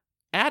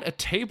at a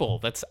table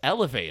that's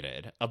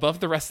elevated above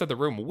the rest of the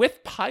room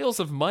with piles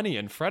of money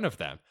in front of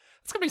them.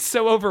 It's going to be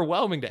so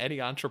overwhelming to any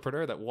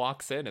entrepreneur that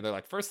walks in and they're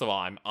like, first of all,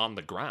 I'm on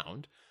the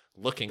ground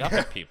looking up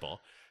at people.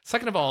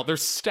 Second of all,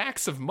 there's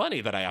stacks of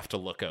money that I have to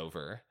look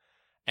over.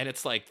 And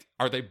it's like,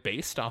 are they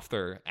based off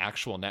their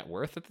actual net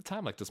worth at the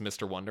time? Like, does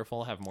Mr.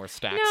 Wonderful have more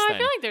stacks No, I than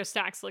feel like their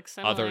stacks look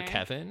similar. other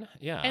Kevin?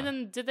 Yeah. And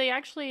then did they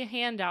actually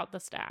hand out the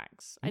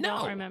stacks? I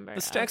don't remember.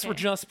 The stacks were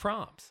Okay. just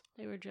props.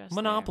 They were just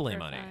Monopoly there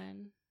for money.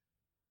 fun.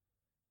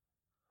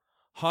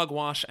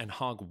 Hogwash and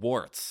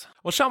Hogwarts.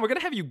 Well, Sean, we're going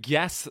to have you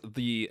guess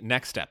the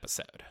next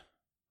episode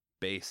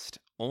based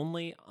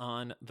only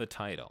on the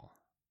title.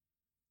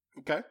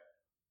 Okay.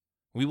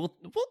 Well,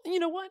 you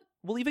know what?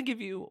 We'll even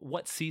give you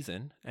what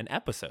season and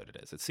episode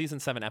it is. It's season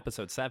 7,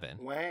 episode 7.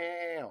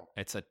 Wow.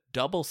 It's a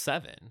double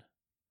 7,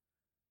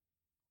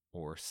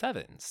 or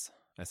sevens,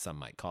 as some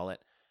might call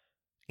it.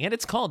 And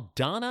it's called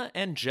Donna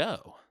and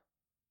Joe.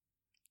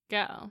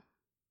 Go.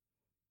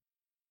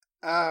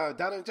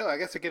 Donna and Joe, I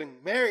guess they're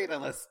getting married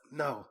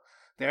no.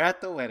 They're at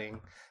the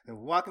wedding and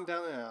walking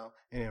down the aisle,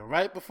 and then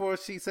right before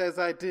she says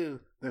I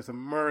do, there's a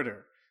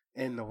murder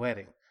in the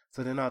wedding.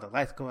 So then all the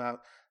lights go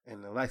out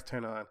and the lights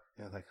turn on,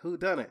 and it's like, who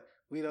done it?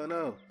 We don't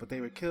know, but they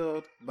were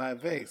killed by a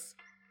vase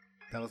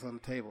that was on the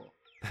table.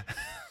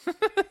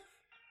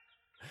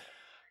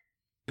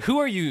 Who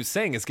are you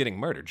saying is getting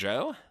murdered,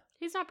 Joe?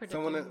 He's not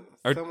predicting.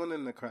 Someone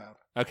in the crowd.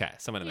 Okay,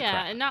 someone in the Yeah,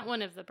 crowd. and not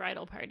one of the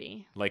bridal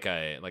party. Like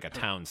a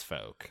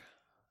townsfolk,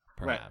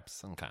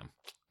 perhaps. Okay.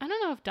 I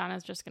don't know if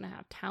Donna's just going to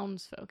have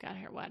townsfolk at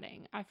her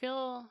wedding. I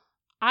feel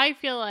I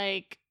feel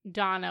like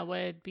Donna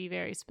would be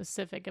very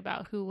specific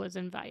about who was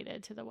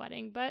invited to the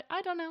wedding, but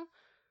I don't know.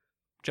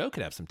 Joe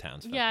could have some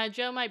townsfolk. Yeah,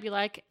 Joe might be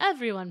like,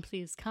 everyone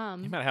please He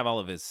come. might have all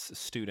of his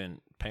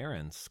student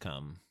parents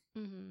come.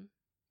 Mm-hmm.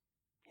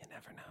 You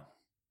never know.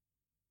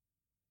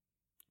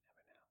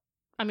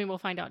 I mean, we'll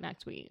find out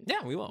next week.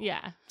 Yeah, we will.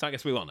 Yeah. So I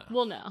guess we will know.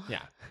 We'll know.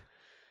 Yeah.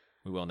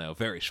 We will know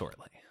very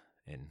shortly,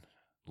 in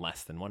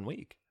less than 1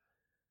 week.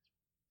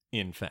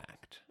 In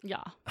fact.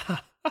 Yeah.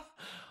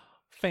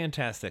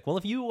 Fantastic. Well,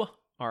 if you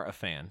are a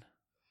fan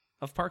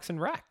of Parks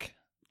and Rec,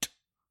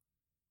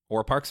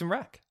 or Parks and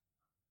Rec,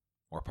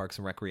 or Parks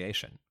and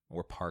Recreation,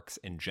 or parks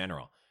in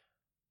general,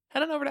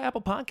 head on over to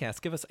Apple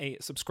Podcasts, give us a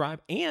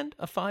subscribe and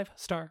a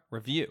 5-star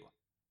review.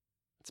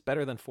 It's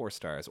better than 4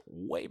 stars,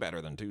 way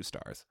better than 2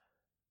 stars.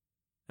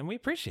 And we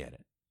appreciate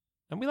it.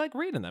 And we like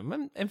reading them.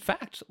 And in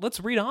fact, let's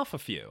read off a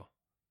few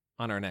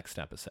on our next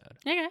episode.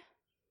 Okay.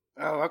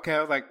 Oh, okay.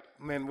 I was like,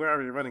 man, we're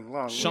already running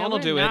long. Sean will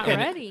do not it.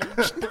 ready.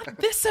 Not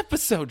this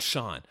episode,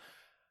 Sean.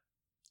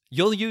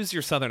 You'll use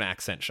your southern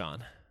accent,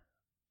 Sean.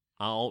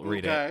 I'll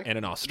read it in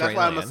an Australian.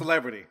 That's why I'm a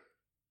celebrity.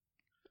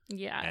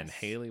 Yes. And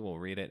Haley will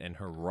read it in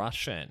her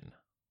Russian.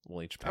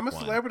 We'll each pick I'm a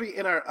one. celebrity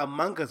in our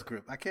Among Us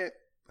group. I can't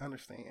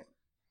understand.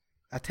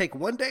 I take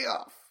 1 day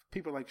off.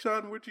 People are like,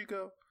 Sean, where'd you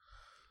go?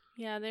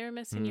 Yeah, they were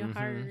missing you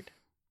hard.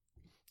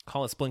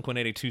 Call us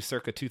Blink-182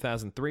 circa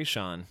 2003,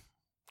 Sean,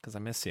 because I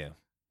miss you.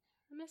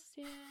 I miss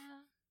you.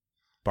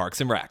 Barks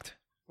and Wrecked.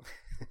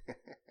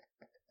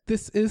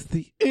 This is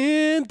the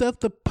end of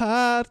the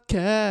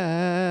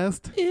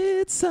podcast.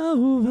 It's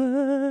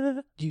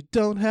over. You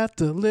don't have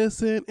to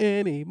listen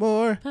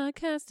anymore.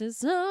 Podcast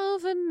is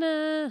over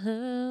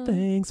now.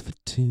 Thanks for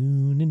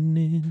tuning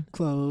in.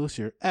 Close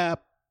your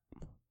app.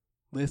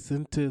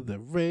 Listen to the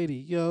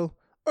radio.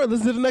 Or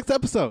listen to the next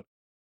episode.